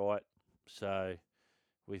wasn't right, so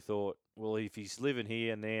we thought, well, if he's living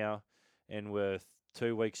here now, and we're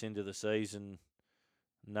 2 weeks into the season,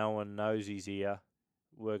 no one knows he's here.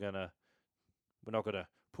 We're not gonna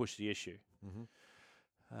push the issue. Mm-hmm.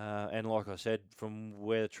 And like I said, from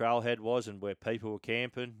where the trailhead was and where people were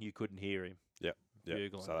camping, you couldn't hear him. Yeah.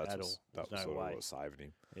 Bugling So at all. That was no sort way. of what saved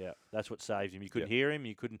him. Yeah, that's what saved him. You couldn't hear him.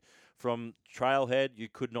 You couldn't, from trailhead, you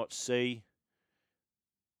could not see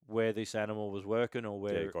where this animal was working or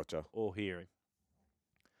where or hear him.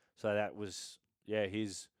 So that was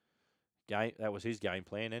his game. That was his game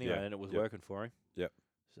plan anyway, and it was working for him. Yep.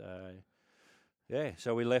 So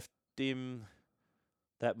so we left him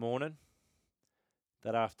that morning.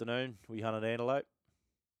 That afternoon, we hunted antelope.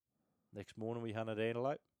 Next morning, we hunted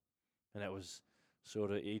antelope, and that was sort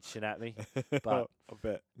of itching at me. But I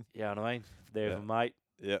bet. Yeah, you know what I mean? There for mate.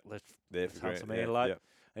 Yeah. Let's hunt some antelope.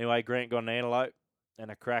 Anyway, Grant got an antelope and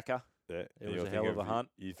a cracker. Yeah. It was a hell of a hunt.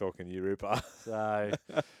 You talking you ripper. So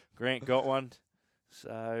Grant got one.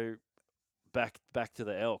 So back to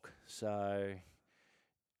the elk. So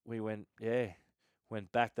we went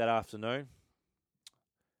back that afternoon.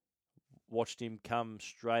 Watched him come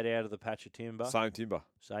straight out of the patch of timber. Same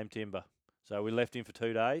timber. So we left him for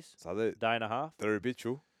 2 days. So day and a half. They're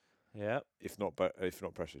habitual. Yeah. If not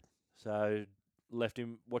pressured. So watch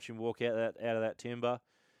him walk out of that timber,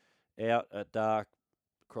 out at dark,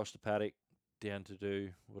 across the paddock, down to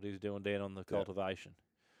do what he was doing down on the cultivation.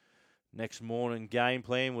 Next morning, game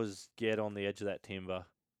plan was get on the edge of that timber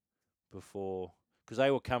before, because they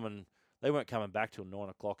weren't coming back till 9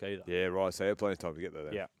 o'clock either. Yeah, right. So you had plenty of time to get there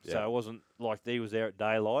then. Yeah. So it wasn't like he was there at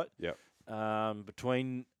daylight. Yeah.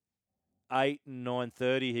 Between 8 and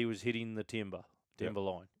 9:30, he was hitting the timber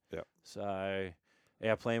line. Yeah. So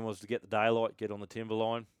our plan was to get the daylight, get on the timber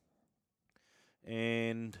line,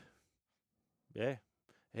 and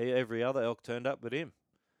every other elk turned up but him.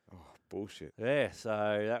 Oh, bullshit. Yeah.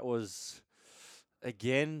 So that was,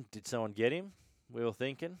 again, did someone get him? We were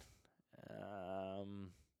thinking.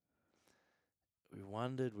 We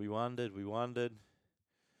wondered.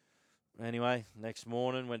 Anyway, next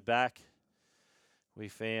morning, went back. We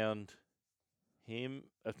found him.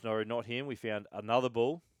 No, not him. We found another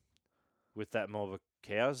bull with that mob of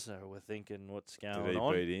cows. So we're thinking, what's going Did he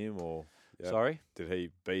on? beat him or? Yep. Sorry? Did he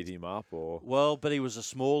beat him up or? Well, but he was a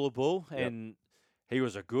smaller bull, Yep. and he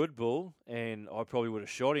was a good bull, and I probably would have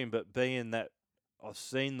shot him. But being that I've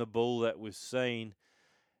seen the bull that we've seen,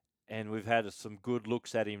 and we've had some good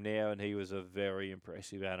looks at him now, and he was a very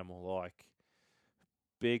impressive animal. Like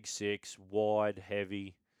big six, wide,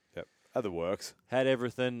 heavy, Other works. had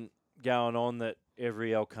everything going on that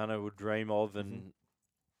every elk hunter would dream of, and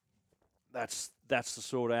that's the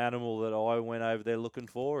sort of animal that I went over there looking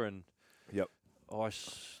for, and Yep.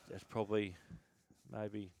 that's probably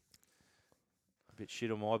maybe a bit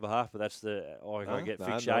shit on my behalf, but that's I get not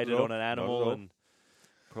at fixated all. on an Not at animal all. and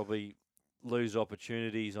probably lose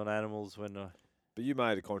opportunities on animals when But you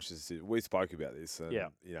made a conscious decision. We spoke about this, and Yeah.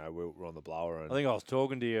 you know we're on the blower, and I think I was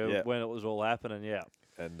talking to you Yeah. when it was all happening. Yeah,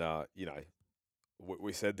 you know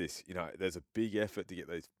we said this. You know, there's a big effort to get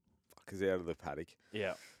these fuckers out of the paddock,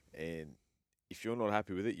 yeah, and if you're not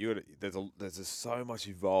happy with it, there's just so much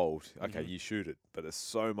involved. Okay, Mhm. you shoot it, but there's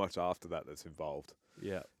so much after that that's involved.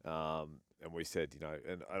 yeah, And we said, you know,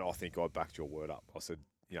 and I think I backed your word up. I said,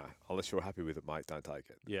 you know, unless you're happy with it, mate, don't take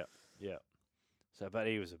it. yeah, yeah. So, but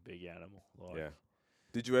he was a big animal. Like, Yeah.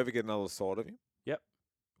 Did you ever get another side of him? Yep.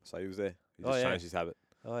 So he was there. He Oh, just yeah. changed his habit.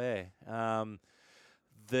 Oh yeah.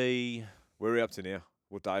 The Where are we up to now?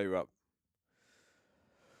 What day are you up?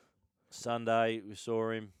 Sunday we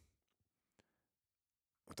saw him.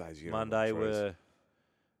 What day did you get Monday on the trees? we're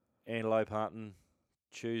antelope hunting.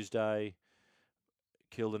 Tuesday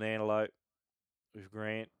killed an antelope with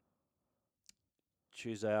Grant.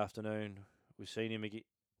 Tuesday afternoon we've seen him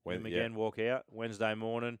again walk out. Wednesday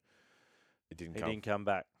morning It didn't he come. didn't come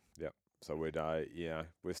back. So we're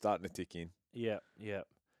starting to tick in. Yeah, yeah.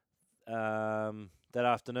 That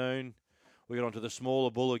afternoon we got onto the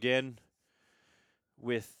smaller bull again.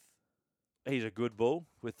 He's a good bull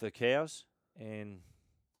with the cows, and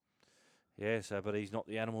yeah. So, but he's not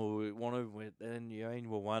the animal we wanted. Then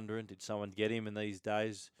we're wondering, did someone get him in these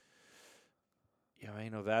days?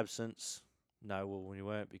 Of absence. No, well, we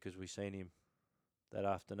weren't because we seen him that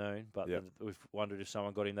afternoon. But Yep. we've wondered if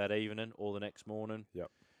someone got him that evening or the next morning.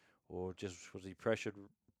 Yep. Or just was he pressured?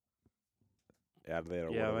 Out of there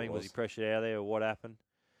or Yeah, whatever it was he pressured out of there or what happened?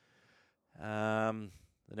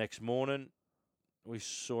 The next morning, we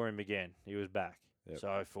saw him again. He was back. Yep.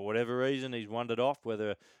 So for whatever reason, he's wandered off,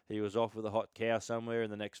 whether he was off with a hot cow somewhere in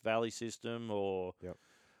the next valley system or Yep.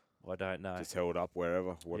 I don't know. Just held up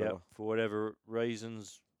wherever, whatever. Yep, for whatever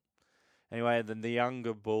reasons. Anyway, and then the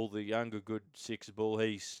younger bull, the younger good six bull,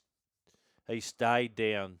 he stayed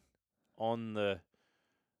down on the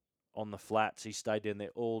flats. He stayed down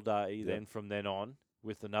there all day. Yep. Then from then on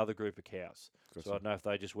with another group of cows. Gotcha. So I don't know if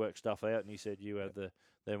they just work stuff out, and he said, you have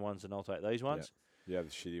them ones and I'll take these ones. You have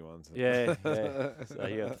the shitty ones. Yeah, yeah. So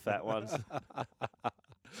you have the fat ones.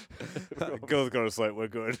 Girls go to sleep. We're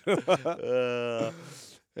good.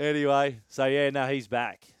 Anyway, so yeah, no, he's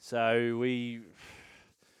back. So we,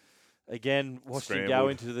 again, watched him go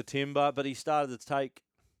Scrambled. into the timber, but he started to take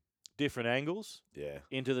different angles Yeah.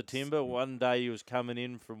 into the timber. One day he was coming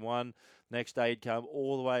in from one. Next day he'd come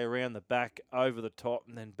all the way around the back, over the top,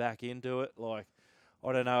 and then back into it. Like,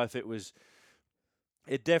 I don't know if it was...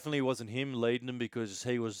 It definitely wasn't him leading them because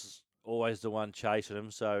he was always the one chasing them.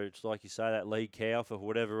 So it's like you say, that lead cow, for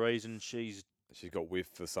whatever reason, she's got whiff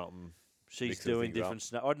for something. mixing doing things different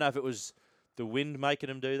stuff. I don't know if it was the wind making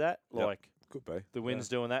them do that. Yep. Like, Could be. the wind's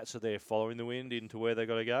doing that, so they're following the wind into where they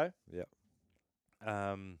got to go. Yep.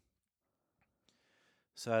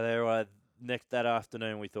 So there, that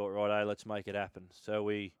afternoon, we thought, right, let's make it happen. So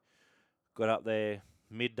we got up there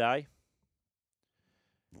midday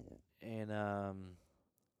and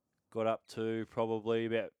got up to probably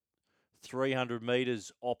about 300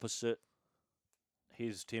 metres opposite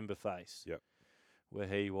his timber face. Yep. Where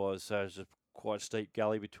he was. So there's a quite steep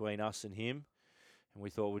gully between us and him. And we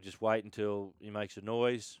thought we'd just wait until he makes a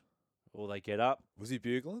noise or they get up. Was he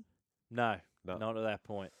bugling? No, No. not at that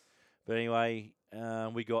point. But anyway,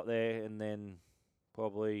 we got there and then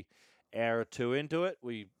probably hour or two into it,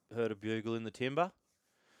 we heard a bugle in the timber.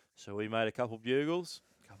 So we made a couple bugles,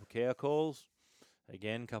 a couple cow calls,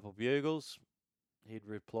 again, couple bugles. He'd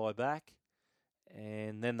reply back.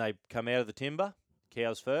 And then they come out of the timber,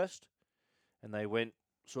 cows first, and they went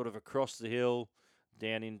sort of across the hill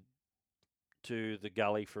down into the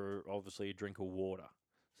gully for obviously a drink of water.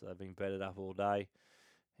 So they've been bedded up all day.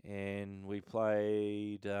 And we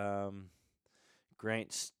played,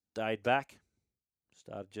 Grant stayed back,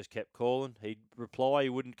 just kept calling. He'd reply, he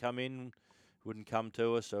wouldn't come in, wouldn't come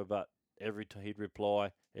to us, but every time he'd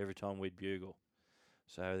reply every time we'd bugle.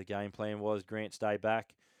 So the game plan was Grant stay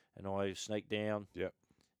back and I sneak down Yep.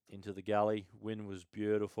 into the gully. Wind was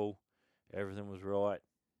beautiful. Everything was right.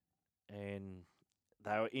 And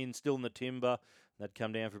they were still in the timber. They'd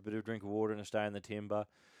come down for a bit of drink of water and stay in the timber.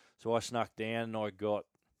 So I snuck down and I got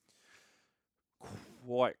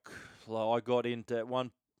quite low. I got into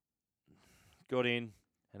one, got in,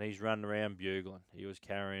 and he's running around bugling. He was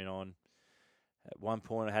carrying on. At one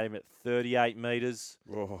point, I had him at 38 metres,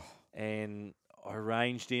 and I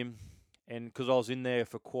ranged him. And because I was in there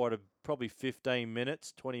for probably 15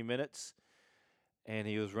 minutes, 20 minutes, and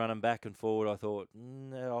he was running back and forward, I thought,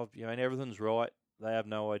 no, and everything's right. They have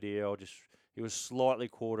no idea. He was slightly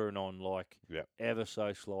quartering on, like ever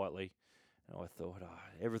so slightly. And I thought,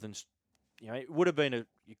 everything's, it would have been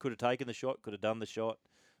you could have taken the shot, could have done the shot,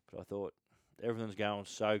 but I thought everything's going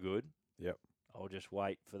so good. Yep. I'll just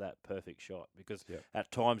wait for that perfect shot because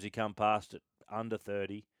at times he come past it under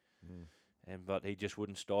 30, but he just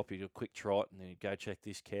wouldn't stop. He'd do a quick trot and then he'd go check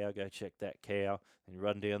this cow, go check that cow, and he'd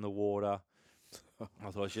run down the water.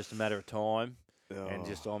 I thought it's just a matter of time, and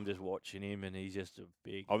I'm just watching him, and he's just a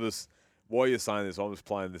big. While you're saying this, I'm just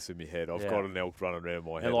playing this in my head. I've got an elk running around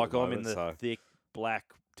my head. And I'm in the thick black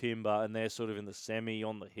timber, and they're sort of in the semi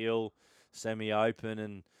on the hill, semi open,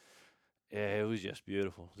 and it was just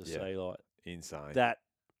beautiful to see. Like insane.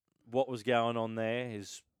 What was going on there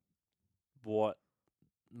is what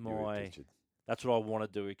that's what I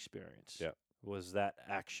wanted to experience. Yeah, was that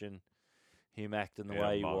action, him acting the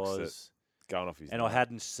way he was. Going off his and nut. I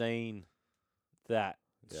hadn't seen that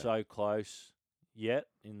so close yet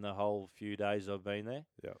in the whole few days I've been there.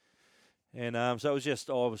 Yeah. And so it was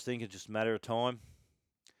I was thinking just a matter of time.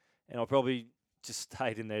 And I probably just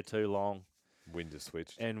stayed in there too long. Wind just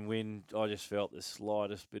switched. And I just felt the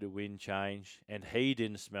slightest bit of wind change. And he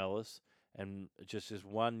didn't smell us. And just this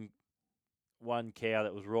one cow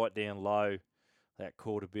that was right down low that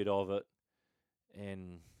caught a bit of it.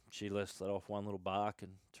 And she let off one little bark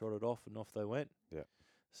and trotted off, and off they went. Yeah.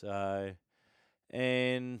 So,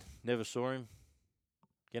 and never saw him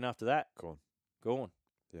again after that. Gone.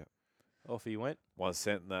 Yeah. Off he went. 1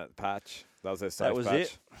 cent in that patch. That was their safe patch.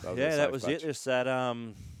 That was it. That was patch. it. Just that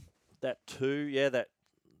that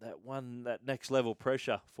next level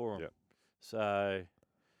pressure for him. Yeah. So I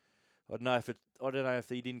don't know if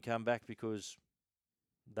he didn't come back because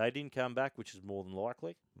they didn't come back, which is more than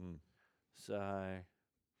likely. So.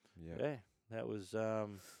 Yeah, that was.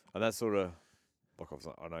 And that sort of,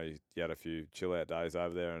 I know you had a few chill out days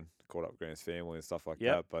over there and caught up with Grant's family and stuff like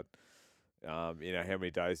that. But, how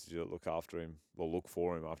many days did you look after him or look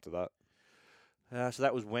for him after that? So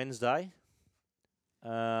that was Wednesday.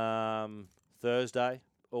 Thursday,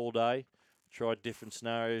 all day. Tried different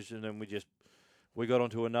scenarios, and then we got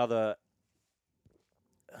onto another.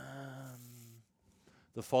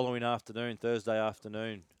 The following afternoon, Thursday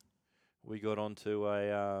afternoon. We got onto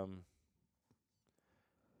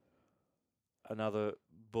another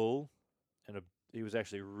bull, and he was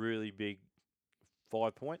actually a really big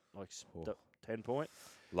 5 point, 10 point.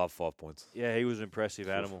 Love 5 points. Yeah, he was an impressive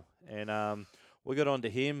animal. And we got onto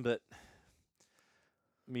him, but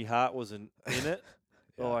my heart wasn't in it.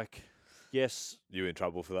 Yes. You in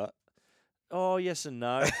trouble for that? Oh, yes and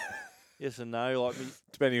no. Yes and no.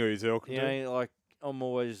 Depending who you're talking to. I'm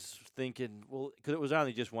always thinking, because it was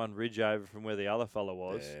only just one ridge over from where the other fella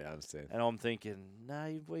was. Yeah, I understand. And I'm thinking,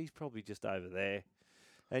 no, he's probably just over there.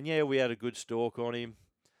 And, we had a good stalk on him.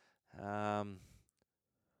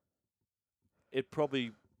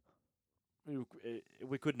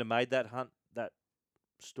 We couldn't have made that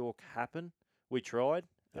stalk happen. We tried,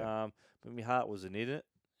 but my heart wasn't in it.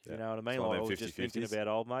 You know what I mean? I was just thinking about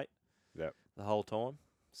old mate the whole time.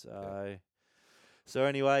 So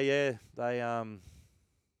anyway, they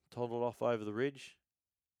toddled off over the ridge,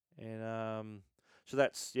 and so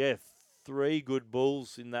that's 3 good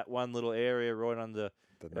bulls in that one little area right under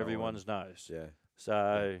everyone's nose. Yeah.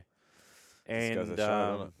 So,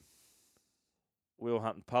 and we were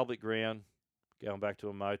hunting public ground, going back to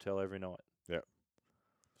a motel every night. Yeah.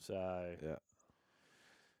 So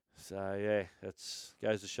that's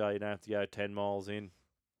goes to show you don't have to go 10 miles in,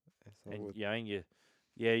 and you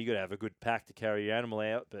got to have a good pack to carry your animal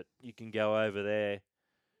out, but you can go over there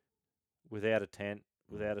without a tent,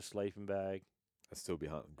 without a sleeping bag. And still be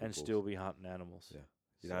hunting. And still be hunting animals. Yeah.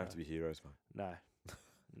 You don't have to be heroes, mate.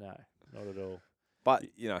 No, not at all. But,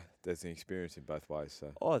 there's an experience in both ways.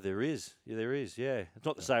 So. Oh, there is. Yeah, there is, yeah. It's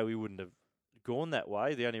not to say we wouldn't have gone that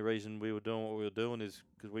way. The only reason we were doing what we were doing is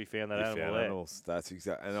because we found that animal there. Animals. That's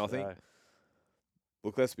exactly. And I think,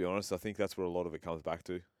 look, let's be honest, I think that's what a lot of it comes back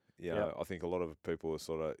to. I think a lot of people are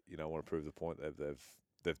sort of, want to prove the point that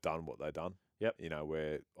they've done what they've done. Yep.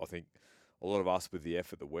 Where I think a lot of us with the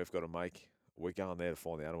effort that we've got to make, we're going there to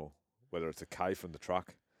find the animal, whether it's a K from the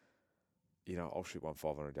truck, I'll shoot one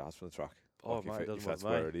 500 yards from the truck. Oh, Like, mate, it if doesn't that's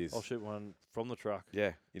bother where me. it is. I'll shoot one from the truck.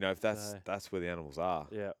 Yeah, if So- that's where the animals are.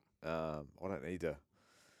 Yeah. I don't need to.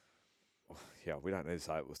 Yeah, we don't need to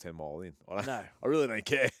say it was 10 mile in. I No. really don't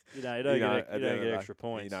care. You don't get, at the you don't end of get the extra day,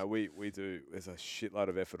 points. we do. There's a shitload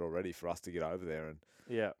of effort already for us to get over there, and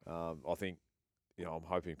Yeah. I think, I'm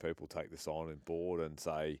hoping people take this on and board and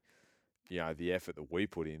say, the effort that we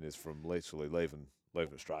put in is from literally leaving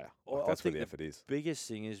Australia. Well, I That's where think the the effort is. Biggest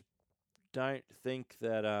thing is don't think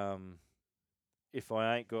that if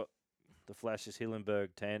I ain't got the Flashes Hillenberg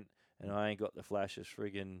tent and I ain't got the Flashes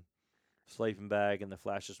friggin' sleeping bag and the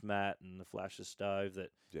Flashes mat and the Flashes stove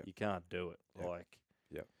that Yep. you can't do it. Yep. Like,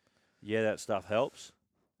 Yep. yeah, that stuff helps,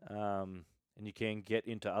 and you can get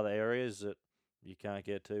into other areas that you can't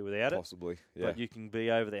get to without it. Possibly, yeah. But you can be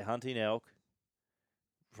over there hunting elk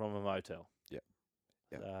from a motel. Yep.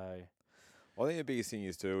 Yep. So, I think the biggest thing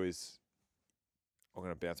is too is, I'm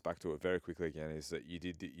going to bounce back to it very quickly again, is that you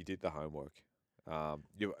did the homework.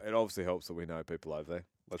 It obviously helps that we know people over there.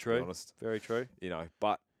 Let's True. be honest. very true.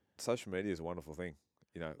 But social media is a wonderful thing.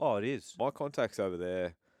 Oh, it is. My contacts over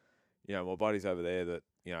there, my buddies over there that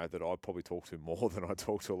that I probably talk to more than I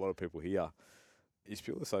talk to a lot of people here, is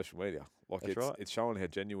purely social media. Like That's right. it's showing how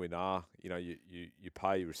genuine you are. You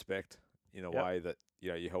pay respect in a Yep. way that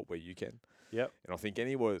you help where you can. Yep. And I think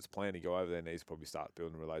anyone that's planning to go over there needs to probably start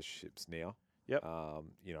building relationships now. Yep.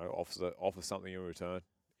 Offer something in return.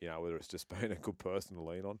 Whether it's just being a good person to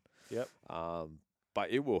lean on. Yep.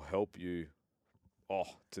 But it will help you.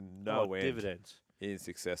 To no end Dividends. in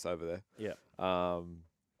success over there. Yeah.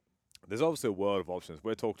 There's obviously a world of options.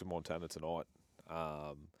 We're talking to Montana tonight.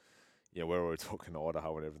 We're already talking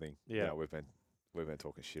Idaho and everything. Yeah. We've been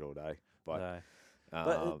talking shit all day. But No.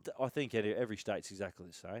 um, But I think every state's exactly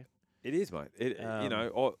the same. it is, mate.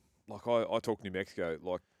 I talk New Mexico.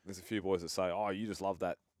 Like, there's a few boys that say, "Oh, you just love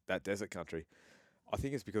that desert country." I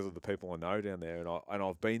think it's because of the people I know down there, and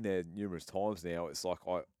I've been there numerous times now. It's like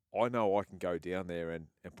I know I can go down there and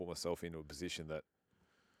put myself into a position that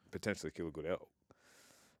potentially kill a good elk.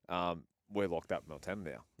 We're locked up in Montana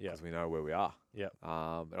now Yeah. because we know where we are. Yeah.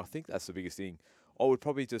 And I think that's the biggest thing. I would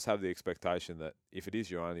probably just have the expectation that if it is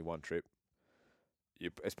your only one trip,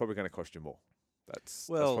 it's probably going to cost you more. That's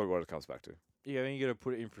probably what it comes back to. Yeah, and you got to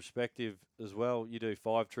put it in perspective as well. You do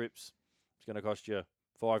 5 trips, it's going to cost you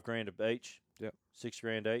 $5,000 each. Yep.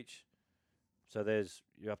 $6,000 each. So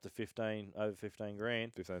you're up to over 15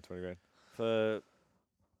 grand 15, 20 grand. for,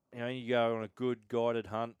 you go on a good guided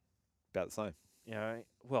hunt. About the same.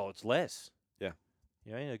 Well, it's less. Yeah.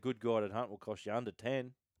 A good guided hunt will cost you under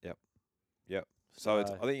 10. Yep. So I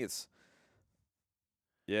think it's.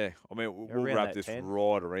 Yeah, I mean we'll around wrap that this 10.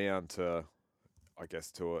 right around to, I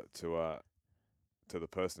guess to the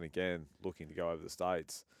person again looking to go over the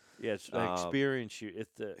States. Yeah, it's the experience you.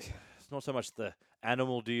 It's not so much the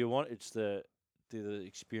animal do you want, it's the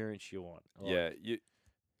experience you want. Yeah,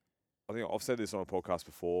 I think I've said this on a podcast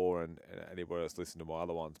before, and anybody else listen to my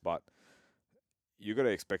other ones, but you got to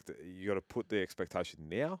expect it. You got to put the expectation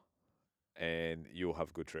now, and you'll have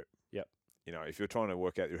a good trip. Yep. If you're trying to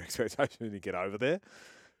work out your expectation when you get over there,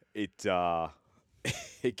 it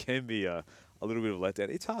it can be a little bit of a letdown.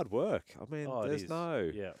 It's hard work. I mean, there's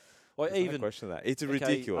no Yeah. Well, there's no even question of that. It's okay,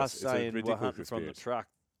 ridiculous. us It's a saying we're ridiculous hunting from the experience. truck,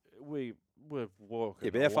 we're walking. Yeah,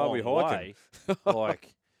 but how far are we hiking?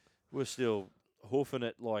 Like we're still hoofing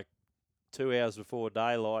it like 2 hours before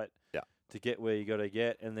daylight. Yeah. To get where you got to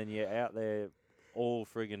get, and then you're out there all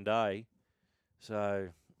friggin' day. So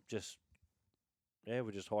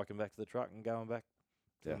we're just hiking back to the truck and going back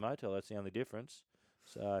to the motel. That's the only difference.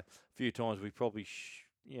 So a few times we probably,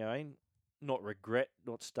 not regret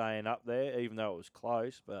not staying up there, even though it was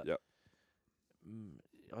close. But Yep.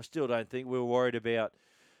 I still don't think we were worried about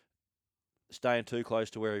staying too close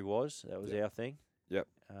to where he was. That was our thing. Yep.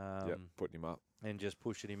 Yep. Putting him up. And just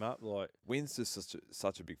pushing him up like. Wind's just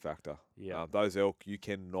such a big factor. Yeah. Those elk, you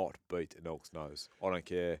cannot beat an elk's nose. I don't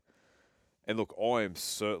care. And look, I am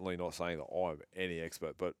certainly not saying that I'm any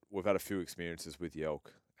expert, but we've had a few experiences with the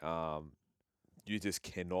elk. You just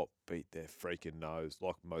cannot beat their freaking nose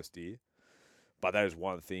like most deer. But that is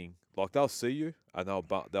one thing. Like, they'll see you and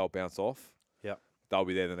they'll bounce off. Yep. They'll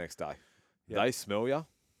be there the next day. Yep. They smell you,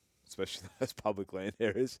 especially those public land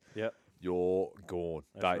areas. Yep. You're gone.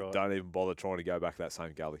 Right. Don't even bother trying to go back that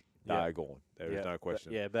same gully. They're gone. There is no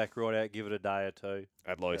question. Back right out. Give it a day or two.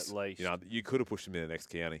 At least. You could have pushed them in the next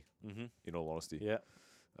county. Mm-hmm. In all honesty. Yeah.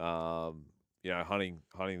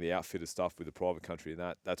 Hunting the outfitted stuff with the private country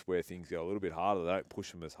and that's where things go a little bit harder. They don't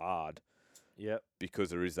push them as hard. Yep.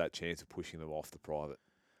 Because there is that chance of pushing them off the private.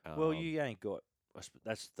 Well, you ain't got.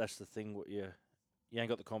 That's the thing. What you ain't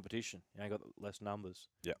got the competition. You ain't got the less numbers.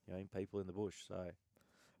 Yeah. You know, people in the bush. So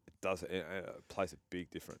It does. It plays a big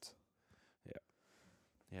difference.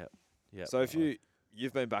 yeah. So if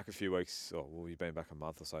you've been back a few weeks, you've been back a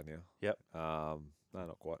month or so now. Yep. No,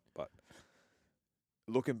 not quite. But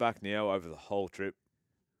looking back now over the whole trip,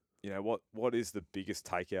 you know what is the biggest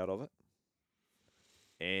takeout of it,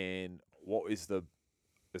 and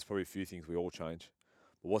there's probably a few things we all change.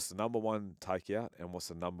 But what's the number one takeout, and what's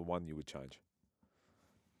the number one you would change?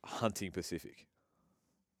 Hunting Pacific.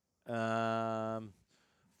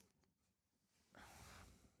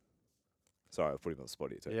 Sorry, I put him on the spot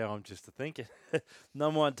here too. Yeah, I'm just thinking.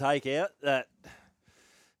 Number one takeout that.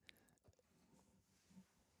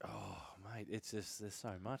 Oh, mate, it's just there's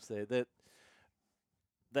so much there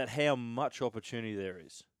that how much opportunity there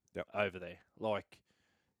is over there. Like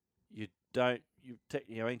you don't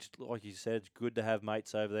like you said, it's good to have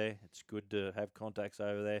mates over there. It's good to have contacts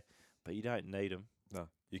over there, but you don't need them. No,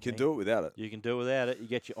 you can do it without it. You can do it without it. You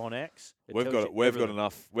get your on-ax. We've got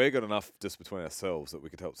enough. We've got enough just between ourselves that we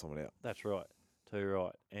could help someone out. That's right. Too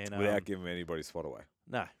right. And without giving anybody's spot away.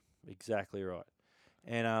 No, exactly right.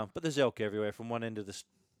 And but there's elk everywhere from one end of the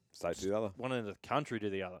state to the other, one end of the country to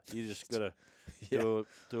the other. You just got to do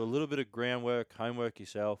a little bit of groundwork, homework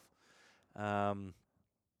yourself.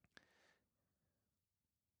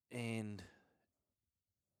 And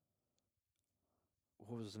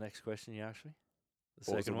what was the next question you asked me?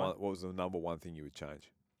 What was the number one thing you would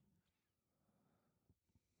change?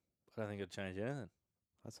 I don't think I'd change anything.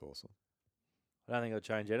 That's awesome. I don't think I'd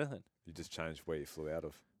change anything. You just changed where you flew out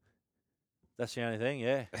of. That's the only thing,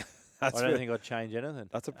 yeah. I don't think I'd change anything.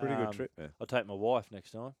 That's a pretty good trip, man. I'll take my wife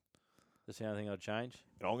next time. That's the only thing I'd change.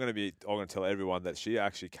 And I'm gonna tell everyone that she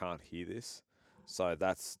actually can't hear this. So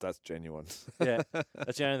that's genuine. Yeah.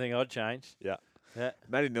 That's the only thing I'd change. Yeah. Yeah.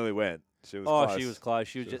 Maddie nearly went. She was close. She was close.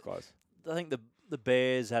 She was just close. I think the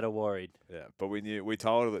Bears had her worried. Yeah. But we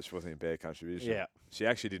told her that she wasn't in bear country. Yeah. She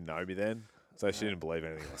actually didn't know me then. So she didn't believe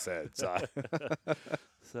anything I said.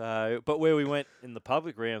 But where we went in the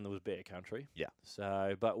public round, there was bear country. Yeah.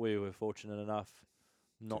 So, but we were fortunate enough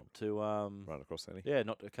not to run across any. Yeah,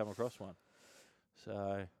 not to come across one.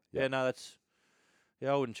 So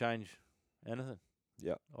I wouldn't change anything.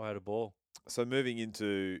 Yeah. I had a ball. So moving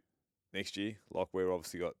into next year, like we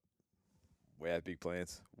have big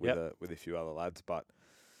plans with a few other lads, but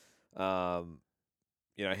how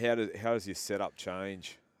does your setup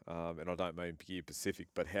change? And I don't mean Gear Pacific,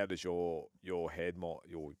 but how does your your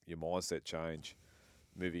mindset change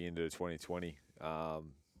moving into 2020?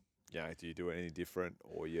 Do you do it any different,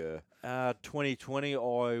 or 2020,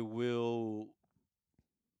 I will.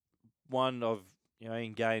 I've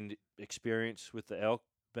gained experience with the elk.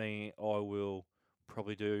 I will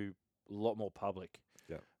probably do a lot more public.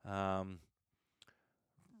 Yeah.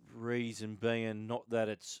 Reason being, not that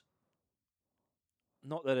it's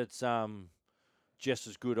just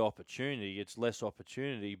as good opportunity. It's less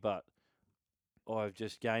opportunity, but I've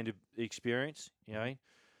just gained experience. I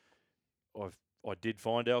did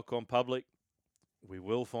find elk on public. We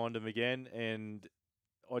will find them again, and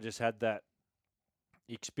I just had that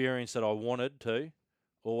experience that I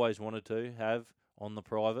always wanted to have on the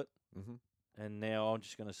private. Mm-hmm. And now I'm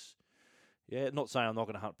just going to, not saying I'm not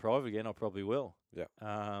going to hunt private again. I probably will. Yeah.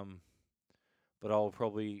 But I'll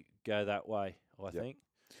probably go that way. I think.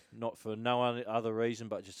 Not for no other reason,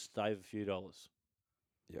 but just save a few dollars.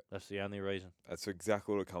 Yep. That's the only reason. That's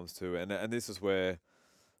exactly what it comes to. And this is where,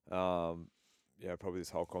 probably this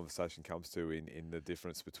whole conversation comes to in the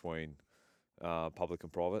difference between public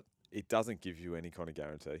and private. It doesn't give you any kind of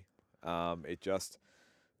guarantee.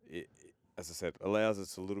 It as I said, allows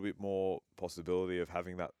us a little bit more possibility of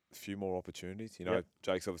having that few more opportunities.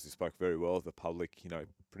 Jake's obviously spoke very well of the public,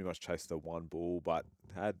 pretty much chased the one bull, but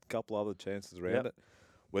had a couple other chances around it,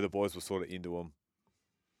 where the boys were sort of into them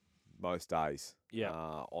most days.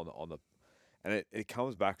 Yeah. And it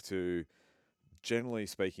comes back to, generally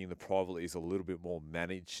speaking, the private is a little bit more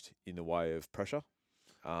managed in the way of pressure.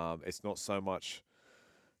 It's not so much,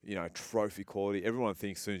 trophy quality. Everyone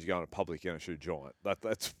thinks as soon as you go into public, you're going to shoot a giant.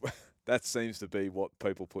 That seems to be what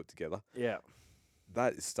people put together. Yeah.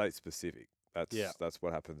 That is state specific. That's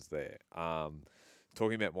what happens there.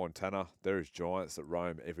 Talking about Montana, there is giants that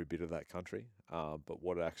roam every bit of that country. But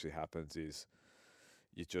what actually happens is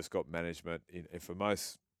you just got management in for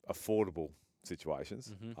most affordable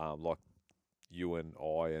situations, like you and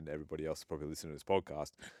I and everybody else probably listening to this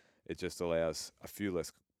podcast. It just allows a few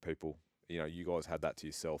less people. You guys had that to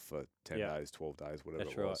yourself for 10 days, 12 days, whatever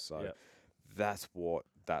That's it was. Right. So that's what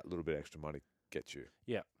that little bit extra money gets you.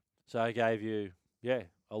 Yeah. So I gave you,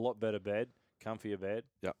 a lot better bed, comfier bed.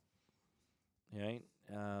 Yep.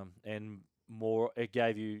 And more. It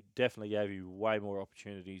definitely gave you way more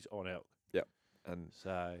opportunities on elk. And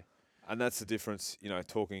So that's the difference. You know,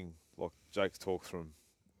 talking like Jake's talks from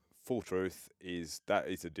full truth is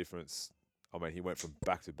the difference. I mean, he went from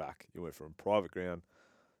back to back. He went from private ground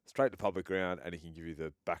straight to public ground, and he can give you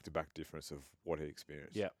the back to back difference of what he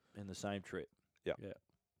experienced. yeah, in the same trip.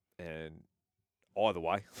 And either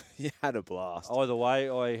way, he had a blast. Either way,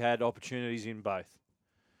 I had opportunities in both.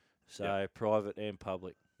 So Yep. private and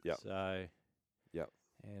public. Yep. So. Yep.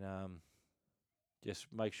 And just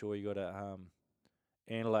make sure you got a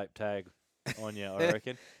antelope tag on you. I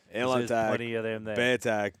reckon. 'Cause Antelope there's tag, plenty of them there. bear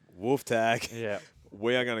tag, wolf tag. Yeah.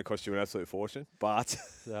 We are going to cost you an absolute fortune, but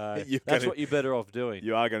So You're that's gonna- what you're better off doing.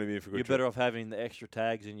 you are going to be in for a good You're trip. better off having the extra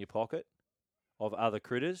tags in your pocket of other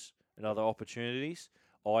critters and other opportunities,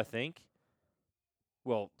 I think.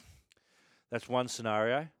 Well, that's one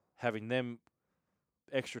scenario. Having them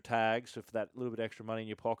extra tags for that little bit extra money in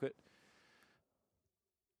your pocket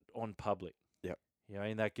on public. Yep. You know,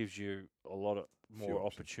 and that gives you a lot of Few more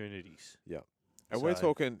options. opportunities. And we're So-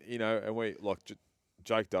 talking, you know, and we like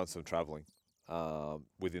Jake done some travelling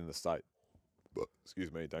within the state.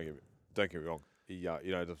 Excuse me, don't get me wrong. He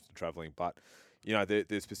does some travelling, but you know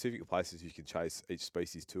there's specific places you can chase each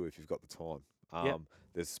species to if you've got the time. Yep.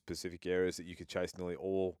 There's specific areas that you could chase nearly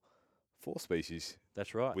all 4 species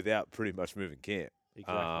That's right. without pretty much moving camp.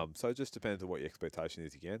 Exactly. So it just depends on what your expectation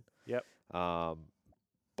is again. Yep.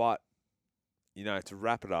 But you know, to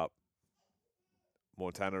wrap it up,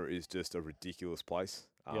 Montana is just a ridiculous place.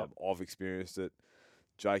 Yep. I've experienced it.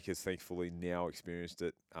 Jake has thankfully now experienced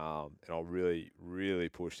it. And I'll really, really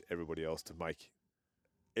push everybody else to make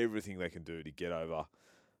everything they can do to get over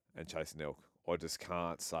and chase an elk. I just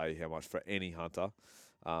can't say how much for any hunter.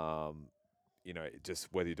 You know,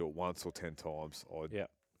 just whether you do it once or 10 times, I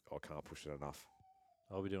can't push it enough.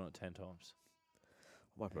 I'll be doing it 10 times.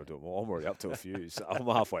 I might be able to do it more. I'm already up to a few, so I'm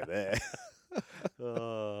halfway there.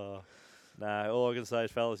 No, all I can say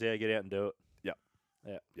is, fellas, get out and do it.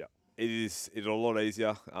 It's a lot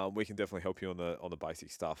easier. We can definitely help you on the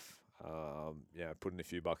basic stuff. Putting a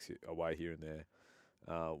few bucks away here and there,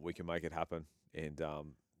 we can make it happen. And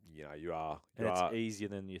you know, you are. It's easier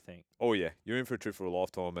than you think. Oh yeah, you're in for a trip for a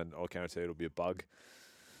lifetime, and I guarantee it'll be a bug.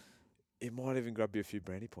 It might even grab you a few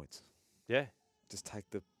brandy points. Yeah. Just take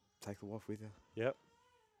the wife with you. Yep.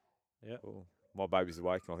 Yep. Cool. My baby's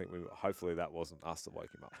awake, and I think hopefully that wasn't us that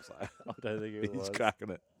woke him up. So I don't think it was. he's cracking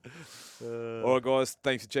it. Uh, All right, guys.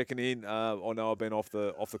 Thanks for checking in. I know I've been off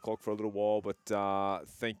the clock for a little while, but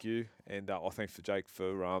thank you, and thanks for Jake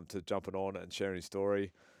for jumping on and sharing his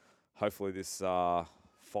story. Hopefully, this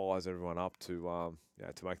fires everyone up to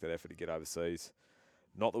make that effort to get overseas.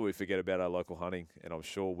 Not that we forget about our local hunting, and I'm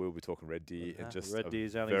sure we'll be talking red deer in just red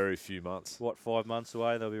deer's only very few months. 5 months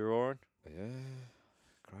away? They'll be roaring. Yeah,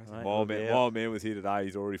 crazy. Mate, My old man was here today.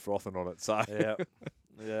 He's already frothing on it. So Yeah.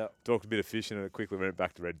 Yeah. talked a bit of fishing, and it quickly went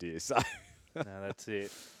back to red deer. So. No, that's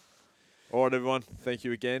it. All right, everyone. Thank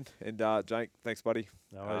you again. And Jake, thanks, buddy.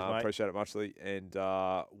 No worries, mate. Appreciate it muchly. And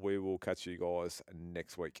we will catch you guys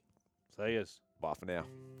next week. See yous. Bye for now.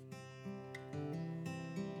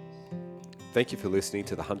 Thank you for listening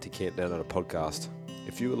to the Hunting Camp Down Under podcast.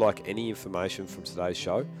 If you would like any information from today's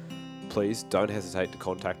show, please don't hesitate to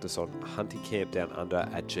contact us on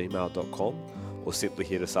huntingcampdownunder@gmail.com or simply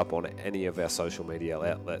hit us up on any of our social media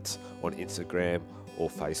outlets on Instagram or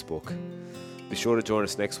Facebook. Be sure to join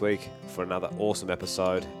us next week for another awesome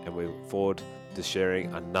episode, and we look forward to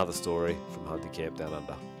sharing another story from Hunting Camp Down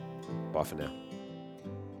Under. Bye for now.